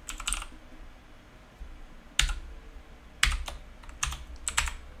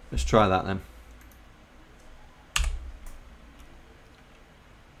 Let's try that then.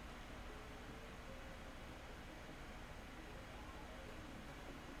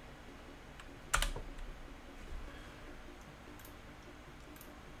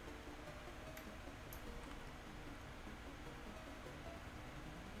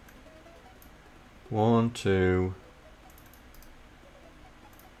 One, two.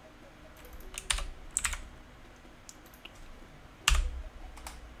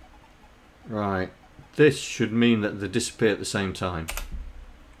 Right. This should mean that they disappear at the same time.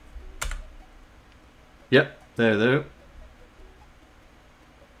 Yep, there they go.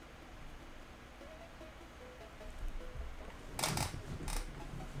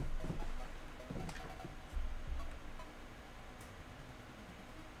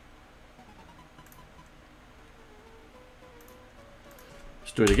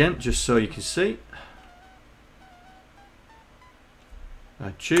 Let's do it again, just so you can see.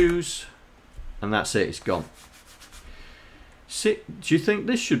 I choose, and that's it, it's gone. See, do you think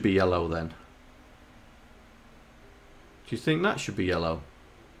this should be yellow then? Do you think that should be yellow?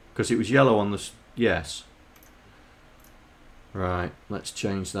 Because it was yellow on the... yes. Right, let's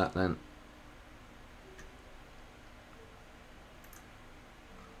change that then.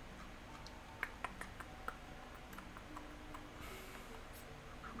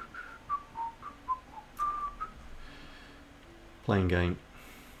 Playing game.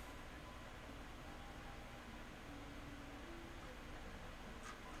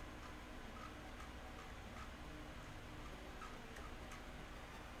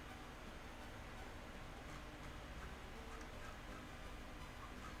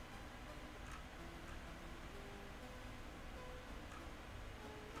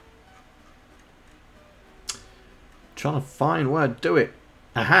 Trying to find where to do it.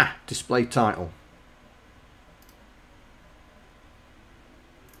 Aha! Display title.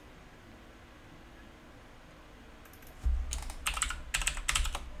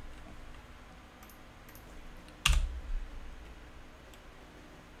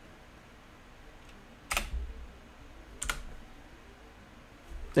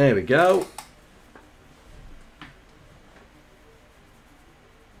 There we go.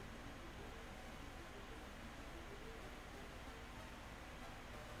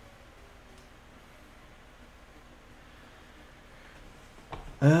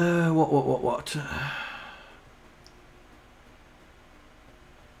 What?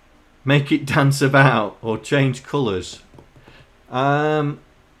 Make it dance about or change colours. I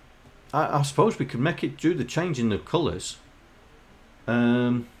suppose we could make it do the change in the colours.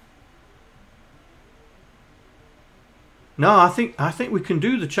 No, I think we can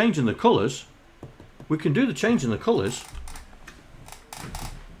do the change in the colours. We can do the change in the colours.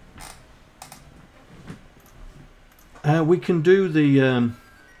 We can do the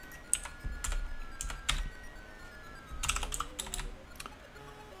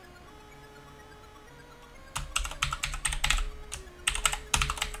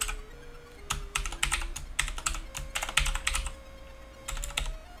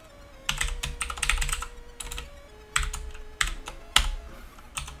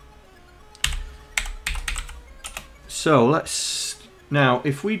so let's now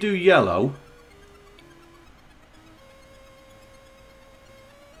if we do yellow.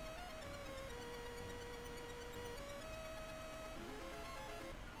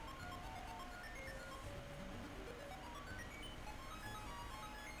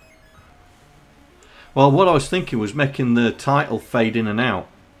 Well, what I was thinking was making the title fade in and out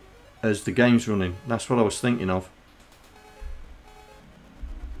as the game's running. That's what I was thinking of.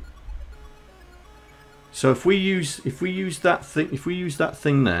 So if we use that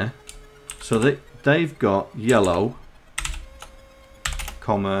thing there, so that they've got yellow,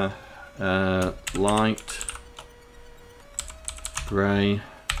 comma, light, grey,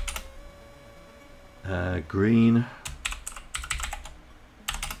 green,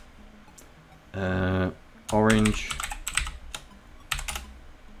 orange,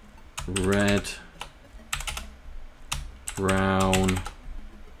 red, brown,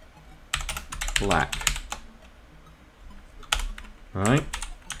 black. Right.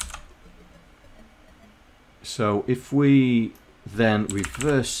 So if we then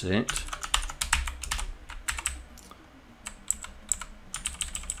reverse it,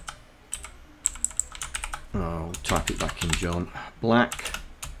 oh, type it back in, John. Black,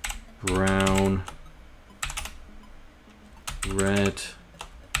 brown, red,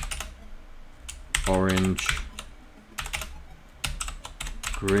 orange,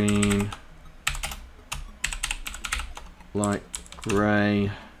 green, light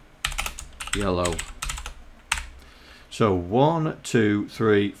grey, yellow. So 1, 2,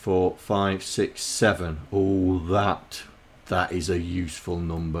 3, 4, 5, 6, 7. Oh, that is a useful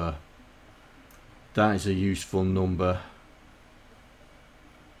number. That is a useful number.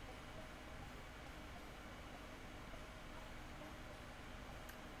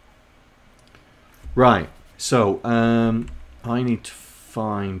 Right, so I need to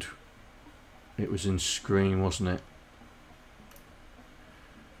find, it was in screen, wasn't it?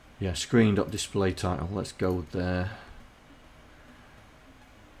 Yeah, screen.display title, let's go there.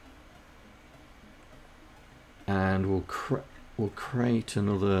 And we'll create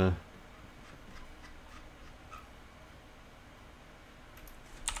another.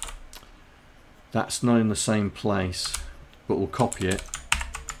 That's not in the same place, but we'll copy it.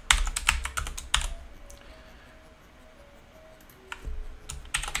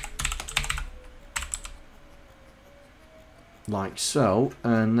 Like so,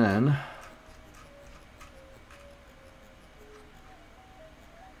 and then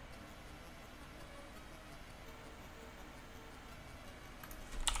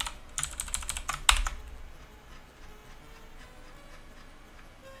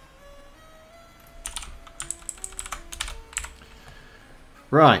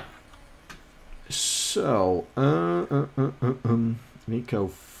right. So Nico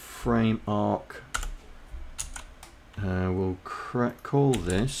frame arc. We'll call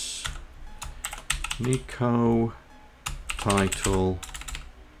this Nico title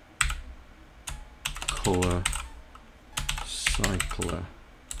color cycler.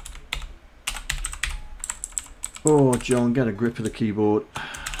 Oh, John, get a grip of the keyboard.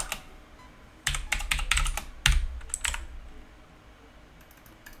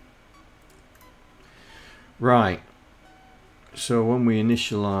 Right. So when we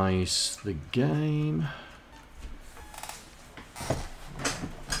initialize the game,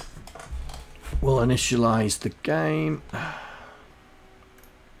 we'll initialize the game.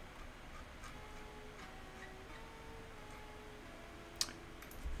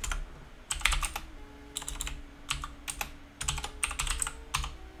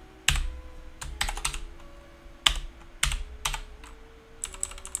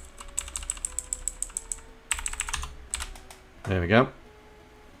 There we go.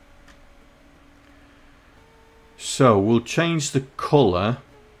 So we'll change the colour.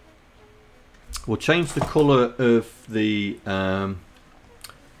 We'll change the colour of the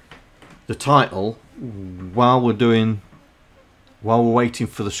title while we're waiting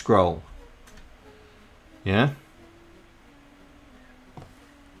for the scroll. Yeah.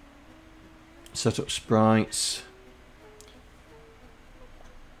 Set up sprites.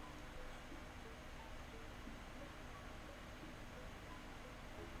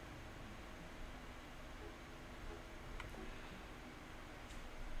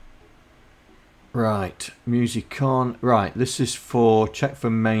 Right, music on. Right, this is for check for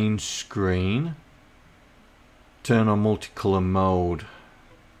main screen. Turn on multicolor mode.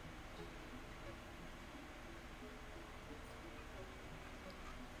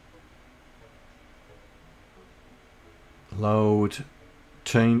 Load.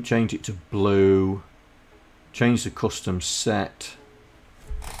 Change it to blue. Change the custom set.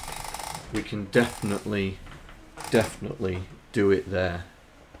 We can definitely do it there.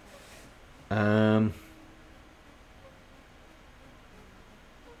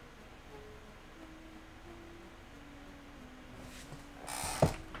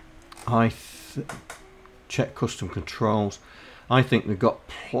 Check custom controls. I think they've got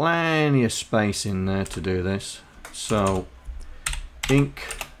plenty of space in there to do this. So, ink.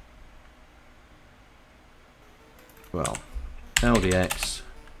 Well, LDX.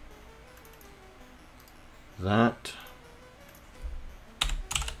 That.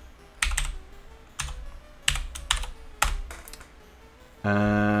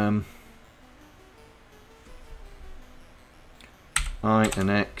 I and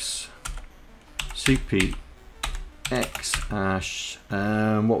X CP X ash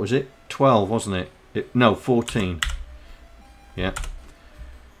what was it, 12 wasn't it? No, 14. Yeah,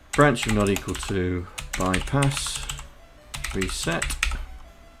 branching not equal to bypass, reset.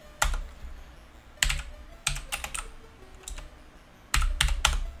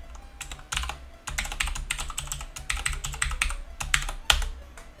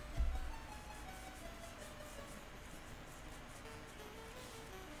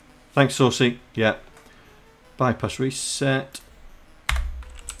 Thanks, Saucy. Yeah. Bypass reset.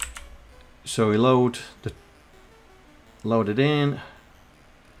 So we load it in.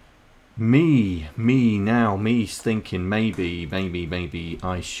 Me's thinking maybe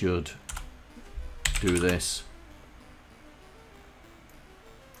I should do this.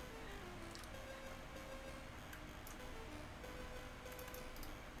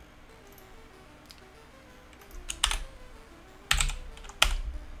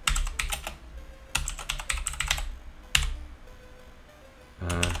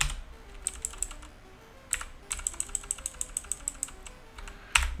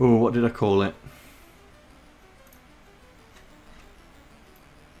 Oh, what did I call it?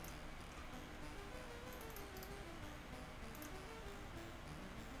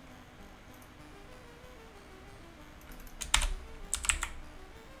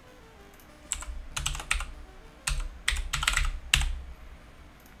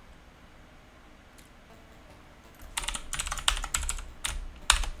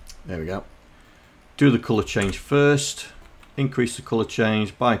 There we go. Do the color change first. Increase the color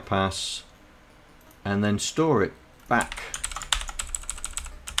change, bypass, and then store it back.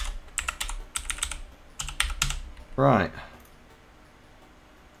 Right.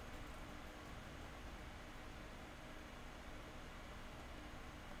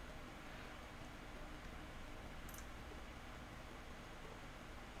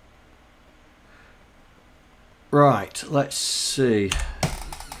 Right, let's see.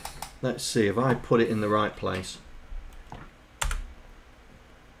 Let's see if I put it in the right place.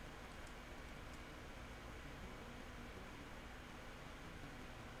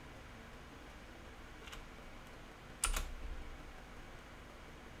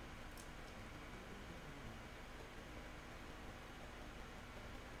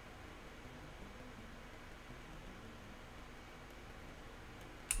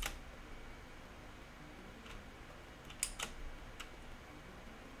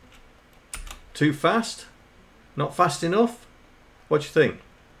 Too fast? Not fast enough? What do you think?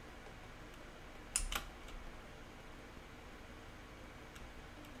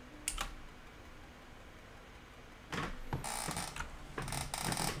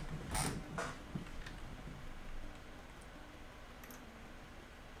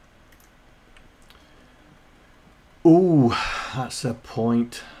 Ooh, that's a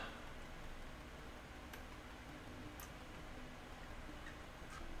point.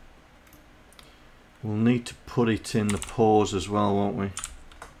 We'll need to put it in the pause as well, won't we?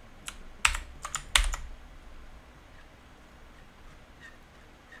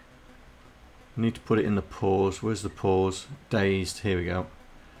 Need to put it in the pause. Where's the pause? Dazed. Here we go.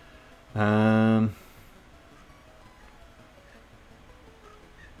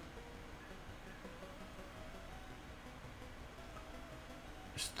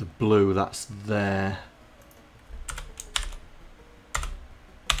 It's the blue that's there.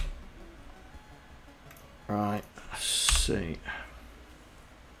 Right, let's see.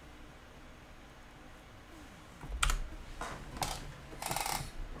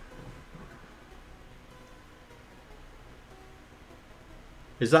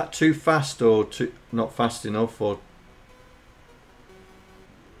 Is that too fast or too not fast enough, or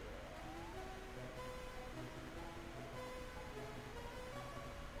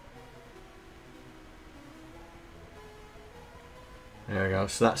there we go,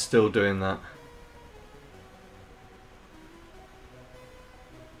 so that's still doing that.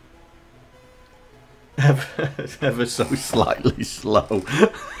 Ever so slightly slow.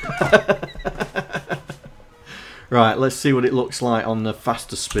 Right, let's see what it looks like on the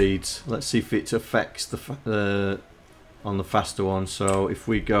faster speeds. Let's see if it affects the on the faster one. So if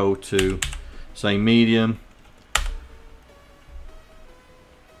we go to, say, medium.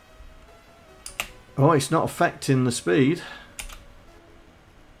 Oh, it's not affecting the speed.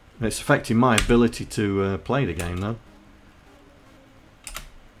 It's affecting my ability to play the game though.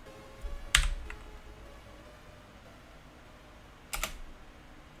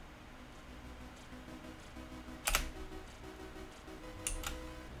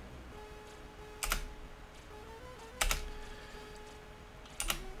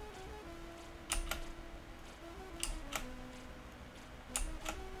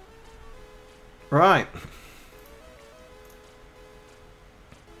 Right.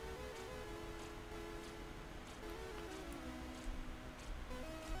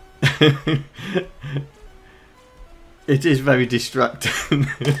 It is very distracting.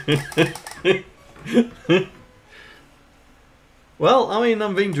 Well, I mean,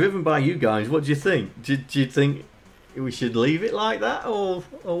 I'm being driven by you guys. What do you think? Do you think we should leave it like that, or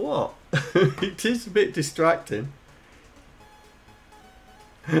what? It is a bit distracting.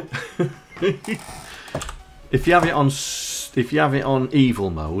 If you have it on evil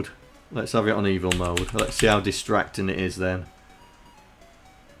mode, let's have it on evil mode. Let's see how distracting it is then.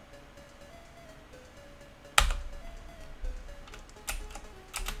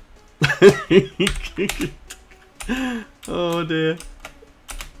 Oh dear.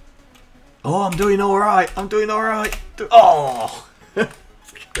 Oh, I'm doing all right. I'm doing all right. Oh,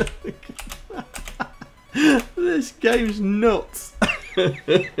 this game's nuts.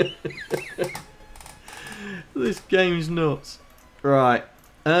 This game's nuts. Right.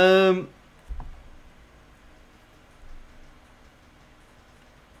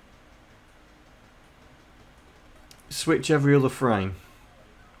 Switch every other frame.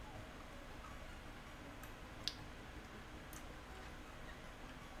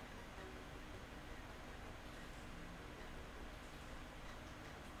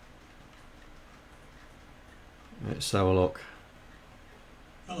 Let's have a look.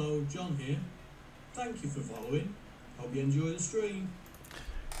 Hello, John here. Thank you for following. Hope you enjoy the stream.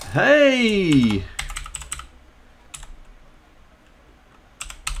 Hey!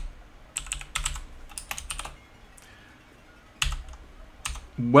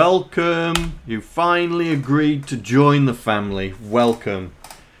 Welcome. You finally agreed to join the family. Welcome.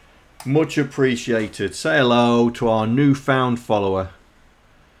 Much appreciated. Say hello to our newfound follower.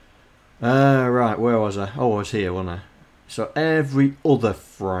 Right, where was I? Oh, I was here, wasn't I? So every other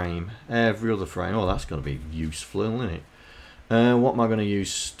frame. Oh, that's going to be useful, isn't it? What am I going to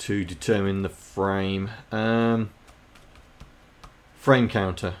use to determine the frame? Frame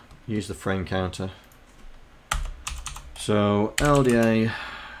counter. Use the frame counter. So LDA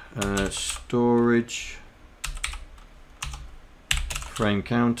storage frame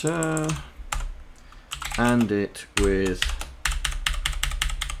counter, and it with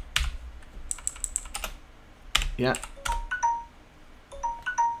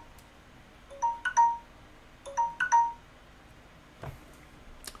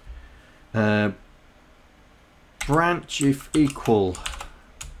branch if equal.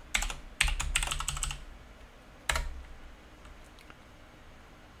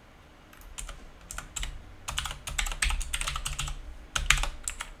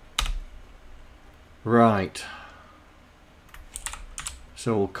 Right.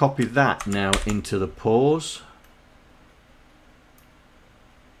 So we'll copy that now into the pause.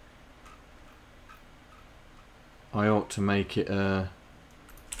 I ought to make it a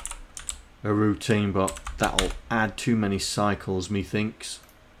routine, but that'll add too many cycles, methinks.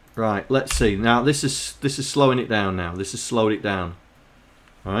 Right, let's see. Now this is slowing it down now. This has slowed it down.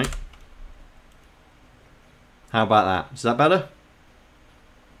 All right. How about that? Is that better?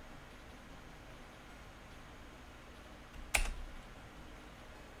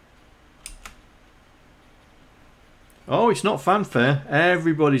 Oh, it's not fanfare.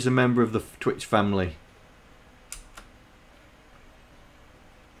 Everybody's a member of the Twitch family.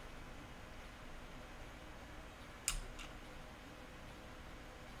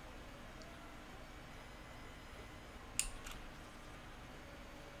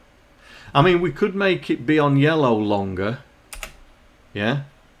 I mean, we could make it be on yellow longer, yeah,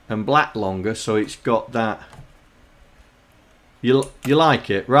 and black longer, so it's got that. You like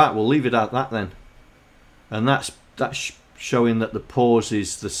it, right? We'll leave it at that then, and that's showing that the pause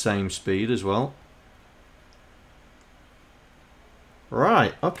is the same speed as well.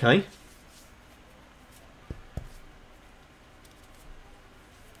 Right. Okay.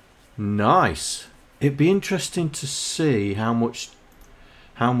 Nice. It'd be interesting to see how much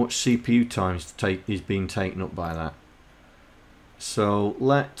CPU time is being taken up by that. So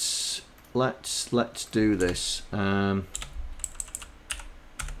let's do this.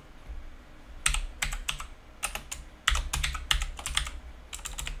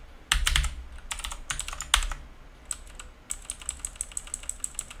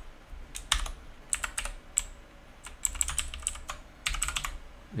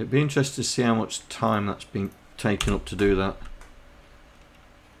 It'd be interesting to see how much time that's been taken up to do that.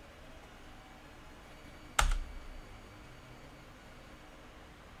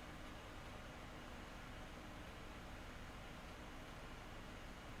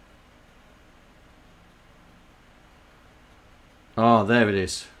 Oh, there it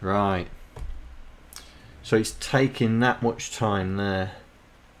is. Right. So it's taking that much time there.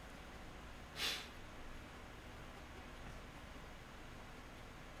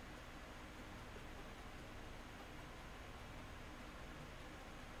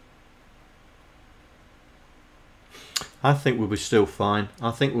 I think we'll be still fine.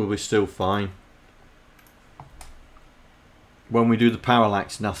 I think we'll be still fine. When we do the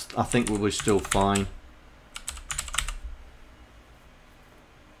parallax, I think we'll be still fine.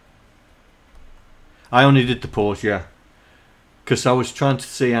 I only did the pause, yeah, because I was trying to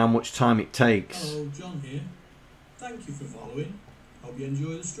see how much time it takes. Hello, John here. Thank you for following. Hope you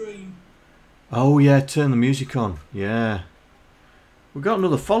enjoy the stream. Oh yeah, turn the music on. Yeah. We've got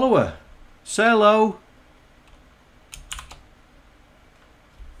another follower. Say hello.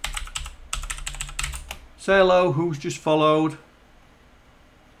 Say hello, who's just followed?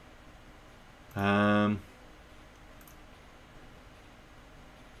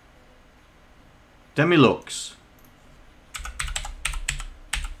 Demilux.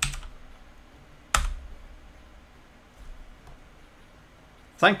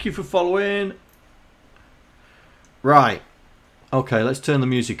 Thank you for following. Right. Okay, let's turn the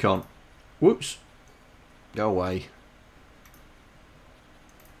music on. Whoops. Go away.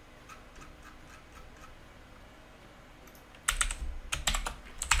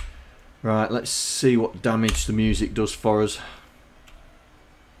 Right, let's see what damage the music does for us.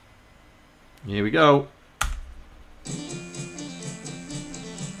 Here we go.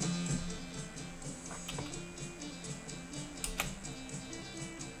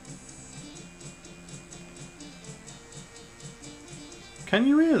 Can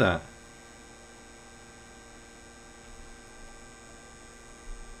you hear that?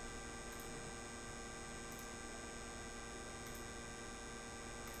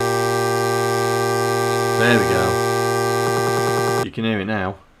 There we go. You can hear it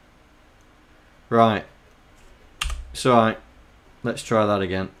now. Right. It's alright. Let's try that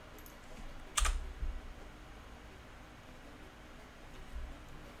again.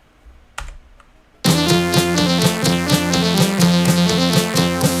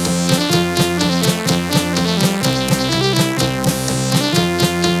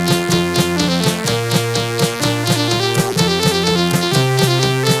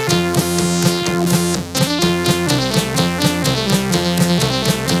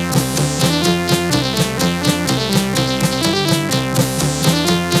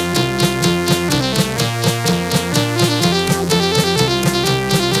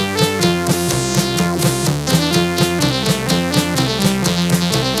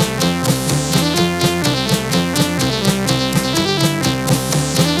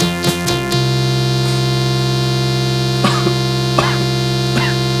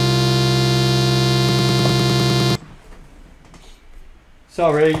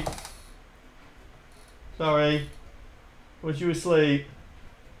 Sorry. Was you asleep?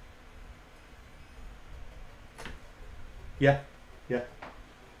 Yeah. Yeah.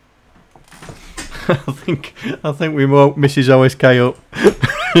 I think we woke Mrs. OSK up.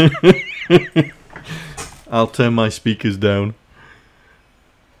 I'll turn my speakers down.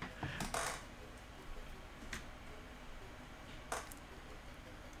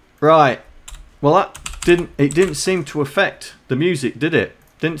 Right. Well, that didn't seem to affect the music, did it?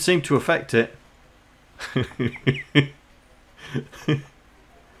 Didn't seem to affect it.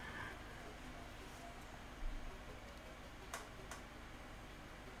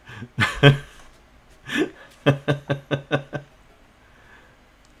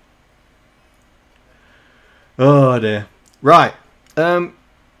 Oh dear. Right.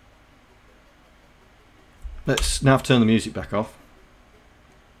 Let's now turn the music back off.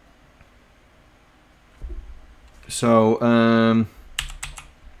 So,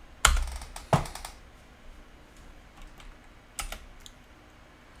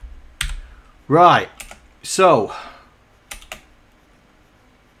 right. So,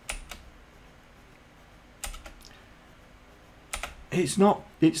 it's not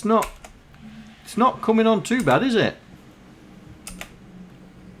coming on too bad, is it?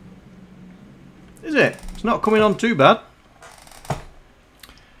 Is it? It's not coming on too bad.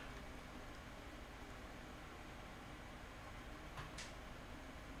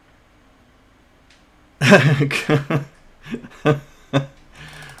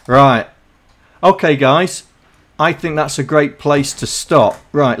 Right. Okay, guys. I think that's a great place to stop.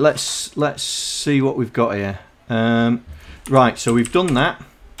 Right. Let's see what we've got here. Right. So we've done that.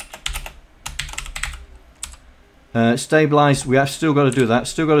 Stabilize. We have still got to do that.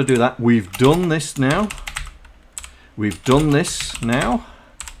 Still got to do that. We've done this now. We've done this now.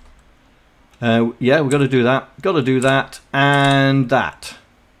 Yeah, we've got to do that. Got to do that and that.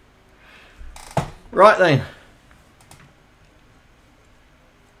 Right then.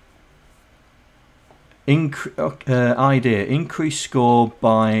 Idea. Increase score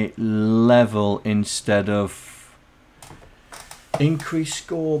by level instead of... Increase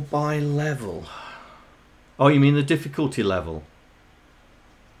score by level. Oh, you mean the difficulty level?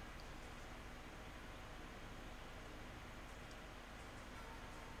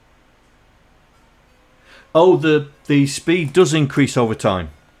 Oh, the speed does increase over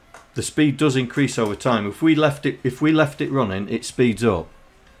time. The speed does increase over time. If we left it running, it speeds up.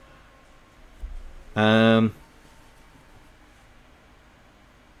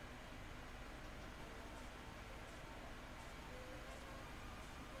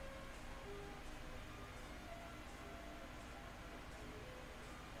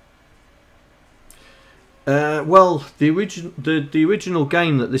 Well, the original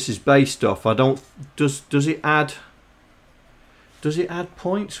game that this is based off, I don't does it add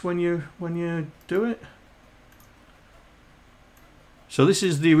points when you do it? So this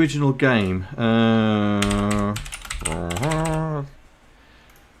is the original game.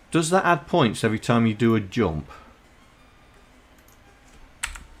 Does that add points every time you do a jump?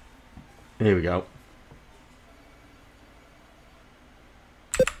 Here we go.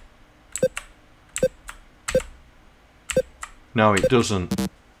 No, it doesn't.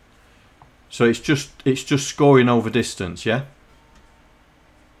 So it's just scoring over distance, yeah?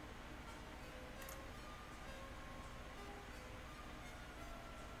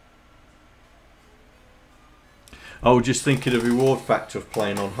 Oh, just thinking of the reward factor of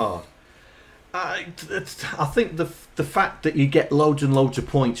playing on hard. I think the fact that you get loads and loads of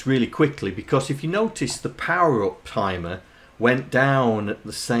points really quickly, because if you notice the power-up timer went down at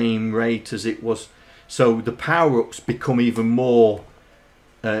the same rate as it was, so the power-ups become even more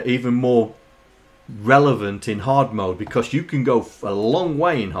relevant in hard mode, because you can go a long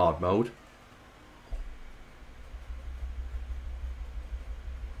way in hard mode.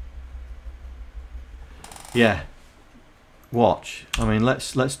 Yeah. Watch. I mean,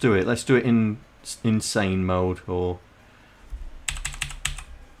 let's do it. Let's do it in insane mode, or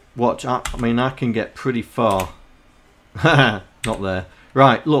watch. I mean, I can get pretty far. Not there.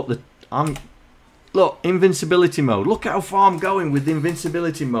 Right. Look, look, invincibility mode. Look how far I'm going with the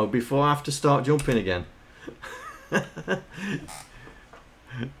invincibility mode before I have to start jumping again.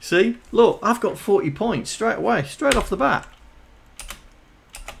 See? Look, I've got 40 points straight away, straight off the bat.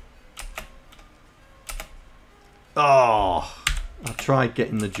 Oh, I tried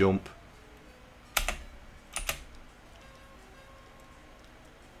getting the jump.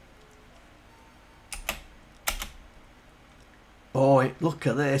 Boy, look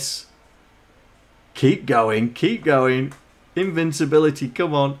at this. Keep going, keep going. Invincibility,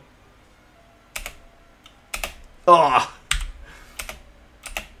 come on. Oh.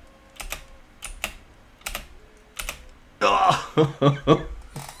 Oh.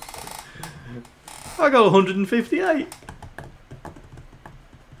 I got 158.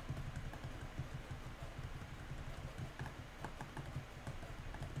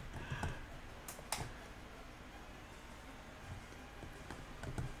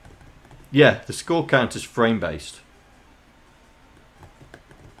 Yeah, the score count is frame based.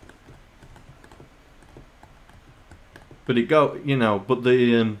 But it go, you know, but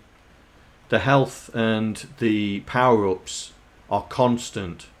the health and the power ups are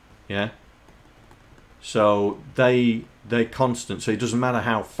constant, yeah. So they're constant. So it doesn't matter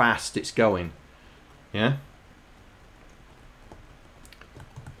how fast it's going, yeah.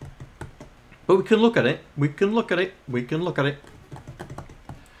 But we can look at it. We can look at it. We can look at it.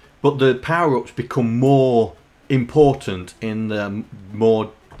 But the power ups become more important in the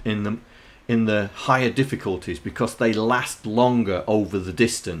higher difficulties because they last longer over the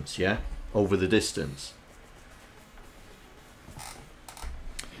distance, yeah? Over the distance.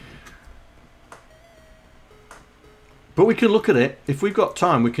 But we can look at it. If we've got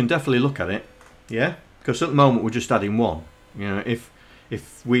time, we can definitely look at it, yeah? Because at the moment we're just adding one. You know, if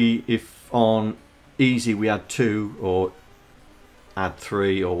on easy we add 2 or add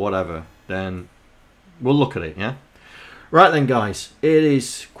 3 or whatever, then we'll look at it, yeah? Right then, guys, it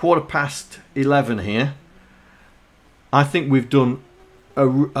is 11:15 here. I think we've done a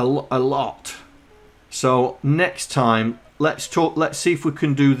lot. So next time, let's see if we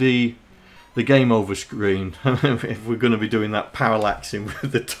can do the game over screen. If we're going to be doing that parallaxing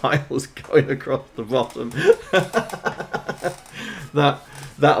with the tiles going across the bottom.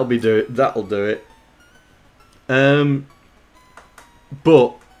 That'll do it.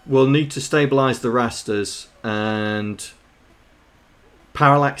 But we'll need to stabilize the rasters and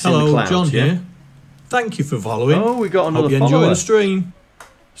parallax in the clouds. Hello, John yeah? here. Thank you for following. Oh, we got another Hope you follower. enjoy the stream.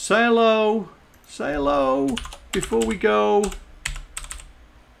 Say hello. Say hello before we go.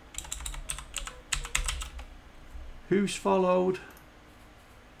 Who's followed?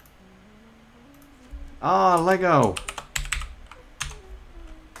 Ah, Lego.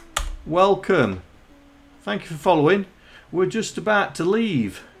 Welcome. Thank you for following. We're just about to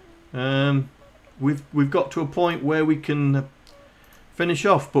leave. We've got to a point where we can finish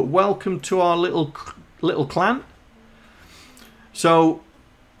off. But welcome to our little clan. So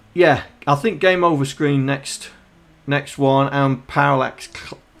yeah, I think game over screen next one and parallax,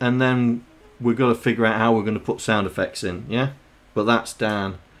 and then we've got to figure out how we're going to put sound effects in. Yeah, but that's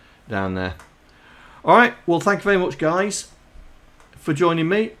down there. All right. Well, thank you very much, guys, for joining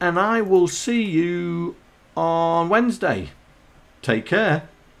me, and I will see you on Wednesday. Take care.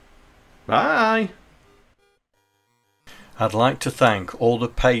 Bye. I'd like to thank all the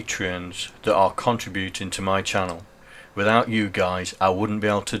patrons that are contributing to my channel. Without you guys, I wouldn't be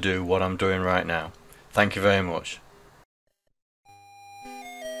able to do what I'm doing right now. Thank you very much.